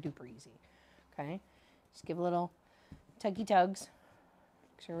 super duper easy. Okay? Just give a little tuggy tugs.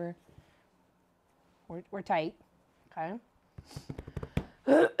 Make sure we're tight. Okay?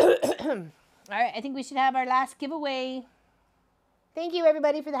 All right, I think we should have our last giveaway. Thank you,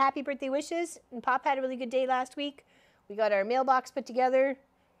 everybody, for the happy birthday wishes. And Pop had a really good day last week. We got our mailbox put together.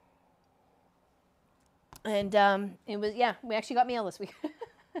 And it was, yeah, we actually got mail this week.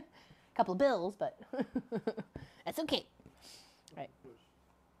 A couple of bills, but that's okay. All right.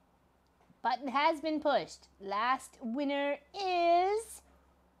 Button has been pushed. Last winner is...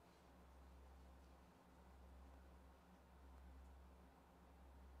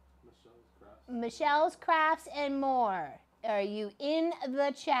 Michelle's Crafts and More. Are you in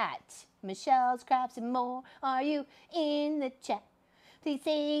the chat? Michelle's Crafts and More. Are you in the chat? Please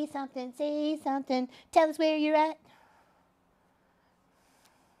say something, say something. Tell us where you're at.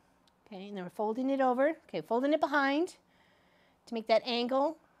 Okay, and then we're folding it over. Okay, folding it behind to make that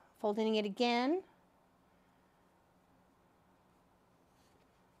angle. Folding it again.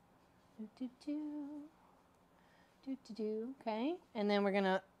 Okay, and then we're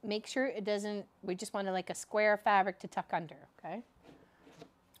gonna make sure it doesn't, we just want to like a square fabric to tuck under, okay?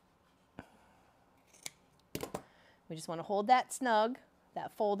 We just want to hold that snug,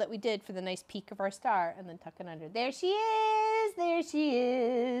 that fold that we did for the nice peak of our star, and then tuck it under. There she is, there she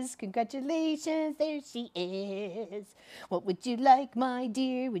is. Congratulations, there she is. What would you like, my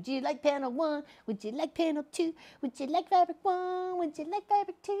dear? Would you like panel 1? Would you like panel 2? Would you like fabric 1? Would you like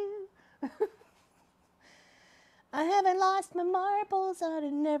fabric 2? I haven't lost my marbles, I'd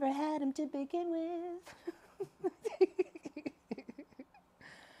have never had them to begin with.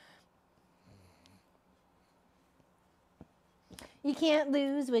 You can't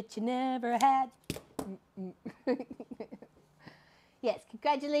lose what you never had. Yes,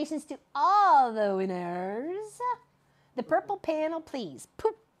 congratulations to all the winners. The purple panel, please.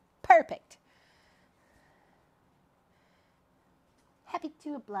 Poop, perfect. Happy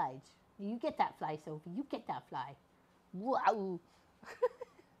to oblige. You get that fly, Sophie. You get that fly. Wow.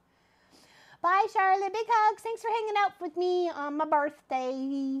 Bye, Charlotte. Big hugs. Thanks for hanging out with me on my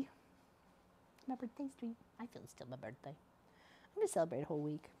birthday. My birthday stream. I feel it's still my birthday. I'm going to celebrate a whole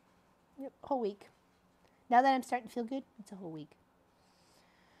week. Yep, whole week. Now that I'm starting to feel good, it's a whole week.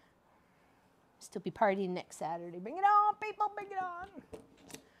 Still be partying next Saturday. Bring it on, people. Bring it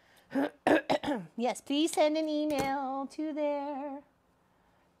on. Yes, please send an email to there.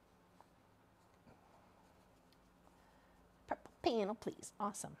 Panel, please.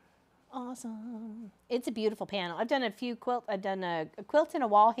 Awesome. Awesome. It's a beautiful panel. I've done a few quilt. I've done a quilt and a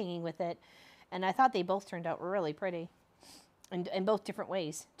wall hanging with it, and I thought they both turned out really pretty, and in both different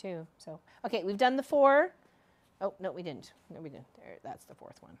ways too. So okay, we've done the 4. Oh no, we didn't. No, we didn't. There, that's the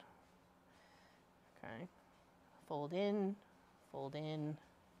 4th one. Okay. Fold in. Fold in.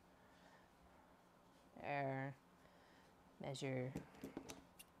 There. Measure.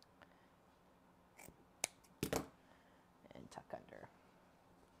 Tuck under.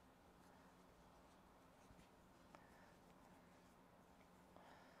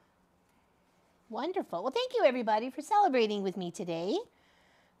 Wonderful. Well, thank you everybody for celebrating with me today,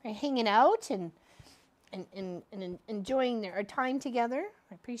 for hanging out and enjoying our time together.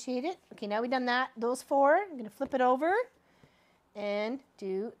 I appreciate it. Okay, now we've done that. Those 4. I'm going to flip it over and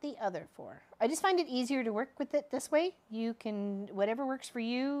do the other 4. I just find it easier to work with it this way. You can, whatever works for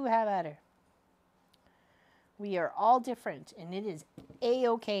you, have at it. We are all different, and it is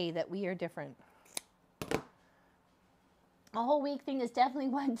a-okay that we are different. A whole week thing is definitely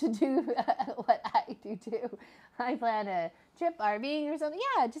one to do what I do too. I plan a trip, RVing or something.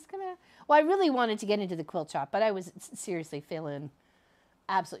 Yeah, just gonna. Well, I really wanted to get into the quilt shop, but I was seriously feeling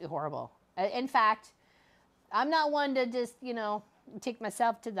absolutely horrible. In fact, I'm not one to just, you know, take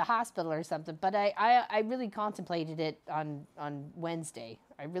myself to the hospital or something, but I really contemplated it on Wednesday.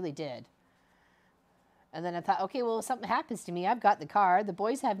 I really did. And then I thought, okay, well, if something happens to me, I've got the car. The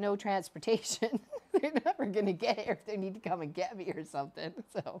boys have no transportation. They're never going to get here if they need to come and get me or something.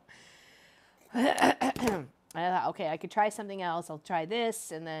 So I thought, okay, I could try something else. I'll try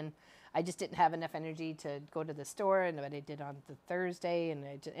this. And then I just didn't have enough energy to go to the store, and what I did on the Thursday, and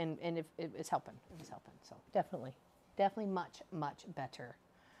it was helping. It was helping. So definitely much, much better.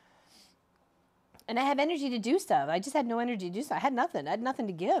 And I have energy to do stuff. I just had no energy to do stuff. I had nothing. I had nothing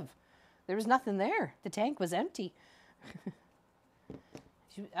to give. There was nothing there. The tank was empty.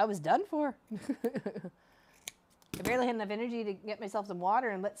 I was done for. I barely had enough energy to get myself some water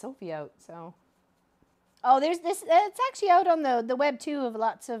and let Sophie out. So, oh, there's this. It's actually out on the web too, of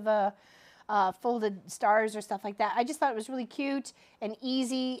lots of folded stars or stuff like that. I just thought it was really cute and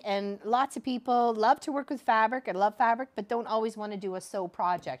easy, and lots of people love to work with fabric and love fabric, but don't always want to do a sew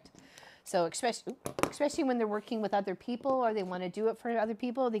project. So especially when they're working with other people or they want to do it for other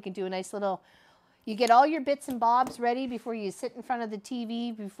people, they can do a nice little, you get all your bits and bobs ready before you sit in front of the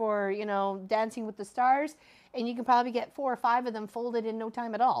TV, before, you know, Dancing with the Stars, and you can probably get 4 or 5 of them folded in no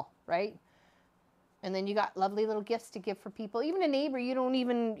time at all, right? And then you got lovely little gifts to give for people. Even a neighbor, you don't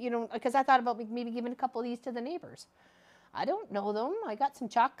even, you know, because I thought about maybe giving a couple of these to the neighbors. I don't know them. I got some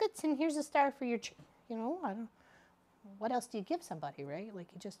chocolates and here's a star for your, you know, I don't, what else do you give somebody, right? Like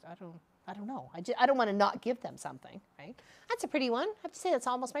you just, I don't know. I don't want to not give them something, right? That's a pretty one. I have to say that's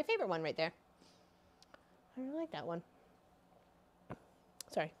almost my favorite one right there. I really like that one.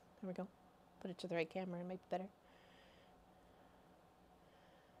 Sorry, there we go. Put it to the right camera, it might be better.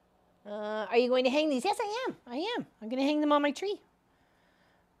 Are you going to hang these? Yes, I am. I'm going to hang them on my tree.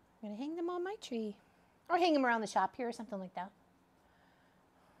 I'm going to hang them on my tree. Or hang them around the shop here or something like that.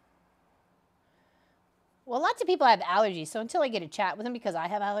 Well, lots of people have allergies, so until I get a chat with them, because I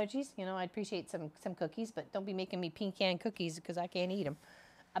have allergies, you know, I'd appreciate some cookies, but don't be making me pecan cookies because I can't eat them.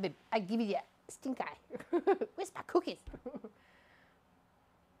 I give you a stink eye. Where's my cookies? Oh,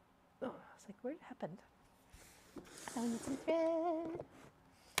 I was like, where it happened? I need some thread.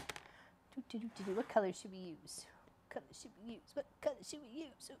 What color should we use? What color should we use? What color should we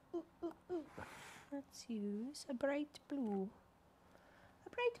use? Ooh. Let's use a bright blue. A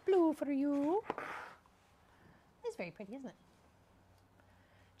bright blue for you. It's very pretty, isn't it?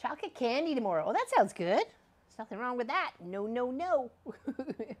 Chocolate candy tomorrow. Oh, that sounds good. There's nothing wrong with that. No, no, no.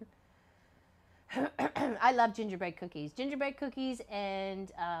 I love gingerbread cookies. Gingerbread cookies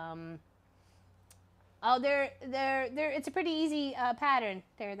and oh, it's a pretty easy pattern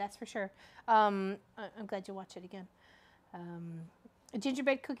there, that's for sure. I'm glad you watched it again.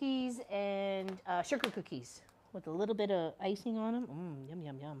 Gingerbread cookies and sugar cookies with a little bit of icing on them. Yum,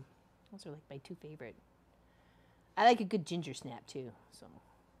 yum, yum. Those are like my 2 favorite. I like a good ginger snap too, so,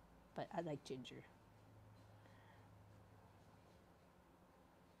 but I like ginger.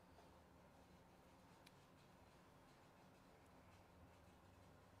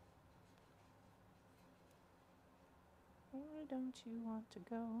 Why don't you want to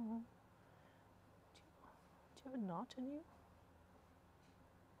go? Do you have a knot in you?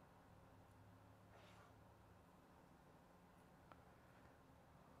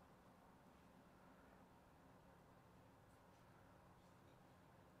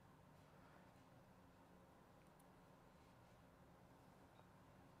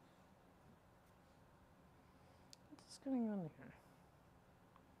 What's going on here?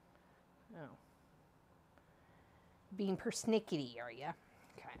 Oh. Being persnickety, are you?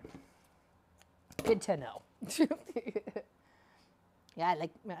 Okay. Good to know. Yeah, I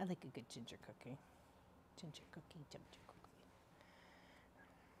like a good ginger cookie. Ginger cookie.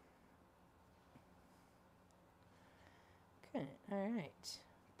 Okay, all right.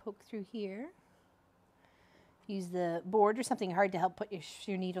 Poke through here. Use the board or something hard to help put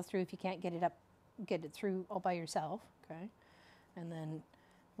your needle through if you can't get it through all by yourself. Okay, and then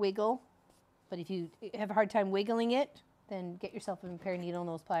wiggle. But if you have a hard time wiggling it, then get yourself a pair of needle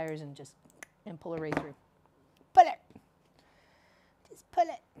nose pliers and pull it right through. Pull it. Just pull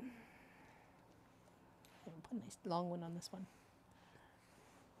it. I'll put a nice long one on this one.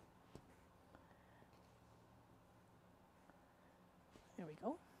 There we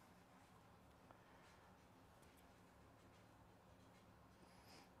go.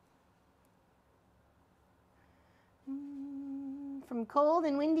 From cold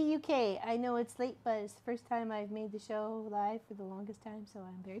and windy UK. I know it's late, but it's the first time I've made the show live for the longest time, so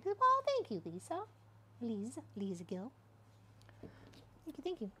I'm very good. Well, thank you, Lisa. Lisa Gill.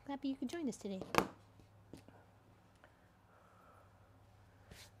 Thank you. Happy you could join us today.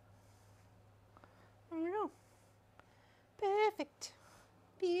 There we go. Perfect.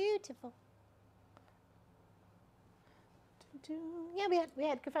 Beautiful. Yeah, we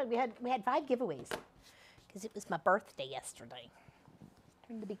had good fun. We had 5 giveaways because it was my birthday yesterday.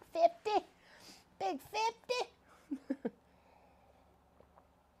 Turned the big 50. Big 50.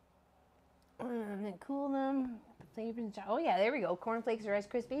 And then cool them. Flavors. Oh yeah, there we go. Cornflakes or Rice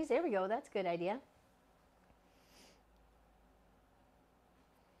Krispies. There we go. That's a good idea.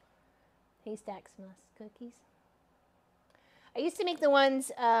 Haystack Smuss cookies. I used to make the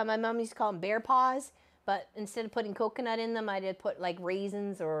ones, my mom used to call them bear paws, but instead of putting coconut in them, I did put like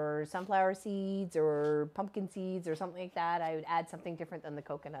raisins or sunflower seeds or pumpkin seeds or something like that. I would add something different than the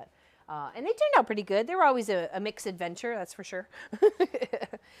coconut. And they turned out pretty good. They were always a mixed adventure, that's for sure.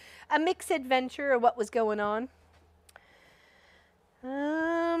 A mixed adventure of what was going on.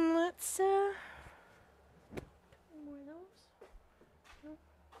 that's more of those. No,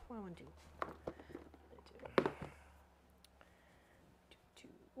 one, two.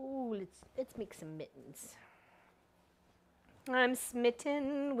 Ooh, let's make some mittens. I'm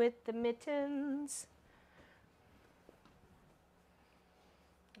smitten with the mittens.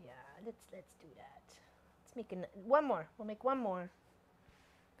 Yeah, let's do that. Let's make one more. We'll make one more.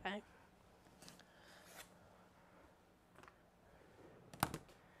 Okay.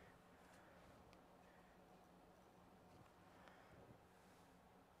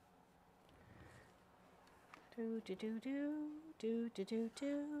 Do do do do do do do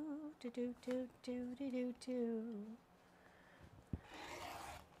do do do do do do do.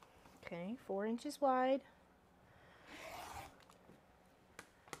 Okay, 4 inches wide.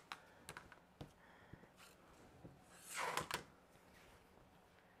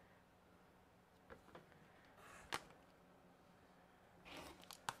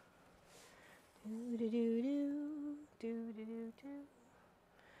 Do do do do do do do do.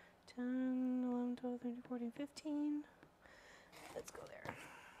 10, 11, 12, 13, 14, 15. Let's go there.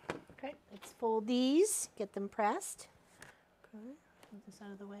 Okay, let's fold these, get them pressed. Okay, move this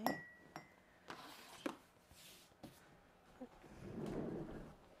out of the way.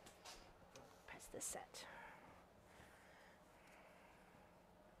 Press this set.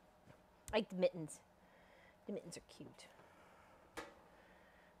 I like the mittens. The mittens are cute.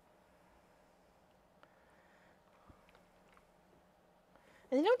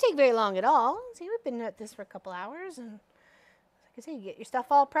 And they don't take very long at all. See, we've been at this for a couple hours, and like I say, you get your stuff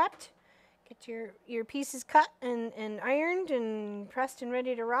all prepped, get your pieces cut and ironed and pressed and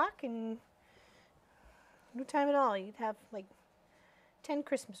ready to rock, and no time at all. You'd have like 10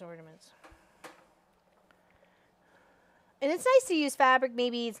 Christmas ornaments. And it's nice to use fabric.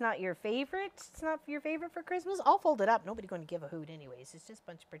 Maybe it's not your favorite. It's not your favorite for Christmas. I'll fold it up. Nobody's going to give a hoot anyways. It's just a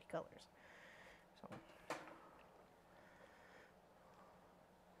bunch of pretty colors. So.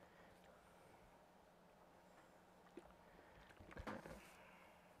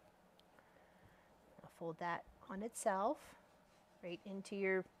 Fold that on itself, right into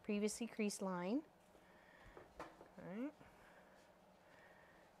your previously creased line. All right.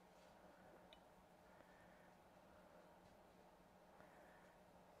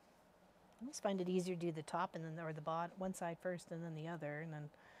 I just find it easier to do the top and then, or the bottom, one side first and then the other, and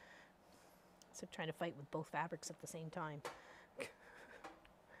then instead of trying to fight with both fabrics at the same time.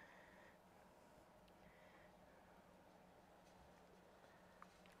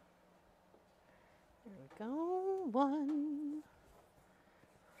 There we go, one.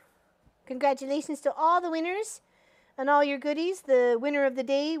 Congratulations to all the winners and all your goodies. The winner of the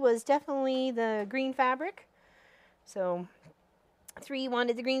day was definitely the green fabric. So 3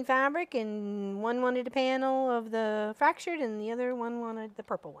 wanted the green fabric, and 1 wanted a panel of the fractured, and the other 1 wanted the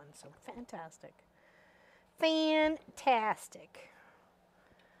purple one. So fantastic. Fantastic.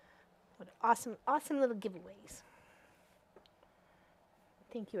 What awesome, awesome little giveaways.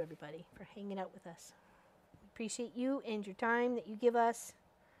 Thank you, everybody, for hanging out with us. We appreciate you and your time that you give us.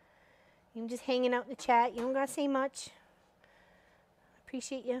 Even just hanging out in the chat. You don't got to say much.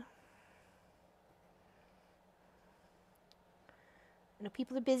 Appreciate you. You know,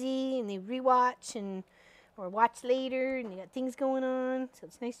 people are busy and they rewatch and or watch later, and they got things going on. So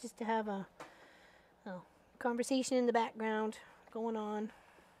it's nice just to have a conversation in the background going on.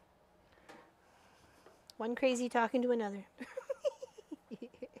 One crazy talking to another.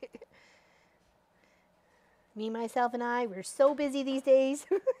 Me, myself, and I, we're so busy these days.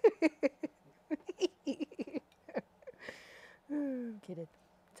 Kidded.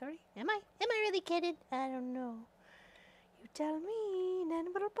 Sorry? Am I really kidded? I don't know. You tell me, then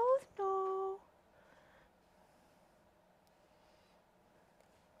we'll both know.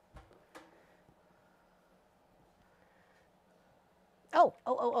 Oh,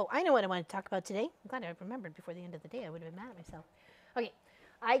 I know what I want to talk about today. I'm glad I remembered before the end of the day. I would have been mad at myself. Okay,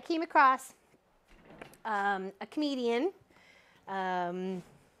 I came across a comedian, a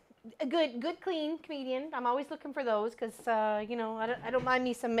good, clean comedian. I'm always looking for those because, you know, I don't mind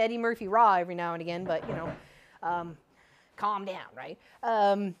me some Eddie Murphy raw every now and again, but, you know, calm down, right?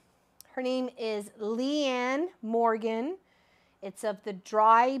 Her name is Leanne Morgan. It's of the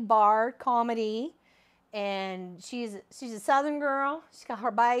Dry Bar Comedy. And she's a Southern girl. She's got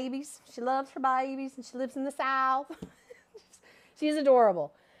her babies. She loves her babies, and she lives in the South. She's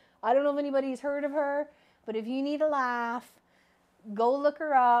adorable. I don't know if anybody's heard of her, but if you need a laugh, go look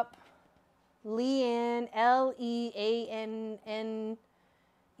her up. Leanne,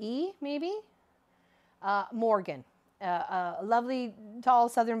 Leanne, maybe? Morgan. A lovely, tall,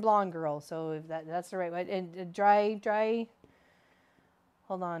 Southern blonde girl. So if that's the right one. And dry.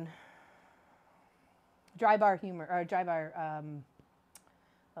 hold on. Dry bar humor, or dry bar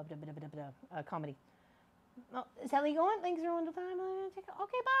comedy. Oh, is Ellie going? Thanks for one time.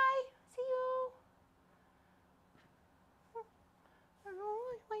 Okay, bye. See you. I don't know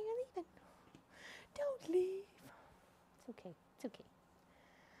why you're leaving. Don't leave. It's okay. It's okay.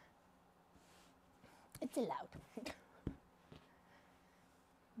 It's allowed.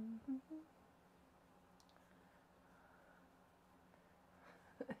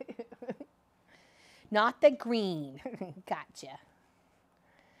 Not the green. Gotcha.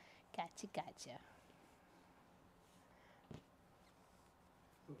 Gotcha, gotcha.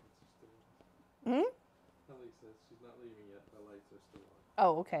 Hmm? Ellie says she's not leaving yet. The lights are still on.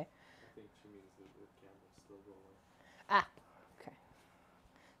 Oh, okay. I think she means the camera's still rolling. Ah, okay.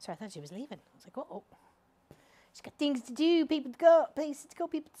 So I thought she was leaving. I was like, oh. She's got things to do, people to go, places to go,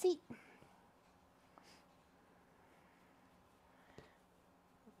 people to see.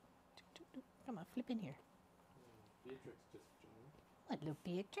 Come on, flip in here. Beatrix just joined. Hello,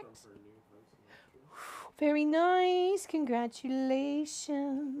 Beatrix. From her new house in Austria. Very nice.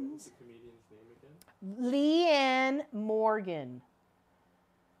 Congratulations. What's the comedian's name again? Leanne Morgan.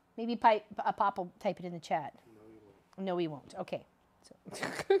 Maybe Pop will type it in the chat. No, you won't. No, he won't. Okay. So.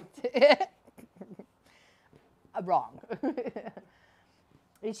 Wrong.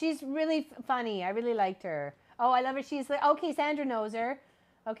 She's really funny. I really liked her. Oh, I love her. She's like, okay, Sandra knows her.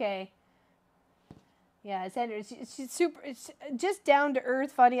 Okay. Yeah, Sandra, she's super, it's just down to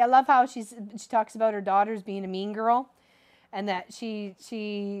earth funny. I love how she talks about her daughters being a mean girl, and that she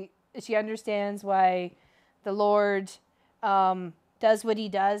understands why the Lord does what he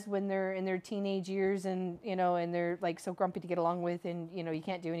does when they're in their teenage years, and and they're like so grumpy to get along with, and you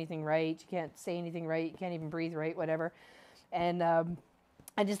can't do anything right, you can't say anything right, you can't even breathe right, whatever. And I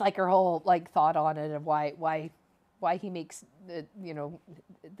just like her whole like thought on it of why he makes the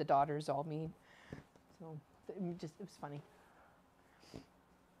the daughters all mean. So it was funny.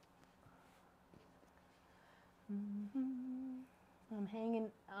 I'm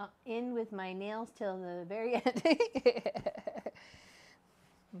hanging in with my nails till the very end.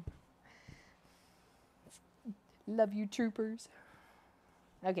 Love you, troopers.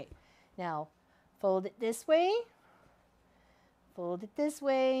 Okay, now fold it this way. Fold it this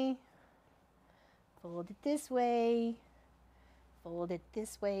way. Fold it this way. Fold it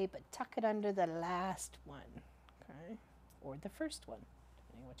this way, but tuck it under the last one, okay? Or the first one,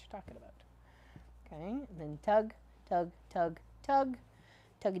 depending on what you're talking about. Okay, and then tug, tug, tug, tug,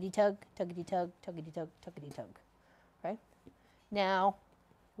 tuggity tug, tuggity tug, tuggity tug, tuggity tug. Okay? Now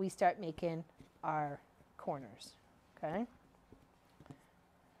we start making our corners, okay?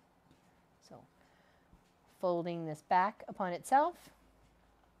 So folding this back upon itself,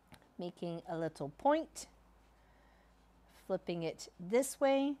 making a little point, flipping it this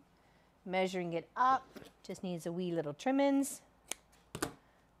way, measuring it up, just needs a wee little trimmings,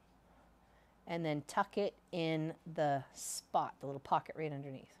 and then tuck it in the spot, the little pocket right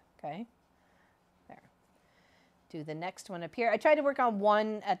underneath, okay? There. Do the next one up here. I try to work on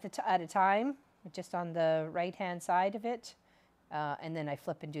one at a time, just on the right-hand side of it, and then I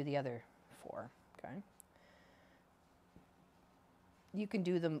flip and do the other 4, okay? You can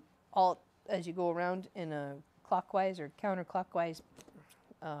do them all as you go around in a clockwise or counterclockwise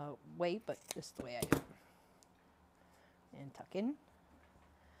way, but this is the way I do it. And tuck in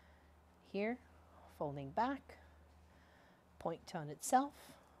here, folding back, point on itself,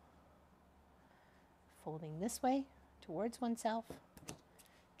 folding this way towards oneself,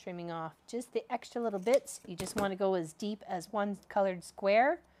 trimming off just the extra little bits. You just want to go as deep as one colored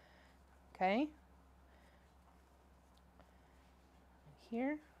square, okay?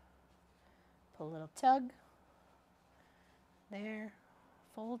 Here, pull a little tug, there,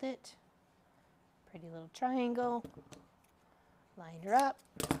 fold it, pretty little triangle, line her up,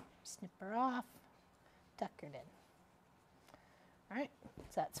 snip her off, tuck her in. All right,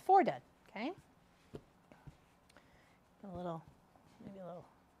 so that's 4 done, okay? Maybe a little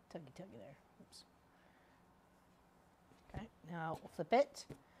tuggy there. Oops. Okay, now we'll flip it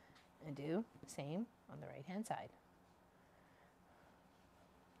and do the same on the right-hand side.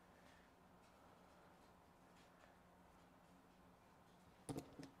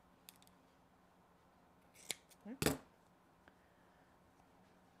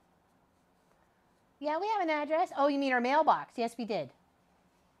 Yeah, we have an address. Oh, you mean our mailbox? Yes, we did.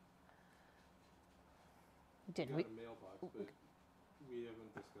 We got a mailbox, but we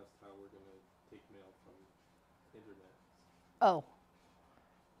haven't discussed how we're going to take mail from internet. Oh.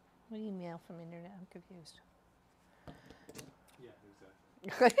 What do you mail from internet? I'm confused. Yeah,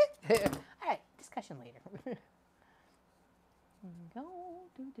 exactly. All right, discussion later. There we go.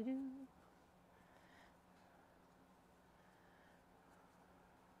 Do, do, do.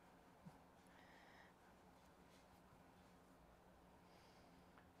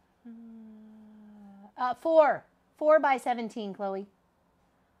 Four. 4 by 17, Chloe.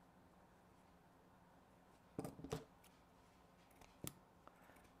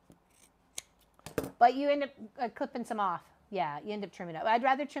 But you end up clipping some off. Yeah, you end up trimming up. I'd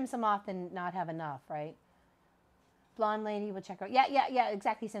rather trim some off than not have enough, right? Blonde lady, we'll check her out. Yeah,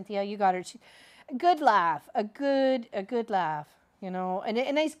 exactly, Cynthia. You got her. A good laugh. A good laugh, you know, and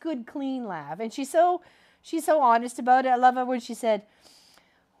a nice, good, clean laugh. And she's so honest about it. I love it when she said,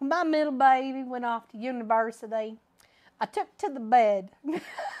 when my middle baby went off to university, I took to the bed.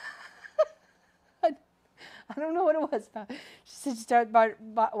 I don't know what it was about. She said she started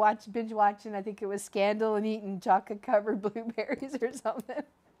binge watching, I think it was Scandal, and eating chocolate-covered blueberries or something.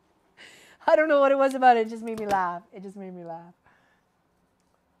 I don't know what it was about it. It just made me laugh. It just made me laugh.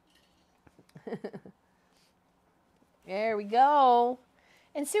 There we go.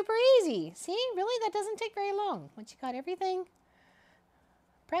 And super easy. See, really, that doesn't take very long. Once you got everything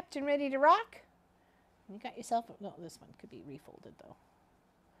prepped and ready to rock, you got yourself, no, this one could be refolded though.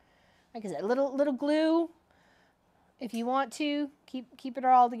 Like I said, little glue. If you want to, keep it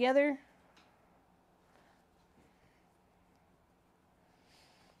all together.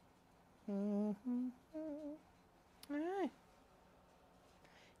 All right.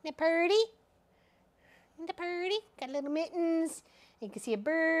 Isn't that pretty? Isn't that pretty? Got little mittens. You can see a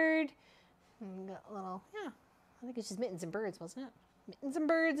bird. And got little, yeah. I think it's just mittens and birds, wasn't it? Mittens and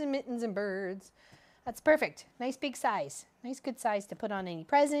birds and mittens and birds. That's perfect. Nice big size. Nice good size to put on any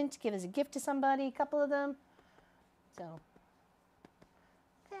present. Give as a gift to somebody, a couple of them. So,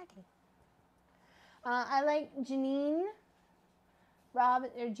 exactly. I like Jeannie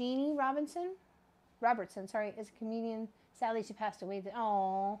Robertson, sorry, as a comedian. Sadly, she passed away.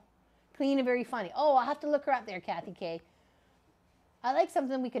 Oh, clean and very funny. Oh, I'll have to look her up there, Kathy K. I like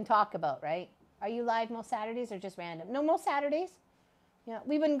something we can talk about, right? Are you live most Saturdays or just random? No, most Saturdays. Yeah,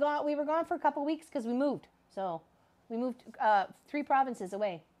 we were gone for a couple weeks because we moved. So we moved 3 provinces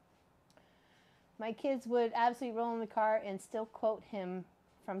away. My kids would absolutely roll in the car and still quote him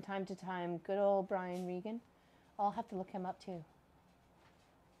from time to time. Good old Brian Regan. I'll have to look him up too.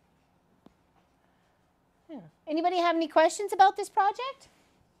 Yeah. Anybody have any questions about this project?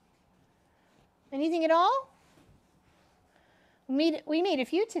 Anything at all? We made a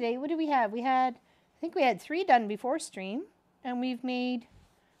few today. What do we have? I think we had 3 done before stream, and we've made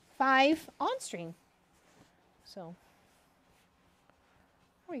 5 on stream. So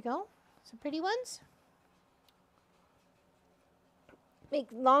there we go. Some pretty ones. Make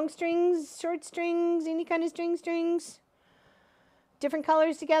long strings, short strings, any kind of strings. Different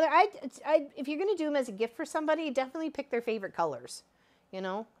colors together. If you're going to do them as a gift for somebody, definitely pick their favorite colors. You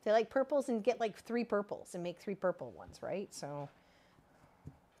know, if they like purples, and get like 3 purples and make 3 purple ones, right? So,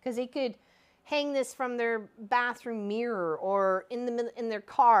 because they could hang this from their bathroom mirror or in their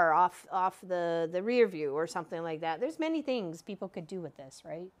car off the rear view or something like that. There's many things people could do with this,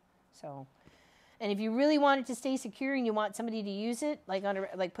 right? So, and if you really want it to stay secure and you want somebody to use it, like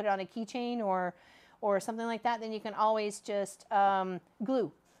put it on a keychain or something like that, then you can always just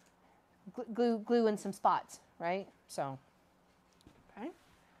glue in some spots, right? So, okay,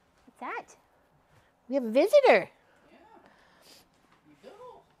 what's that? We have a visitor. Yeah, you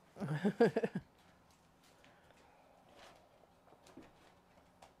go.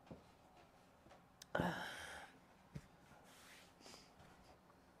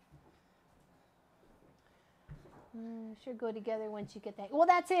 Should go together once you get that. Well,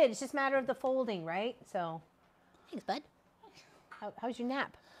 that's it. It's just a matter of the folding, right? So, thanks, bud. How's your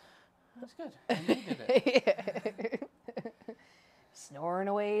nap? That's good. I needed it. Snoring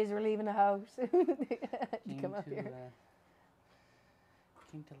away as we're leaving the house. Come up here.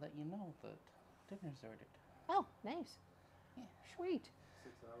 Came to let you know that dinner's ordered. Oh, nice. Yeah. Sweet.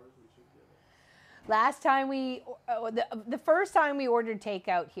 6 hours, we should get it. Last time the first time we ordered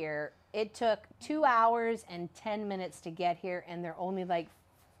takeout here, it took 2 hours and 10 minutes to get here, and they're only like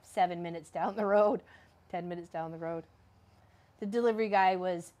 7 minutes down the road, 10 minutes down the road. The delivery guy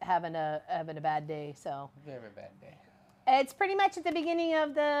was having a bad day, so. Very bad day. It's pretty much at the beginning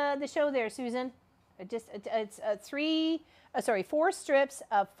of the show there, Susan. It's 4 strips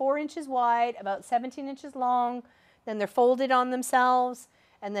of 4 inches wide, about 17 inches long. Then they're folded on themselves,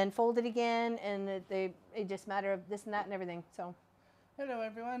 and then folded again, and it just matter of this and that and everything. So. Hello,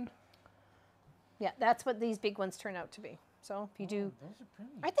 everyone. Yeah, that's what these big ones turn out to be. So if you do, those are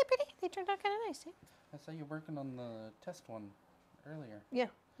pretty. Aren't they pretty? They turned out kind of nice, eh? I saw you working on the test one earlier. Yeah.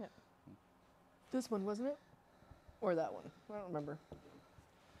 This one, wasn't it? Or that one. I don't remember.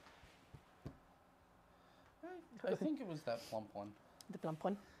 I think it was that plump one. The plump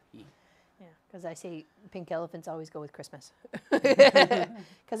one? Yeah. Yeah, because I say pink elephants always go with Christmas.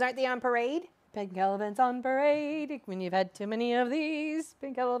 Because aren't they on parade? Pink elephants on parade. When you've had too many of these,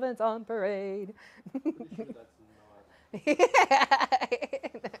 pink elephants on parade. Pretty sure that's not.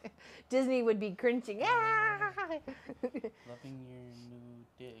 Disney would be cringing. Loving your new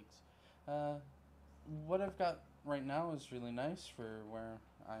digs. What I've got right now is really nice for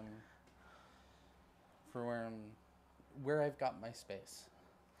where I've got my space.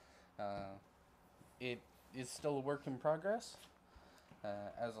 It is still a work in progress,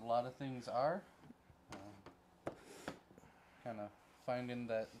 as a lot of things are. Kind of finding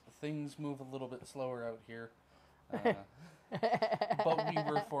that things move a little bit slower out here. But we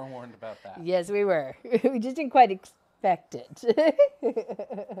were forewarned about that. Yes, we were. We just didn't quite expect it.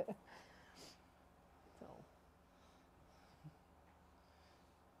 So.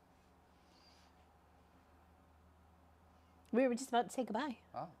 We were just about to say goodbye.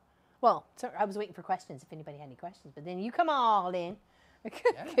 Oh. Well, so I was waiting for questions, if anybody had any questions, but then you come all in.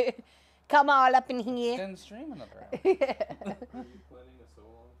 Yeah. Come all up in here. Extend stream another hour. Are you planning a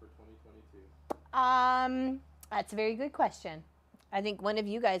sew-along for 2022? That's a very good question. I think one of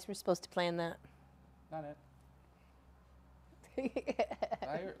you guys were supposed to plan that. Not it.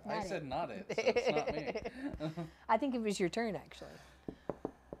 I said not it, so it's not me. I think it was your turn, actually.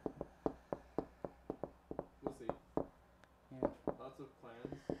 We'll see. Yeah. Lots of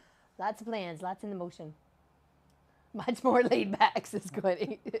plans. Lots of plans, lots in the motion. Much more laid back, says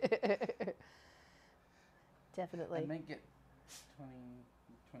Gwenny. Definitely. I might get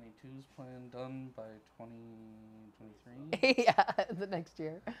 2022's plan done by 2023. Yeah, the next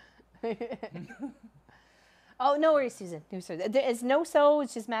year. Oh, no worries, Susan. No, sir. There is no sew.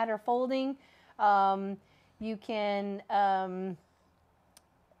 It's just a matter of folding. You can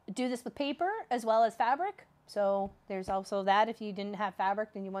do this with paper as well as fabric. So there's also that. If you didn't have fabric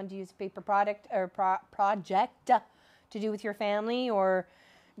and you wanted to use a paper product or project to do with your family or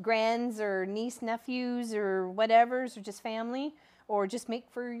grands or niece, nephews or whatever's, or just family, or just make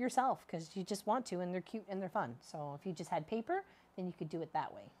for yourself because you just want to and they're cute and they're fun. So if you just had paper, then you could do it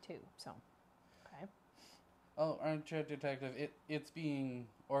that way too. So, okay. Oh, Armchair Detective, it's being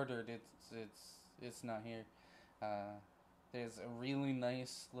ordered. It's not here. There's a really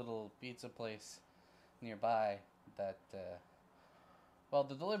nice little pizza place nearby that, well,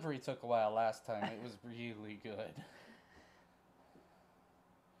 the delivery took a while last time. It was really good.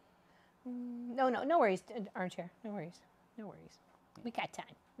 No worries, Armchair. No worries. We got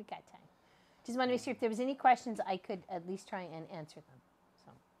time. Just want to make sure if there was any questions, I could at least try and answer them.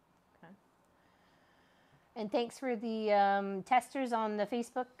 So, okay. And thanks for the testers on the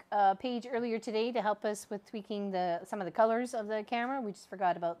Facebook page earlier today to help us with tweaking some of the colors of the camera. We just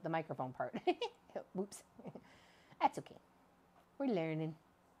forgot about the microphone part. Whoops. That's okay. We're learning.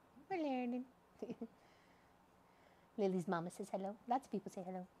 Lily's mama says hello. Lots of people say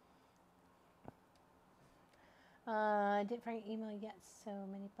hello. I didn't find your email yet. So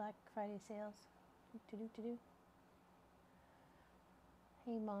many Black Friday sales. Do.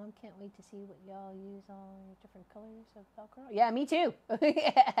 Hey Mom, can't wait to see what y'all use on your different colors of Velcro. Yeah, me too.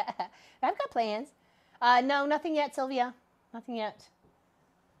 I've got plans. No, nothing yet, Sylvia. Nothing yet.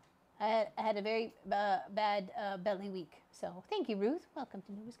 I had a very bad belly week. So thank you, Ruth. Welcome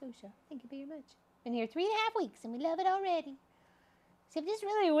to Nova Scotia. Thank you very much. Been here 3.5 weeks and we love it already. Except it's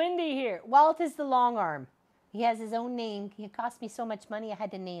really windy here. Walt is the long arm. He has his own name. He cost me so much money I had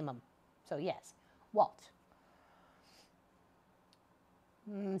to name him. So yes, Walt.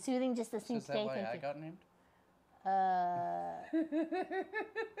 Soothing, just listening Is that today. why Thank I you. got named?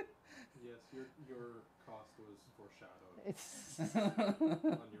 Yes, your cost was foreshadowed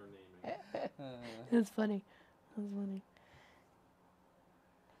on your naming. That's funny.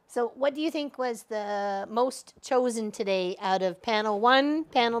 So what do you think was the most chosen today out of panel 1,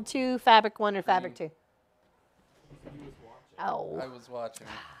 panel 2, fabric 1, or fabric 2? He was watching. Oh. I was watching.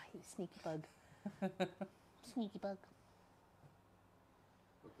 You sneaky bug. Sneaky bug.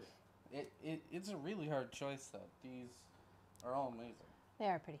 Okay. It's a really hard choice, though. These are all amazing. They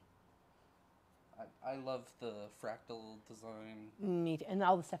are pretty. I love the fractal design. Me too. And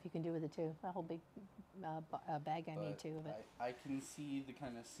all the stuff you can do with it too. That whole big bag I made too of it. I can see the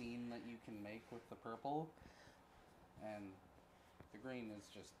kind of scene that you can make with the purple, and the green is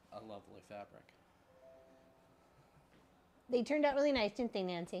just a lovely fabric. They turned out really nice, didn't they,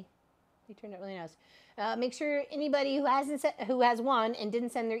 Nancy? They turned out really nice. Make sure anybody who has one and didn't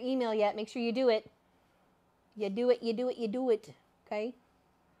send their email yet, make sure you do it. You do it. Okay?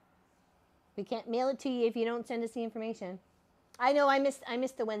 We can't mail it to you if you don't send us the information. I know I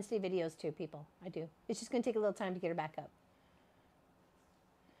missed the Wednesday videos too, people. I do. It's just going to take a little time to get her back up.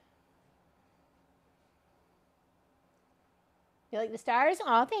 You like the stars?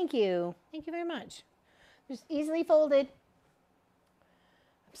 Oh, thank you. Thank you very much. Just easily folded.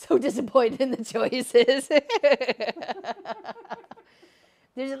 I'm so disappointed in the choices.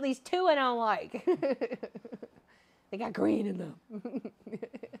 There's at least 2 I don't like. They got green in them.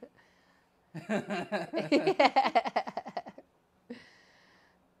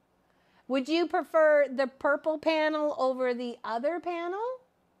 Would you prefer the purple panel over the other panel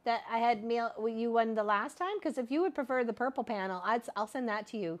that I had you won the last time? Because if you would prefer the purple panel, I'll send that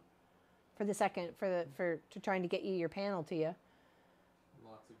to you for the second for trying to get you your panel to you.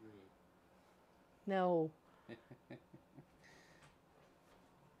 Lots of green. No.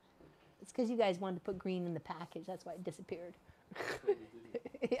 It's because you guys wanted to put green in the package. That's why it disappeared. That's what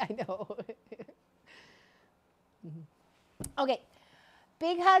we did. I know. Okay.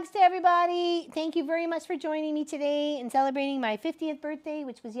 Big hugs to everybody. Thank you very much for joining me today and celebrating my 50th birthday,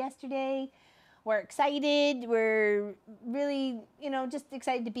 which was yesterday. We're excited. We're really, just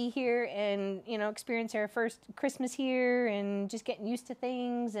excited to be here and, experience our first Christmas here and just getting used to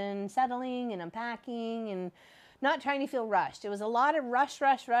things and settling and unpacking and not trying to feel rushed. It was a lot of rush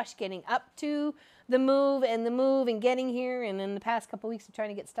getting up to the move and getting here. And in the past couple weeks of trying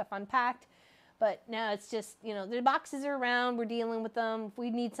to get stuff unpacked. But now it's just, the boxes are around. We're dealing with them. If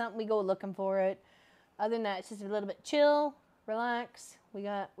we need something, we go looking for it. Other than that, it's just a little bit chill, relax. We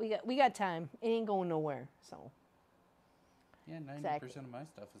got time. It ain't going nowhere. So. Yeah, 90% of my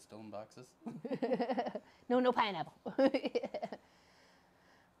stuff is still in boxes. No pineapple.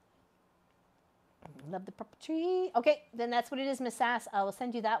 Love the purple tree. Okay, then that's what it is, Miss Sass. I will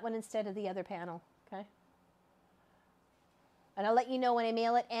send you that one instead of the other panel. Okay. And I'll let you know when I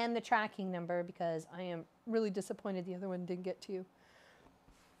mail it and the tracking number because I am really disappointed the other one didn't get to you.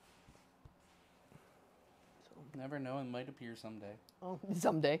 So. Never know, it might appear someday. Oh,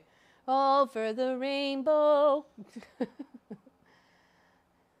 someday. All for the rainbow.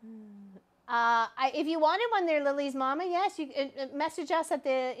 If you wanted one there, Lily's mama, yes, you message us at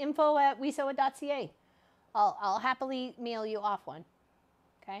the info@wesew.ca. I'll happily mail you off one.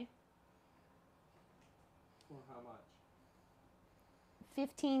 Okay? Well, how much?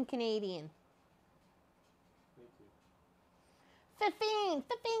 15 Canadian. Thank you.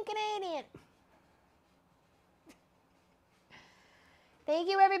 15 Canadian. Thank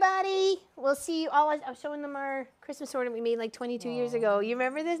you, everybody. We'll see you all. I was showing them our Christmas ornament we made like 22 years ago. You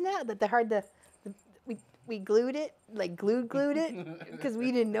remember this now? That we glued it, like glued it, because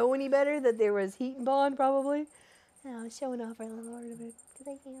we didn't know any better that there was heat and bond probably. And I was showing off our little ornament because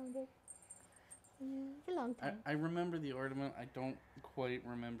I found it. It's a long time. I remember the ornament. I don't quite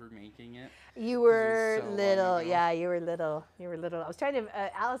remember making it. You were so little. Yeah, you were little. I was trying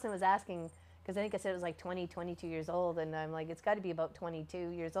to, Allison was asking, because I think I said it was like 22 years old, and I'm like, it's got to be about 22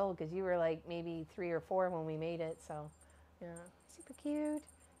 years old, because you were like maybe 3 or 4 when we made it, so, yeah, super cute.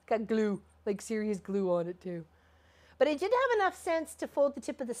 It's got glue, like serious glue on it, too. But it did have enough sense to fold the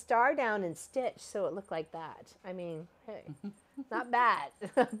tip of the star down and stitch, so it looked like that. I mean, hey, not bad,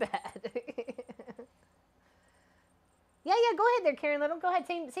 not bad. Yeah, go ahead there, Karen Little. Go ahead,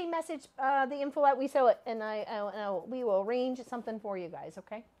 same message, the info@wesew.it, and we will arrange something for you guys,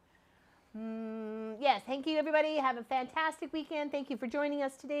 okay? Yes, thank you, everybody. Have a fantastic weekend. Thank you for joining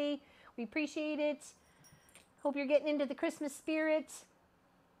us today. We appreciate it. Hope you're getting into the Christmas spirit.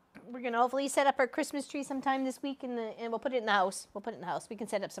 We're going to hopefully set up our Christmas tree sometime this week, and we'll put it in the house. We can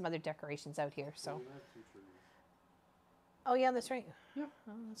set up some other decorations out here. So. We have 2 trees. Oh, yeah, that's right. Yeah.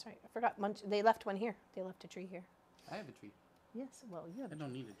 Oh, that's right. I forgot. They left one here. They left a tree here. I have a tree. Yes, well, you have I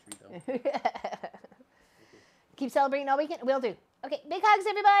don't need a tree, though. Keep celebrating all weekend. Will do. Okay, big hugs,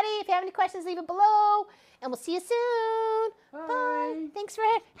 everybody. If you have any questions, leave it below. And we'll see you soon. Bye. Bye. Thanks for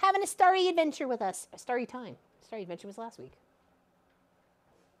having a starry adventure with us. A starry time. Starry adventure was last week.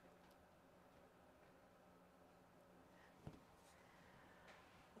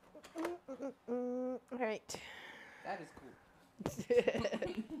 All right. That is cool.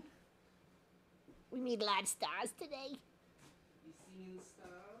 We made a lot of stars today. You seeing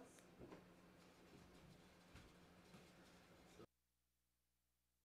stars?